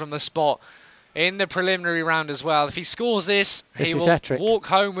scored from the spot in the preliminary round as well. If he scores this he will walk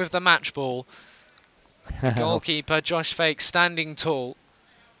home with the match ball. Goalkeeper Josh Fake standing tall.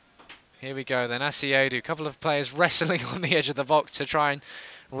 Here we go then, Asiedu. A couple of players wrestling on the edge of the box to try and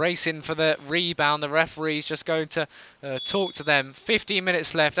race in for the rebound. The referee's just going to talk to them. 15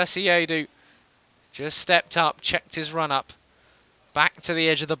 minutes left. Asiedu just stepped up, checked his run up. Back to the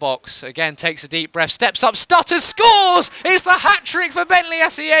edge of the box. Again, takes a deep breath, steps up, stutters, scores! It's the hat-trick for Bentley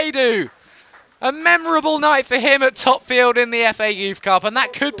Asiedu. A memorable night for him at Topfield in the FA Youth Cup, and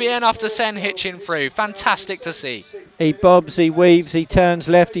that could be enough to send Hitchin through. Fantastic to see. He bobs, he weaves, he turns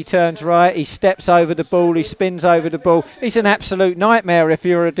left, he turns right, he steps over the ball, he spins over the ball. He's an absolute nightmare if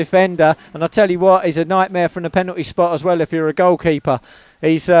you're a defender, and I'll tell you what, he's a nightmare from the penalty spot as well if you're a goalkeeper.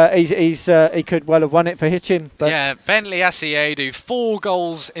 He could well have won it for Hitchin. But yeah, Bentley Asiedu, 4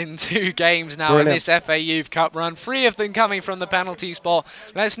 goals in 2 games now in this FA Youth Cup run. 3 of them coming from the penalty spot.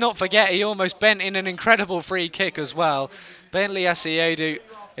 Let's not forget he almost bent in an incredible free kick as well. Bentley Asiedu,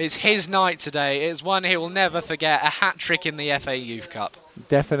 it's his night today. It's one he will never forget, a hat-trick in the FA Youth Cup.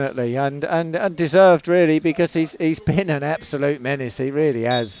 Definitely, and deserved really, because he's been an absolute menace. He really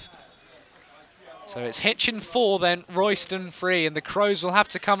has. So it's Hitchin 4 then, Royston 3, and the Crows will have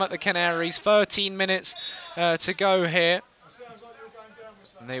to come at the Canaries. 13 minutes to go here.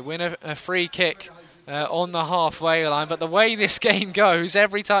 And they win a free kick on the halfway line. But the way this game goes,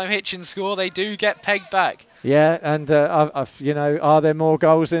 every time Hitchin score, they do get pegged back. Yeah, and you know, are there more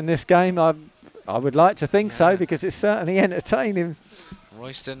goals in this game? I would like to think so, because it's certainly entertaining.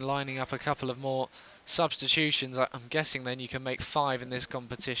 Royston lining up a couple of more substitutions. I'm guessing then you can make 5 in this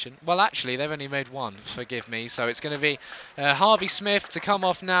competition. Well, actually, they've only made 1, forgive me. So it's going to be Harvey Smith to come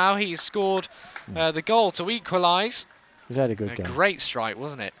off now. He's scored the goal to equalise. He's had a good game. Great strike,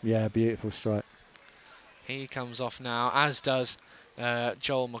 wasn't it? Yeah, beautiful strike. He comes off now, as does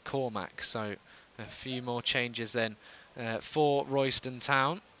Joel McCormack. So a few more changes then for Royston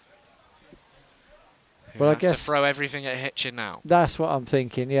Town. Well, I guess to throw everything at Hitchin now. That's what I'm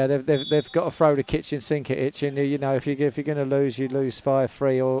thinking. Yeah, they've got to throw the kitchen sink at Hitchin. You know, if you're going to lose, you lose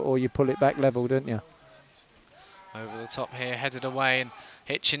 5-3, or you pull it back level, don't you? Over the top here, headed away, and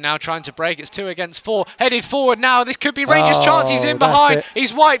Hitchin now trying to break. It's 2 against 4. Headed forward now. This could be Rangers' chance. He's in behind.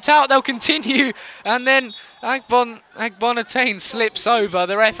 He's wiped out. They'll continue. And then Agbonatain slips over.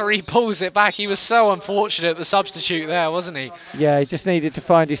 The referee pulls it back. He was so unfortunate, the substitute there, wasn't he? Yeah, he just needed to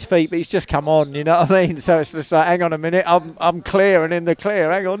find his feet, but he's just come on, you know what I mean? So it's just like, hang on a minute, I'm clear and in the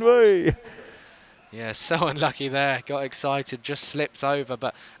clear. Hang on, wait. Yeah, so unlucky there. Got excited, just slipped over,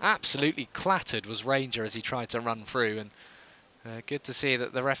 but absolutely clattered was Ranger as he tried to run through. And good to see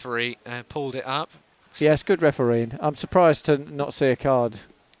that the referee pulled it up. Yes, good refereeing. I'm surprised to not see a card.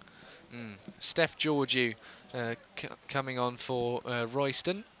 Steph Georgiou coming on for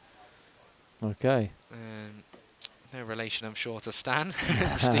Royston. Okay. No relation, I'm sure, to Stan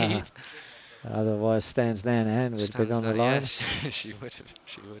and Steve. Otherwise, Stan's down hand would have been on the line. Yeah, she would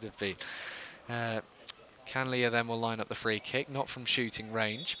have been. Canlia then will line up the free kick, not from shooting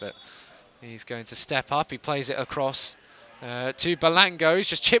range, but he's going to step up. He plays it across to Belango. He's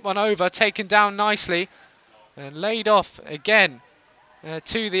just chipped one over, taken down nicely, and laid off again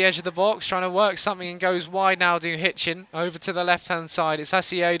to the edge of the box, trying to work something, and goes wide now to Hitchin. Over to the left-hand side, it's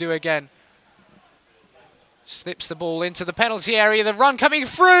Asiedu again. Slips the ball into the penalty area, the run coming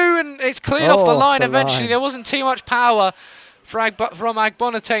through, and it's cleared off the line eventually. There wasn't too much power from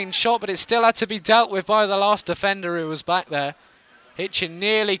Agbonate's shot, but it still had to be dealt with by the last defender who was back there. Hitchin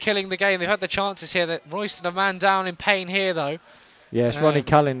nearly killing the game. They've had the chances here. That Royston, a man down in pain here, though. Yeah, it's Ronnie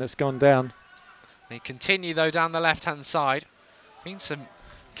Cullen that's gone down. They continue, though, down the left-hand side. Been some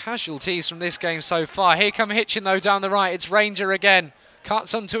casualties from this game so far. Here come Hitchin, though, down the right. It's Ranger again.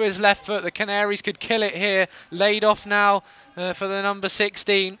 Cuts onto his left foot. The Canaries could kill it here. Laid off now for the number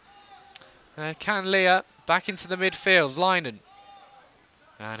 16. Canlia back into the midfield. Leinen.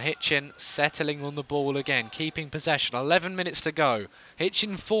 And Hitchin settling on the ball again, keeping possession. 11 minutes to go.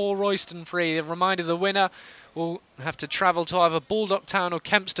 Hitchin 4, Royston 3. A reminder, the winner will have to travel to either Baldock Town or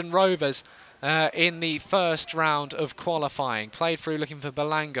Kempston Rovers in the first round of qualifying. Played through looking for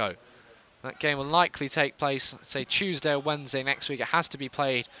Belango. That game will likely take place, say, Tuesday or Wednesday next week. It has to be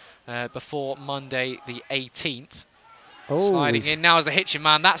played before Monday the 18th. Oh, sliding in now as the Hitchin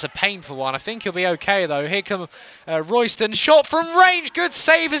man. That's a painful one. I think he'll be okay, though. Here come Royston. Shot from range. Good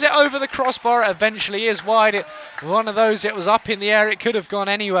save. Is it over the crossbar? It eventually is wide. One of those, it was up in the air. It could have gone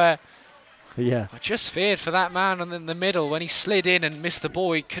anywhere. Yeah. I just feared for that man in the middle when he slid in and missed the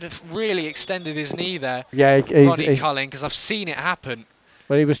ball. He could have really extended his knee there. Yeah, Ronnie Cullen, because I've seen it happen.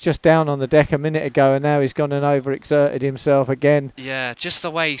 Well, he was just down on the deck a minute ago, and now he's gone and overexerted himself again. Yeah, just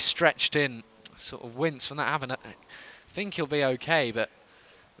the way he stretched in. Sort of wince from that happening. I think he'll be okay, but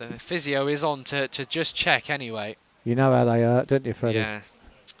the physio is on to just check anyway. You know how they hurt, don't you, Freddie? Yeah.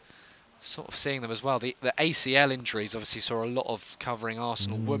 Sort of seeing them as well. The ACL injuries obviously saw a lot of covering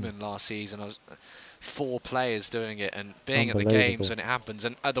Arsenal women last season. 4 players doing it and being at the games when it happens.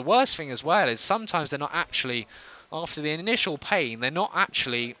 And the worst thing as well is sometimes they're not actually, after the initial pain, they're not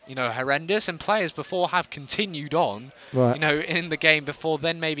actually, you know, horrendous. And players before have continued on, you know, in the game before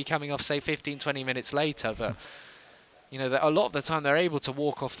then maybe coming off, say, 15, 20 minutes later. But you know, a lot of the time they're able to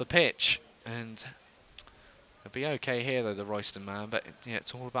walk off the pitch, and it'll be okay here, though, the Royston man. But yeah,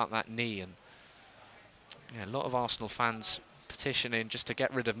 it's all about that knee, and yeah, a lot of Arsenal fans petitioning just to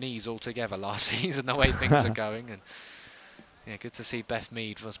get rid of knees altogether last season, the way things are going. And yeah, good to see Beth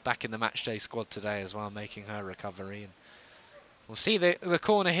Mead was back in the matchday squad today as well, making her recovery. And we'll see the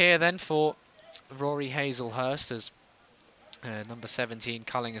corner here then for Rory Hazelhurst as number 17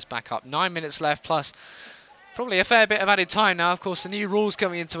 Culling is back up. 9 minutes left plus probably a fair bit of added time now. Of course, the new rules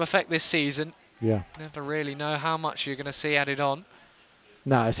coming into effect this season. Yeah. Never really know how much you're going to see added on.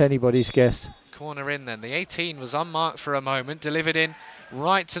 No, it's anybody's guess. Corner in then. The 18 was unmarked for a moment. Delivered in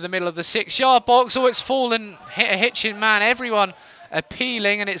right to the middle of the 6-yard box. Oh, it's fallen. Hit a Hitchin man. Everyone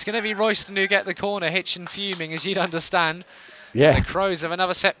appealing, and it's going to be Royston who get the corner. Hitchin fuming, as you'd understand. Yeah. The Crows have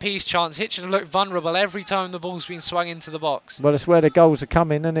another set-piece chance. Hitchin look vulnerable every time the ball's been swung into the box. Well, it's where the goals are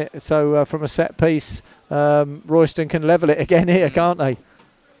coming, isn't it? So from a set-piece, Royston can level it again here, can't they?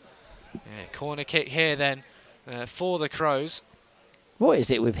 Yeah, corner kick here then for the Crows. What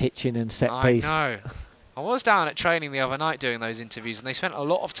is it with Hitchin and set-piece? I know. I was down at training the other night doing those interviews, and they spent a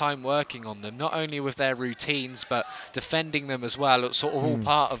lot of time working on them, not only with their routines, but defending them as well. It's sort of all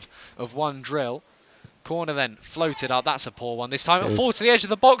part of one drill. Corner then floated up. That's a poor one this time. It'll fall to the edge of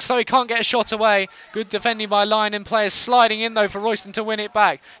the box, so he can't get a shot away. Good defending by Leinen. Players sliding in, though, for Royston to win it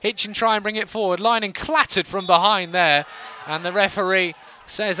back. Hitchin try and bring it forward. Leinen clattered from behind there, and the referee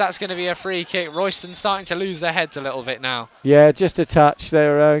says that's going to be a free kick. Royston starting to lose their heads a little bit now. Yeah, just a touch.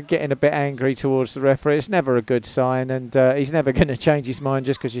 They're getting a bit angry towards the referee. It's never a good sign, and he's never going to change his mind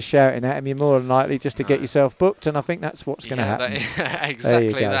just because you're shouting at him. You're more than likely just to get yourself booked, and I think that's what's going to happen.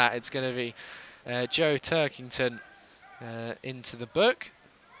 Exactly that. It's going to be Joe Turkington into the book.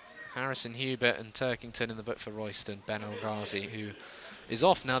 Harrison Hubert and Turkington in the book for Royston. Ben El-Ghazi, who is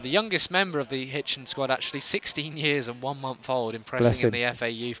off now. The youngest member of the Hitchin squad, actually 16 years and 1 month old, impressing in the FA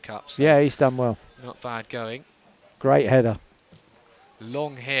Youth Cup. So yeah, he's done well. Not bad going. Great header.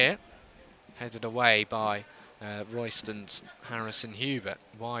 Long here, headed away by Royston's Harrison Hubert.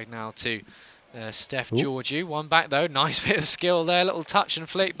 Wide now to Steph Georgiou. One back though, nice bit of skill there. Little touch and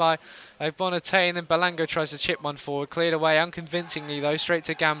flick by Bonate, and then Belango tries to chip one forward. Cleared away unconvincingly though, straight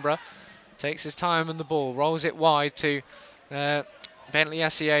to Gambra. Takes his time on the ball, rolls it wide to Bentley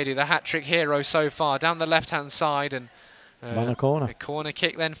Asiedu, the hat-trick hero so far, down the left-hand side, and a corner. A corner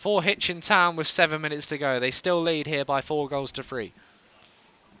kick then for Hitchin Town with 7 minutes to go. They still lead here by 4-3.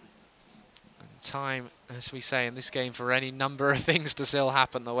 And time, as we say in this game, for any number of things to still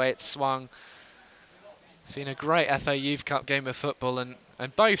happen. The way it's swung It's been a great FA Youth Cup game of football, and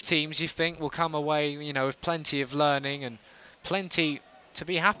both teams, you think, will come away, you know, with plenty of learning and plenty to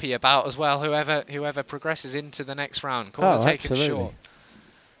be happy about as well, whoever progresses into the next round. Corner taken short.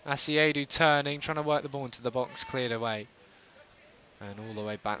 Asiedu turning, trying to work the ball into the box, cleared away. And all the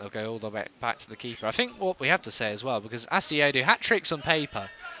way back, they'll go all the way back to the keeper. I think what we have to say as well, because Asiedu, hat-tricks on paper,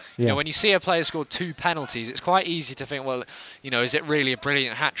 you know, when you see a player score 2 penalties, it's quite easy to think, well, you know, is it really a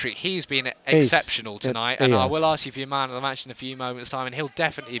brilliant hat-trick? He's been exceptional tonight, and I will ask you for your man of the match in a few moments' time, and he'll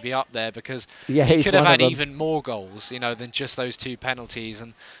definitely be up there because he could have had even more goals, you know, than just those 2 penalties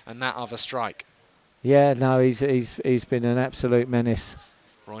and that other strike. Yeah, no, he's been an absolute menace.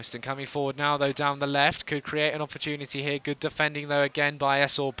 Royston coming forward now, though, down the left. Could create an opportunity here. Good defending, though, again by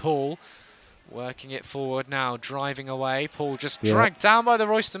Essor Paul. Working it forward now, driving away. Paul just dragged down by the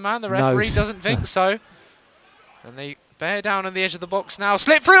Royston man. The referee doesn't think so. And they bear down on the edge of the box now.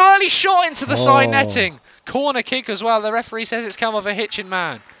 Slip through, early shot into the side netting. Corner kick as well. The referee says it's come off a Hitchin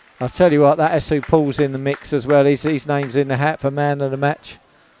man. I'll tell you what, that Essor Paul's in the mix as well. His name's in the hat for man of the match.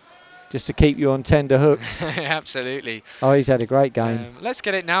 Just to keep you on tender hooks. Absolutely. Oh, he's had a great game. Let's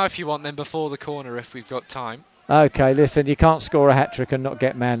get it now if you want, then before the corner if we've got time. Okay, listen, you can't score a hat-trick and not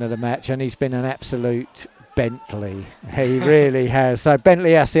get man of the match, and he's been an absolute Bentley. He really has. So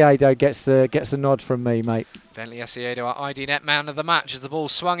Bentley Asiedo gets the nod from me, mate. Bentley Asiedo, our ID net man of the match, as the ball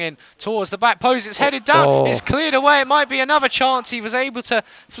swung in towards the back post. It's headed down. It's cleared away. It might be another chance. He was able to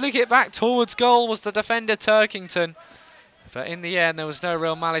flick it back towards goal, was the defender Turkington. But in the end, there was no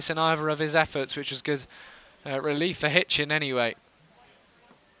real malice in either of his efforts, which was good relief for Hitchin anyway.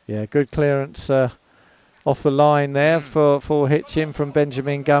 Yeah, good clearance off the line there for Hitchin from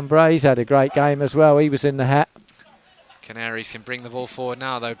Benjamin Gumbray. He's had a great game as well. He was in the hat. Canaries can bring the ball forward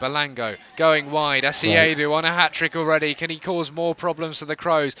now, though. Belango going wide. Asiedu on a hat-trick already. Can he cause more problems for the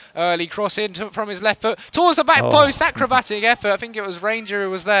Crows? Early cross in from his left foot towards the back post. Acrobatic effort. I think it was Ranger who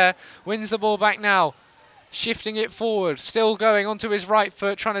was there. Wins the ball back now. Shifting it forward, still going onto his right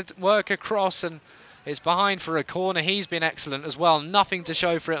foot, trying to work across, and it's behind for a corner. He's been excellent as well. Nothing to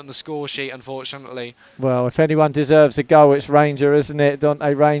show for it on the score sheet, unfortunately. Well, if anyone deserves a goal, it's Ranger, isn't it?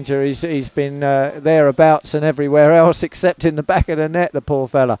 Dante Ranger, he's been thereabouts and everywhere else except in the back of the net, the poor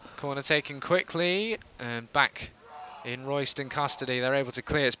fella. Corner taken quickly, and back in Royston custody. They're able to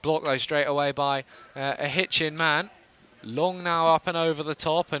clear. It's blocked, though, straight away by a Hitchin man. Long now up and over the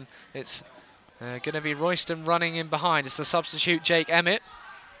top, and it's going to be Royston running in behind. It's the substitute Jake Emmett.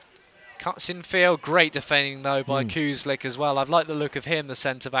 Cuts in field. Great defending, though, by Kuzlik as well. I've liked the look of him, the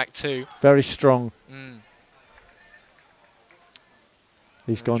centre-back, too. Very strong.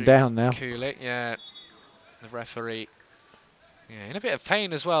 He's gone down now. Kulik, yeah. The referee, in a bit of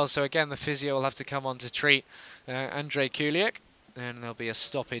pain as well. So, again, the physio will have to come on to treat Andrei Kulik. And there'll be a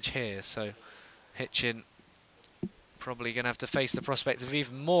stoppage here. So, Hitchin probably going to have to face the prospect of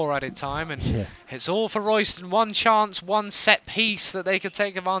even more added time, and it's all for Royston. One chance, one set piece that they could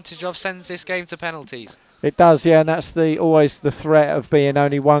take advantage of sends this game to penalties. It does, yeah, and that's always the threat of being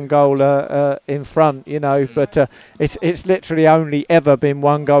only one goal in front, you know. But it's literally only ever been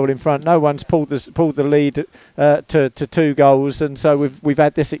one goal in front. No one's pulled the lead to 2 goals, and so we've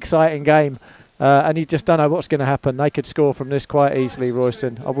had this exciting game, and you just don't know what's going to happen. They could score from this quite easily,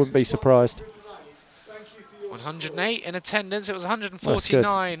 Royston. I wouldn't be surprised. 108 in attendance. It was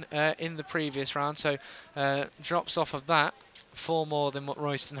 149 in the previous round, so drops off of that. 4 more than what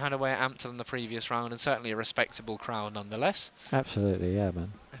Royston had away at Ampton in the previous round, and certainly a respectable crowd nonetheless. Absolutely, yeah,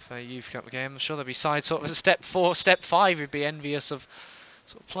 man. FA Youth Cup game. I'm sure there'll be sides sort of at step 4, step 5. You'd be envious of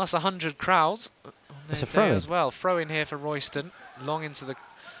sort of plus 100 crowds on their day as well. Throw in here for Royston, long into the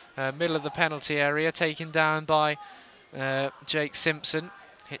middle of the penalty area, taken down by Jake Simpson.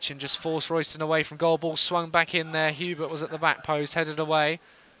 Hitchin just forced Royston away from goal. Ball swung back in there. Hubert was at the back post, headed away.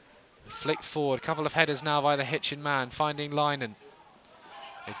 Flicked forward. Couple of headers now by the Hitchin man, finding Lynan.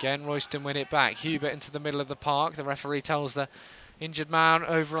 Again, Royston win it back. Hubert into the middle of the park. The referee tells the injured man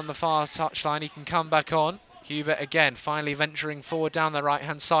over on the far touchline he can come back on. Hubert again, finally venturing forward down the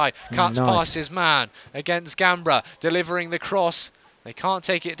right-hand side. Cuts past his man against Gambra, delivering the cross. They can't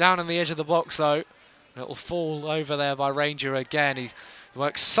take it down on the edge of the box, though. And it will fall over there by Ranger again. He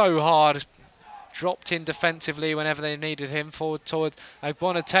works so hard, dropped in defensively whenever they needed him, forward towards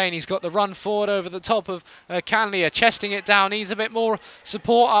Agbonatane. He's got the run forward over the top of Canlia, chesting it down, needs a bit more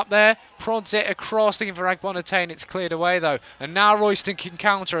support up there, prods it across, looking for Agbonatane. It's cleared away, though, and now Royston can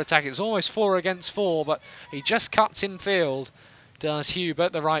counter-attack. It's almost 4 against 4, but he just cuts in field, does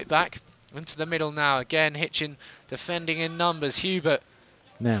Hubert, the right back. Into the middle now, again, Hitchin defending in numbers. Hubert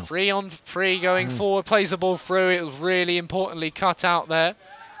now 3 on 3 going forward, plays the ball through. It was really importantly cut out there.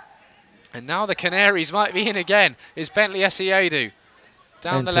 And now the Canaries might be in again. It's Bentley Esiedu.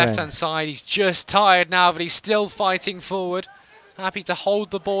 Down the left-hand side. He's just tired now, but he's still fighting forward. Happy to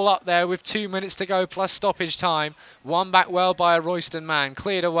hold the ball up there with 2 minutes to go plus stoppage time. Won back well by a Royston man.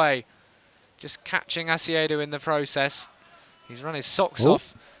 Cleared away. Just catching Esiedu in the process. He's run his socks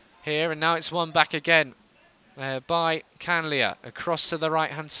off here, and now it's won back again by Canlia. Across to the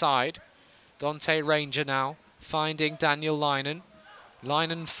right-hand side. Dante Ranger now finding Daniel Linen.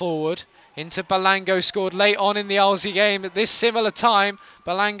 Linen forward into Balango, scored late on in the Arlesey game at this similar time.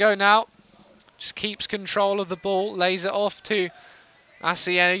 Balango now just keeps control of the ball, lays it off to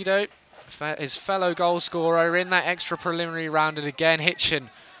Esiedu, his fellow goal scorer in that extra preliminary round. And again, Hitchin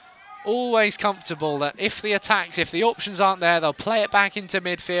always comfortable that if the options aren't there, they'll play it back into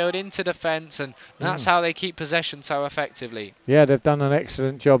midfield, into defence, and that's how they keep possession so effectively. Yeah, they've done an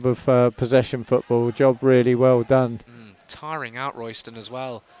excellent job of possession football. Job really well done. Tiring out Royston as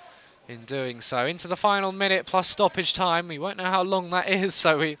well in doing so. Into the final minute plus stoppage time. We won't know how long that is,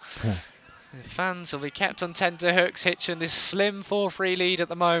 so the fans will be kept on tenterhooks. Hitchin this slim 4-3 lead at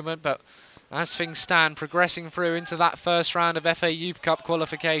the moment, but as things stand, progressing through into that first round of FA Youth Cup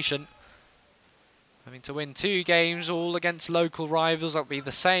qualification. Having to win 2 games, all against local rivals. That'll be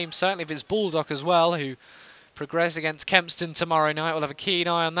the same, certainly if it's Baldock as well, who progress against Kempston tomorrow night. We'll have a keen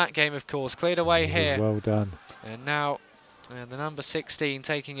eye on that game, of course. Cleared away here. Well done. And now the number 16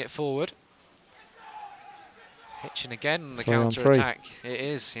 taking it forward. Hitchin again on the counter-attack. It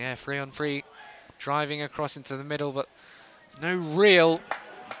is, yeah, 3-on-3. Driving across into the middle, but no real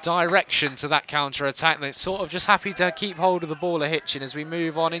direction to that counter-attack. They're sort of just happy to keep hold of the ball at Hitchin as we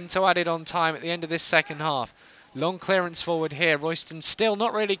move on into added on time at the end of this second half. Long clearance forward here. Royston still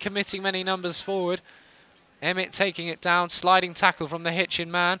not really committing many numbers forward. Emmett taking it down. Sliding tackle from the Hitchin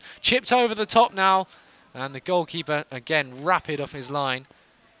man. Chipped over the top now. And the goalkeeper, again, rapid off his line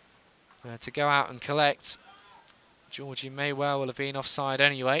to go out and collect. Georgie Maywell will have been offside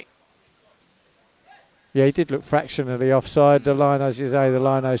anyway. Yeah, he did look fractionally offside. The line, as you say, the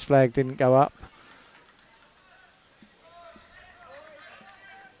Linos flag didn't go up.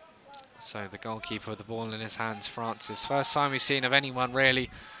 So the goalkeeper with the ball in his hands, Francis. First time we've seen of anyone really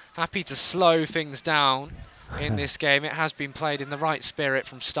happy to slow things down in this game. It has been played in the right spirit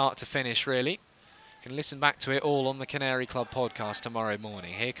from start to finish, really. You can listen back to it all on the Canary Club podcast tomorrow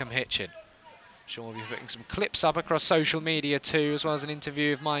morning. Here come Hitchin. Sure, we'll be putting some clips up across social media too, as well as an interview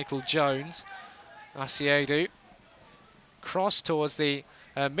with Michael Jones. Esiedu. Cross towards the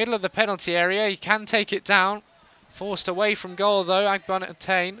middle of the penalty area. He can take it down. Forced away from goal though.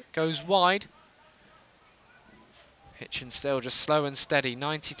 Agbanatane goes wide. Hitchin still just slow and steady.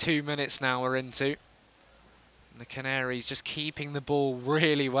 92 minutes now we're into. The Canaries just keeping the ball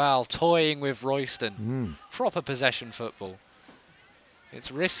really well, toying with Royston. Proper possession football.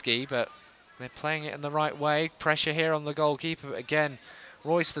 It's risky, but they're playing it in the right way. Pressure here on the goalkeeper, but again,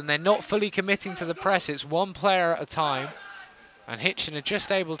 Royston, they're not fully committing to the press. It's one player at a time, and Hitchin are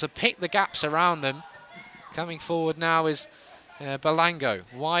just able to pick the gaps around them. Coming forward now is Balango,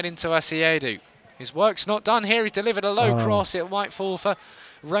 wide into Esiedu. His work's not done here. He's delivered a low cross. It might fall for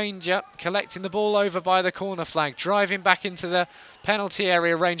Ranger, collecting the ball over by the corner flag, driving back into the penalty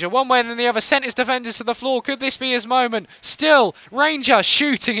area. Ranger one way and then the other, sent his defenders to the floor. Could this be his moment? Still, Ranger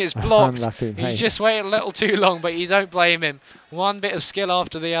shooting his blocks. He just waited a little too long, but you don't blame him. One bit of skill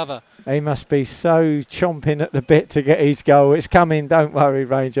after the other. He must be so chomping at the bit to get his goal. It's coming, don't worry,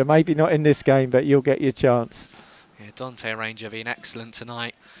 Ranger. Maybe not in this game, but you'll get your chance. Yeah, Dante Ranger being excellent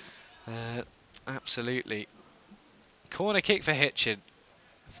tonight. Absolutely. Corner kick for Hitchin.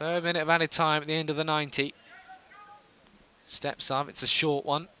 3rd minute of added time at the end of the 90. Steps up, it's a short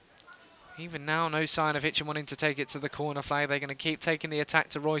one. Even now, no sign of Hitchin wanting to take it to the corner flag. They're going to keep taking the attack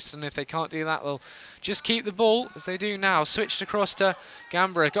to Royston. If they can't do that, they'll just keep the ball, as they do now. Switched across to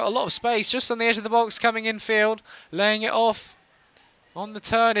Gambra. Got a lot of space just on the edge of the box, coming in field. Laying it off. On the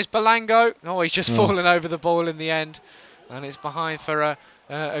turn is Balango. Oh, he's just fallen over the ball in the end. And it's behind for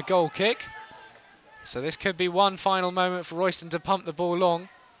a goal kick. So this could be one final moment for Royston to pump the ball long.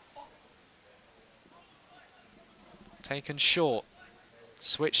 Taken short.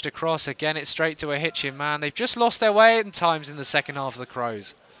 Switched across. Again, it's straight to a Hitchin man. They've just lost their way at times in the second half of the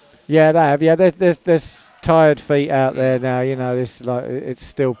Crows. Yeah, they have. Yeah, there's tired feet out there now. You know, it's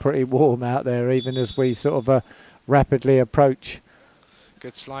still pretty warm out there, even as we sort of rapidly approach.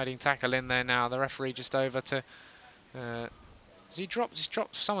 Good sliding tackle in there now. The referee just over to...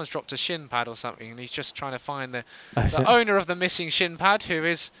 someone's dropped a shin pad or something, and he's just trying to find the owner of the missing shin pad, who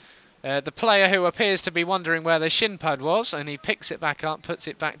is the player who appears to be wondering where the shin pad was, and he picks it back up, puts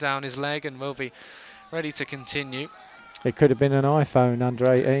it back down his leg, and will be ready to continue. It could have been an iPhone under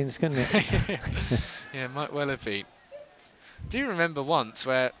 18s, couldn't it? Yeah, it might well have been. Do you remember once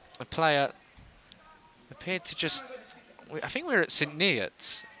where a player appeared to just... I think we were at St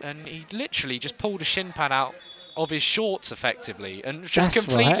Neots, and he literally just pulled a shin pad out of his shorts, effectively, and just That's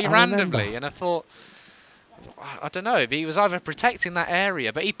completely right, I randomly. remember. And I thought, I don't know, he was either protecting that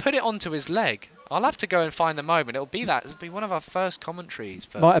area, but he put it onto his leg. I'll have to go and find the moment. It'll be one of our first commentaries.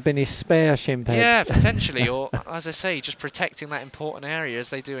 But Might have been his spare shin pad. yeah, potentially, or as I say, just protecting that important area, as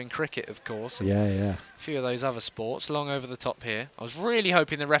they do in cricket, of course. Yeah, yeah. A few of those other sports. Long over the top here. I was really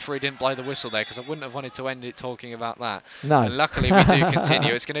hoping the referee didn't blow the whistle there, because I wouldn't have wanted to end it talking about that. No. And luckily we do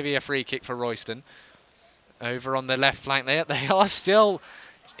continue. It's going to be a free kick for Royston. Over on the left flank there. They are still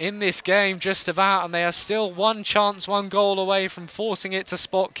in this game just about, and they are still one chance, one goal away from forcing it to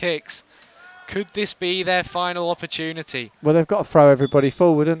spot kicks. Could this be their final opportunity? Well, they've got to throw everybody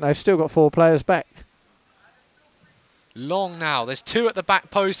forward, haven't they? They've still got 4 players back. Long now. There's 2 at the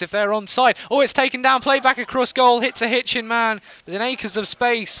back post if they're onside. Oh, it's taken down. Play back across goal. Hits a Hitchin man. There's an acres of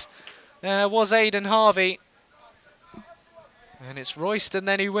space. There was Aidan Harvey. And it's Royston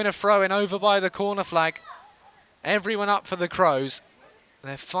then who win a throw-in over by the corner flag. Everyone up for the Crows.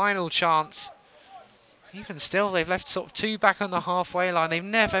 Their final chance. Even still, they've left sort of 2 back on the halfway line. They've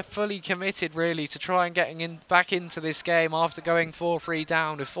never fully committed, really, to try and getting back into this game after going 4-3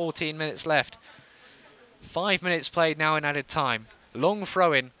 down with 14 minutes left. 5 minutes played now in added time. Long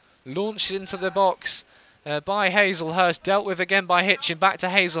throw-in, launched into the box by Hazelhurst, dealt with again by Hitchin, back to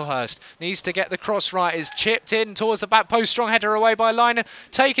Hazelhurst. Needs to get the cross right, is chipped in towards the back post, strong header away by Liner.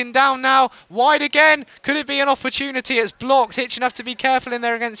 Taken down now, wide again. Could it be an opportunity? It's blocked. Hitchin have to be careful in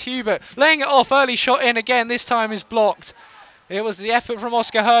there against Hubert. Laying it off, early shot in again, this time is blocked. It was the effort from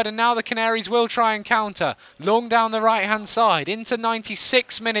Oscar Hurd, and now the Canaries will try and counter. Long down the right-hand side, into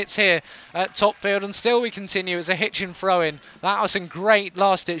 96 minutes here at Topfield, and still we continue as a Hitchin throw-in. That was some great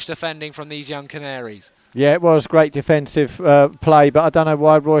last-ditch defending from these young Canaries. Yeah, it was great defensive play, but I don't know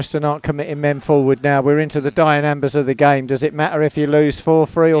why Royston aren't committing men forward now. We're into the dying embers of the game. Does it matter if you lose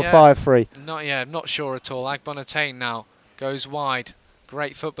 4-3 or 5-3? I'm not sure at all. Agbonatain now goes wide.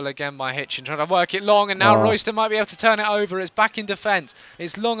 Great football again by Hitchin, trying to work it long, and now Royston might be able to turn it over. It's back in defence.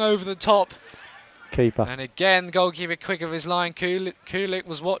 It's long over the top. Keeper. And again, goalkeeper quick of his line. Kulik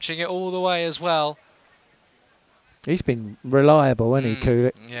was watching it all the way as well. He's been reliable, hasn't he,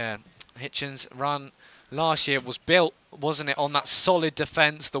 Kulik? Yeah. Hitchin's run last year was built, wasn't it, on that solid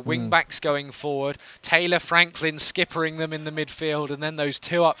defence, the wing-backs going forward, Taylor Franklin skippering them in the midfield, and then those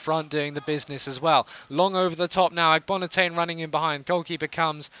 2 up front doing the business as well. Long over the top now, Agbonatain running in behind. Goalkeeper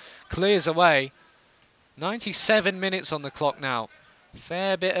comes, clears away. 97 minutes on the clock now.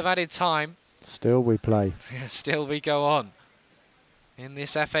 Fair bit of added time. Still we play. Still we go on. In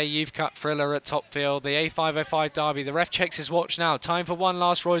this FA Youth Cup thriller at Topfield, the A505 derby, the ref checks his watch now. Time for one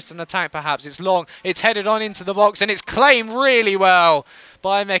last Royston attack perhaps. It's long, it's headed on into the box, and it's claimed really well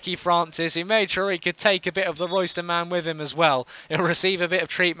by Mekhi Francis. He made sure he could take a bit of the Royston man with him as well. He'll receive a bit of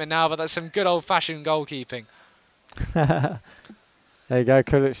treatment now, but that's some good old-fashioned goalkeeping. There you go,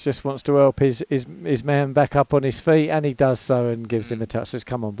 Kulich just wants to help his man back up on his feet, and he does so and gives him a touch. Says,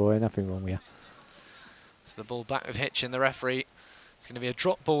 come on, boy, nothing wrong with you. So the ball back with Hitchin, the referee. It's going to be a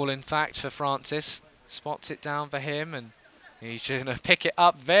drop ball, in fact, for Francis. Spots it down for him, and he's going to pick it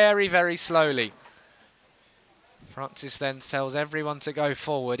up very, very slowly. Francis then tells everyone to go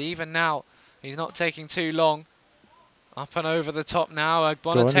forward. Even now, he's not taking too long. Up and over the top now.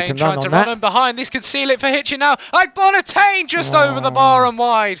 Agbonatain trying to run him behind. This could seal it for Hitchin now. Agbonatain just over the bar and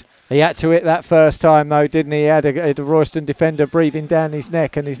wide. He had to hit that first time, though, didn't he? He had a Royston defender breathing down his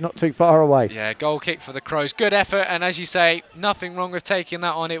neck, and he's not too far away. Yeah, goal kick for the Crows. Good effort, and as you say, nothing wrong with taking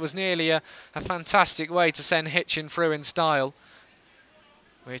that on. It was nearly a fantastic way to send Hitchin through in style.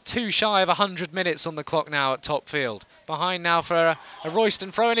 We're 2 shy of 100 minutes on the clock now at Topfield. Behind now for a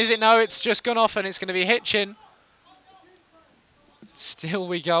Royston throw-in, is it? No, it's just gone off, and it's going to be Hitchin. Still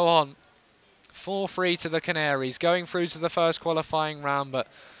we go on. 4-3 to the Canaries, going through to the first qualifying round, but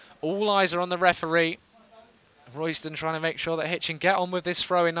all eyes are on the referee. Royston trying to make sure that Hitchin get on with this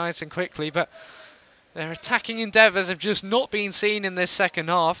throw-in nice and quickly, but their attacking endeavours have just not been seen in this second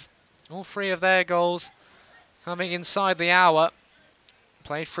half. All 3 of their goals coming inside the hour.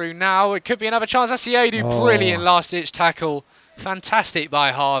 Played through now. It could be another chance. Asiedu, brilliant last-ditch tackle. Fantastic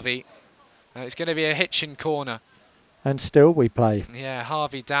by Harvey. It's going to be a Hitchin corner. And still we play. Yeah,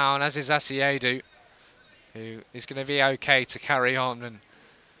 Harvey down, as is Asiedu, who is going to be okay to carry on. And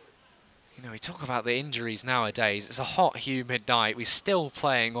you know, we talk about the injuries nowadays. It's a hot, humid night. We're still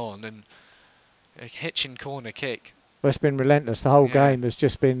playing on, and a Hitchin corner kick. Well, it's been relentless. The whole game has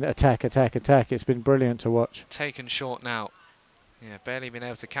just been attack, attack, attack. It's been brilliant to watch. Taken short now. Yeah, barely been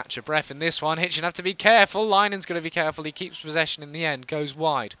able to catch a breath in this one. Hitchin have to be careful. Lynan's going to be careful. He keeps possession in the end. Goes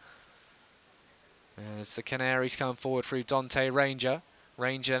wide. As the Canaries come forward through Dante Ranger.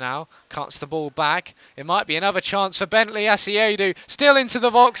 Ranger now cuts the ball back. It might be another chance for Bentley Asiedu. Still into the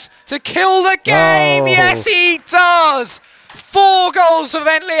box to kill the game. Oh. Yes, he does. 4 goals for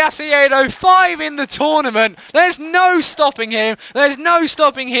Bentley Asiedu, 5 in the tournament. There's no stopping him. There's no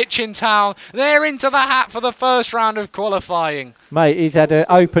stopping Hitchin Town. They're into the hat for the first round of qualifying. Mate, he's had an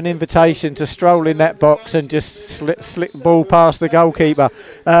open invitation to stroll in that box and just slip the ball past the goalkeeper.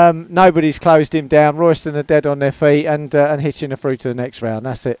 Nobody's closed him down. Royston are dead on their feet, and Hitchin are through to the next round.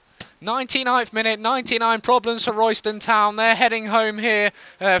 That's it. 99th minute, 99 problems for Royston Town. They're heading home here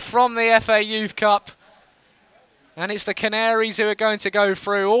from the FA Youth Cup. And it's the Canaries who are going to go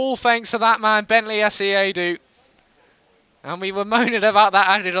through, all thanks to that man, Bentley Asiedu. And we were moaning about that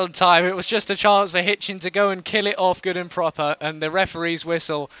added on time. It was just a chance for Hitchin to go and kill it off good and proper. And the referee's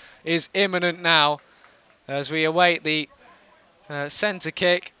whistle is imminent now as we await the centre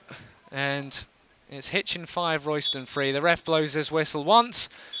kick. And it's Hitchin 5, Royston 3. The ref blows his whistle once,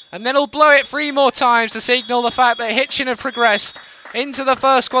 and then he'll blow it 3 more times to signal the fact that Hitchin have progressed into the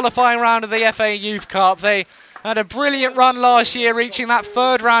first qualifying round of the FA Youth Cup. They had a brilliant run last year, reaching that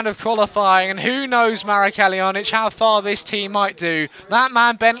 3rd round of qualifying, and who knows, Marek Alionic, how far this team might do. That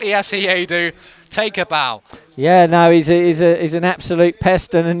man, Bentley Asiedu, take a bow. Yeah, no, he's an absolute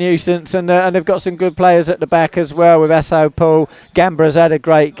pest and a nuisance, and they've got some good players at the back as well with Asso Paul. Gambra's had a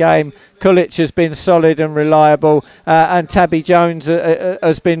great game. Kulic has been solid and reliable, and Tabby Jones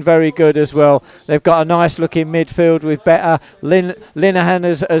has been very good as well. They've got a nice looking midfield with better. Linehan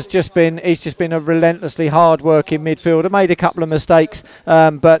has just been a relentlessly hard working midfielder. Made a couple of mistakes,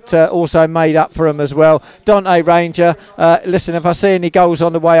 but also made up for them as well. Dante Ranger, listen, if I see any goals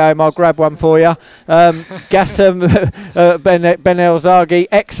on the way home, I'll grab one for you. Ben El-Zaghi,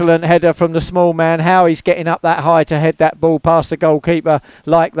 excellent header from the small man. How he's getting up that high to head that ball past the goalkeeper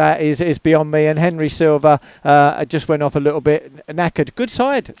like that is beyond me. And Henry Silva just went off a little bit knackered. Good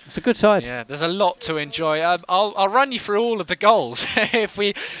side. It's a good side. Yeah, there's a lot to enjoy. I'll run you through all of the goals if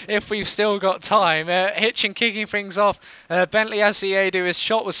we've still got time. Hitchin kicking things off. Bentley Asiedu, his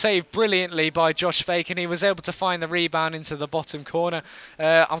shot was saved brilliantly by Josh Fake, and he was able to find the rebound into the bottom corner.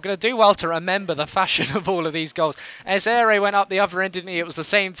 I'm going to do well to remember the fashion of all of these goals. Ezere went up the other end, didn't he? It was the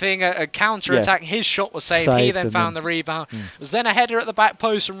same thing, a counter-attack. His shot was saved. He then found the rebound. It was then a header at the back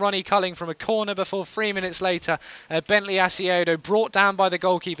post from Ronnie Culling from a corner before 3 minutes later Bentley Asiedu brought down by the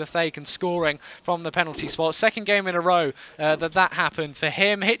goalkeeper Fake and scoring from the penalty spot. Second game in a row that happened for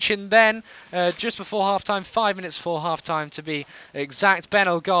him. Hitchin then, just before half-time, 5 minutes before half-time to be exact, Ben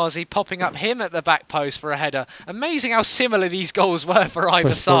El-Ghazi popping up him at the back post for a header. Amazing how similar these goals were for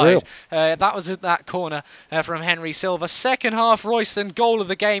either side. That was at that corner from Henry Silva. Second half, Royston, goal of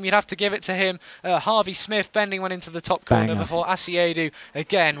the game, you'd have to give it to him. Harvey Smith bending one into the top corner before Asiedu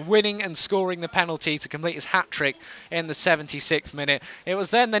again winning and scoring the penalty to complete his hat-trick in the 76th minute. It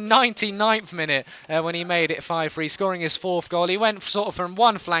was then the 99th minute when he made it 5-3, scoring his 4th goal. He went sort of from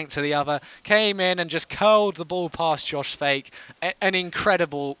one flank to the other, came in and just curled the ball past Josh Fake. An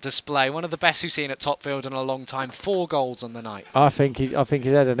incredible display, one of the best we've seen at Topfield in a long time. 4 goals on the night. I think he's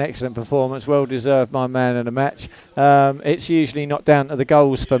had an excellent performance, well deserved my man of the match. It's usually not down to the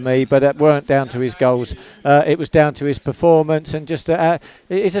goals for me, but it weren't down to his goals. It was down to his performance, and just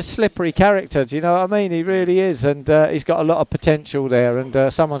he's a slippery character, do you know what I mean? He really is, and he's got a lot of potential there,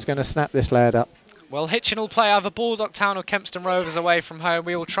 and someone's going to snap this lad up. Well, Hitchin will play either Baldock Town or Kempston Rovers away from home.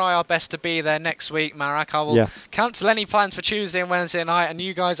 We will try our best to be there next week, Marek. I will cancel any plans for Tuesday and Wednesday night, and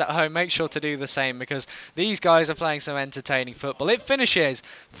you guys at home, make sure to do the same, because these guys are playing some entertaining football. It finishes,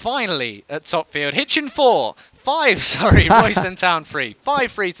 finally, at Topfield. Hitchin 4, 5, sorry, Royston Town 3.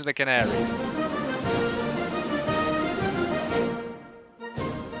 5-3 to the Canaries.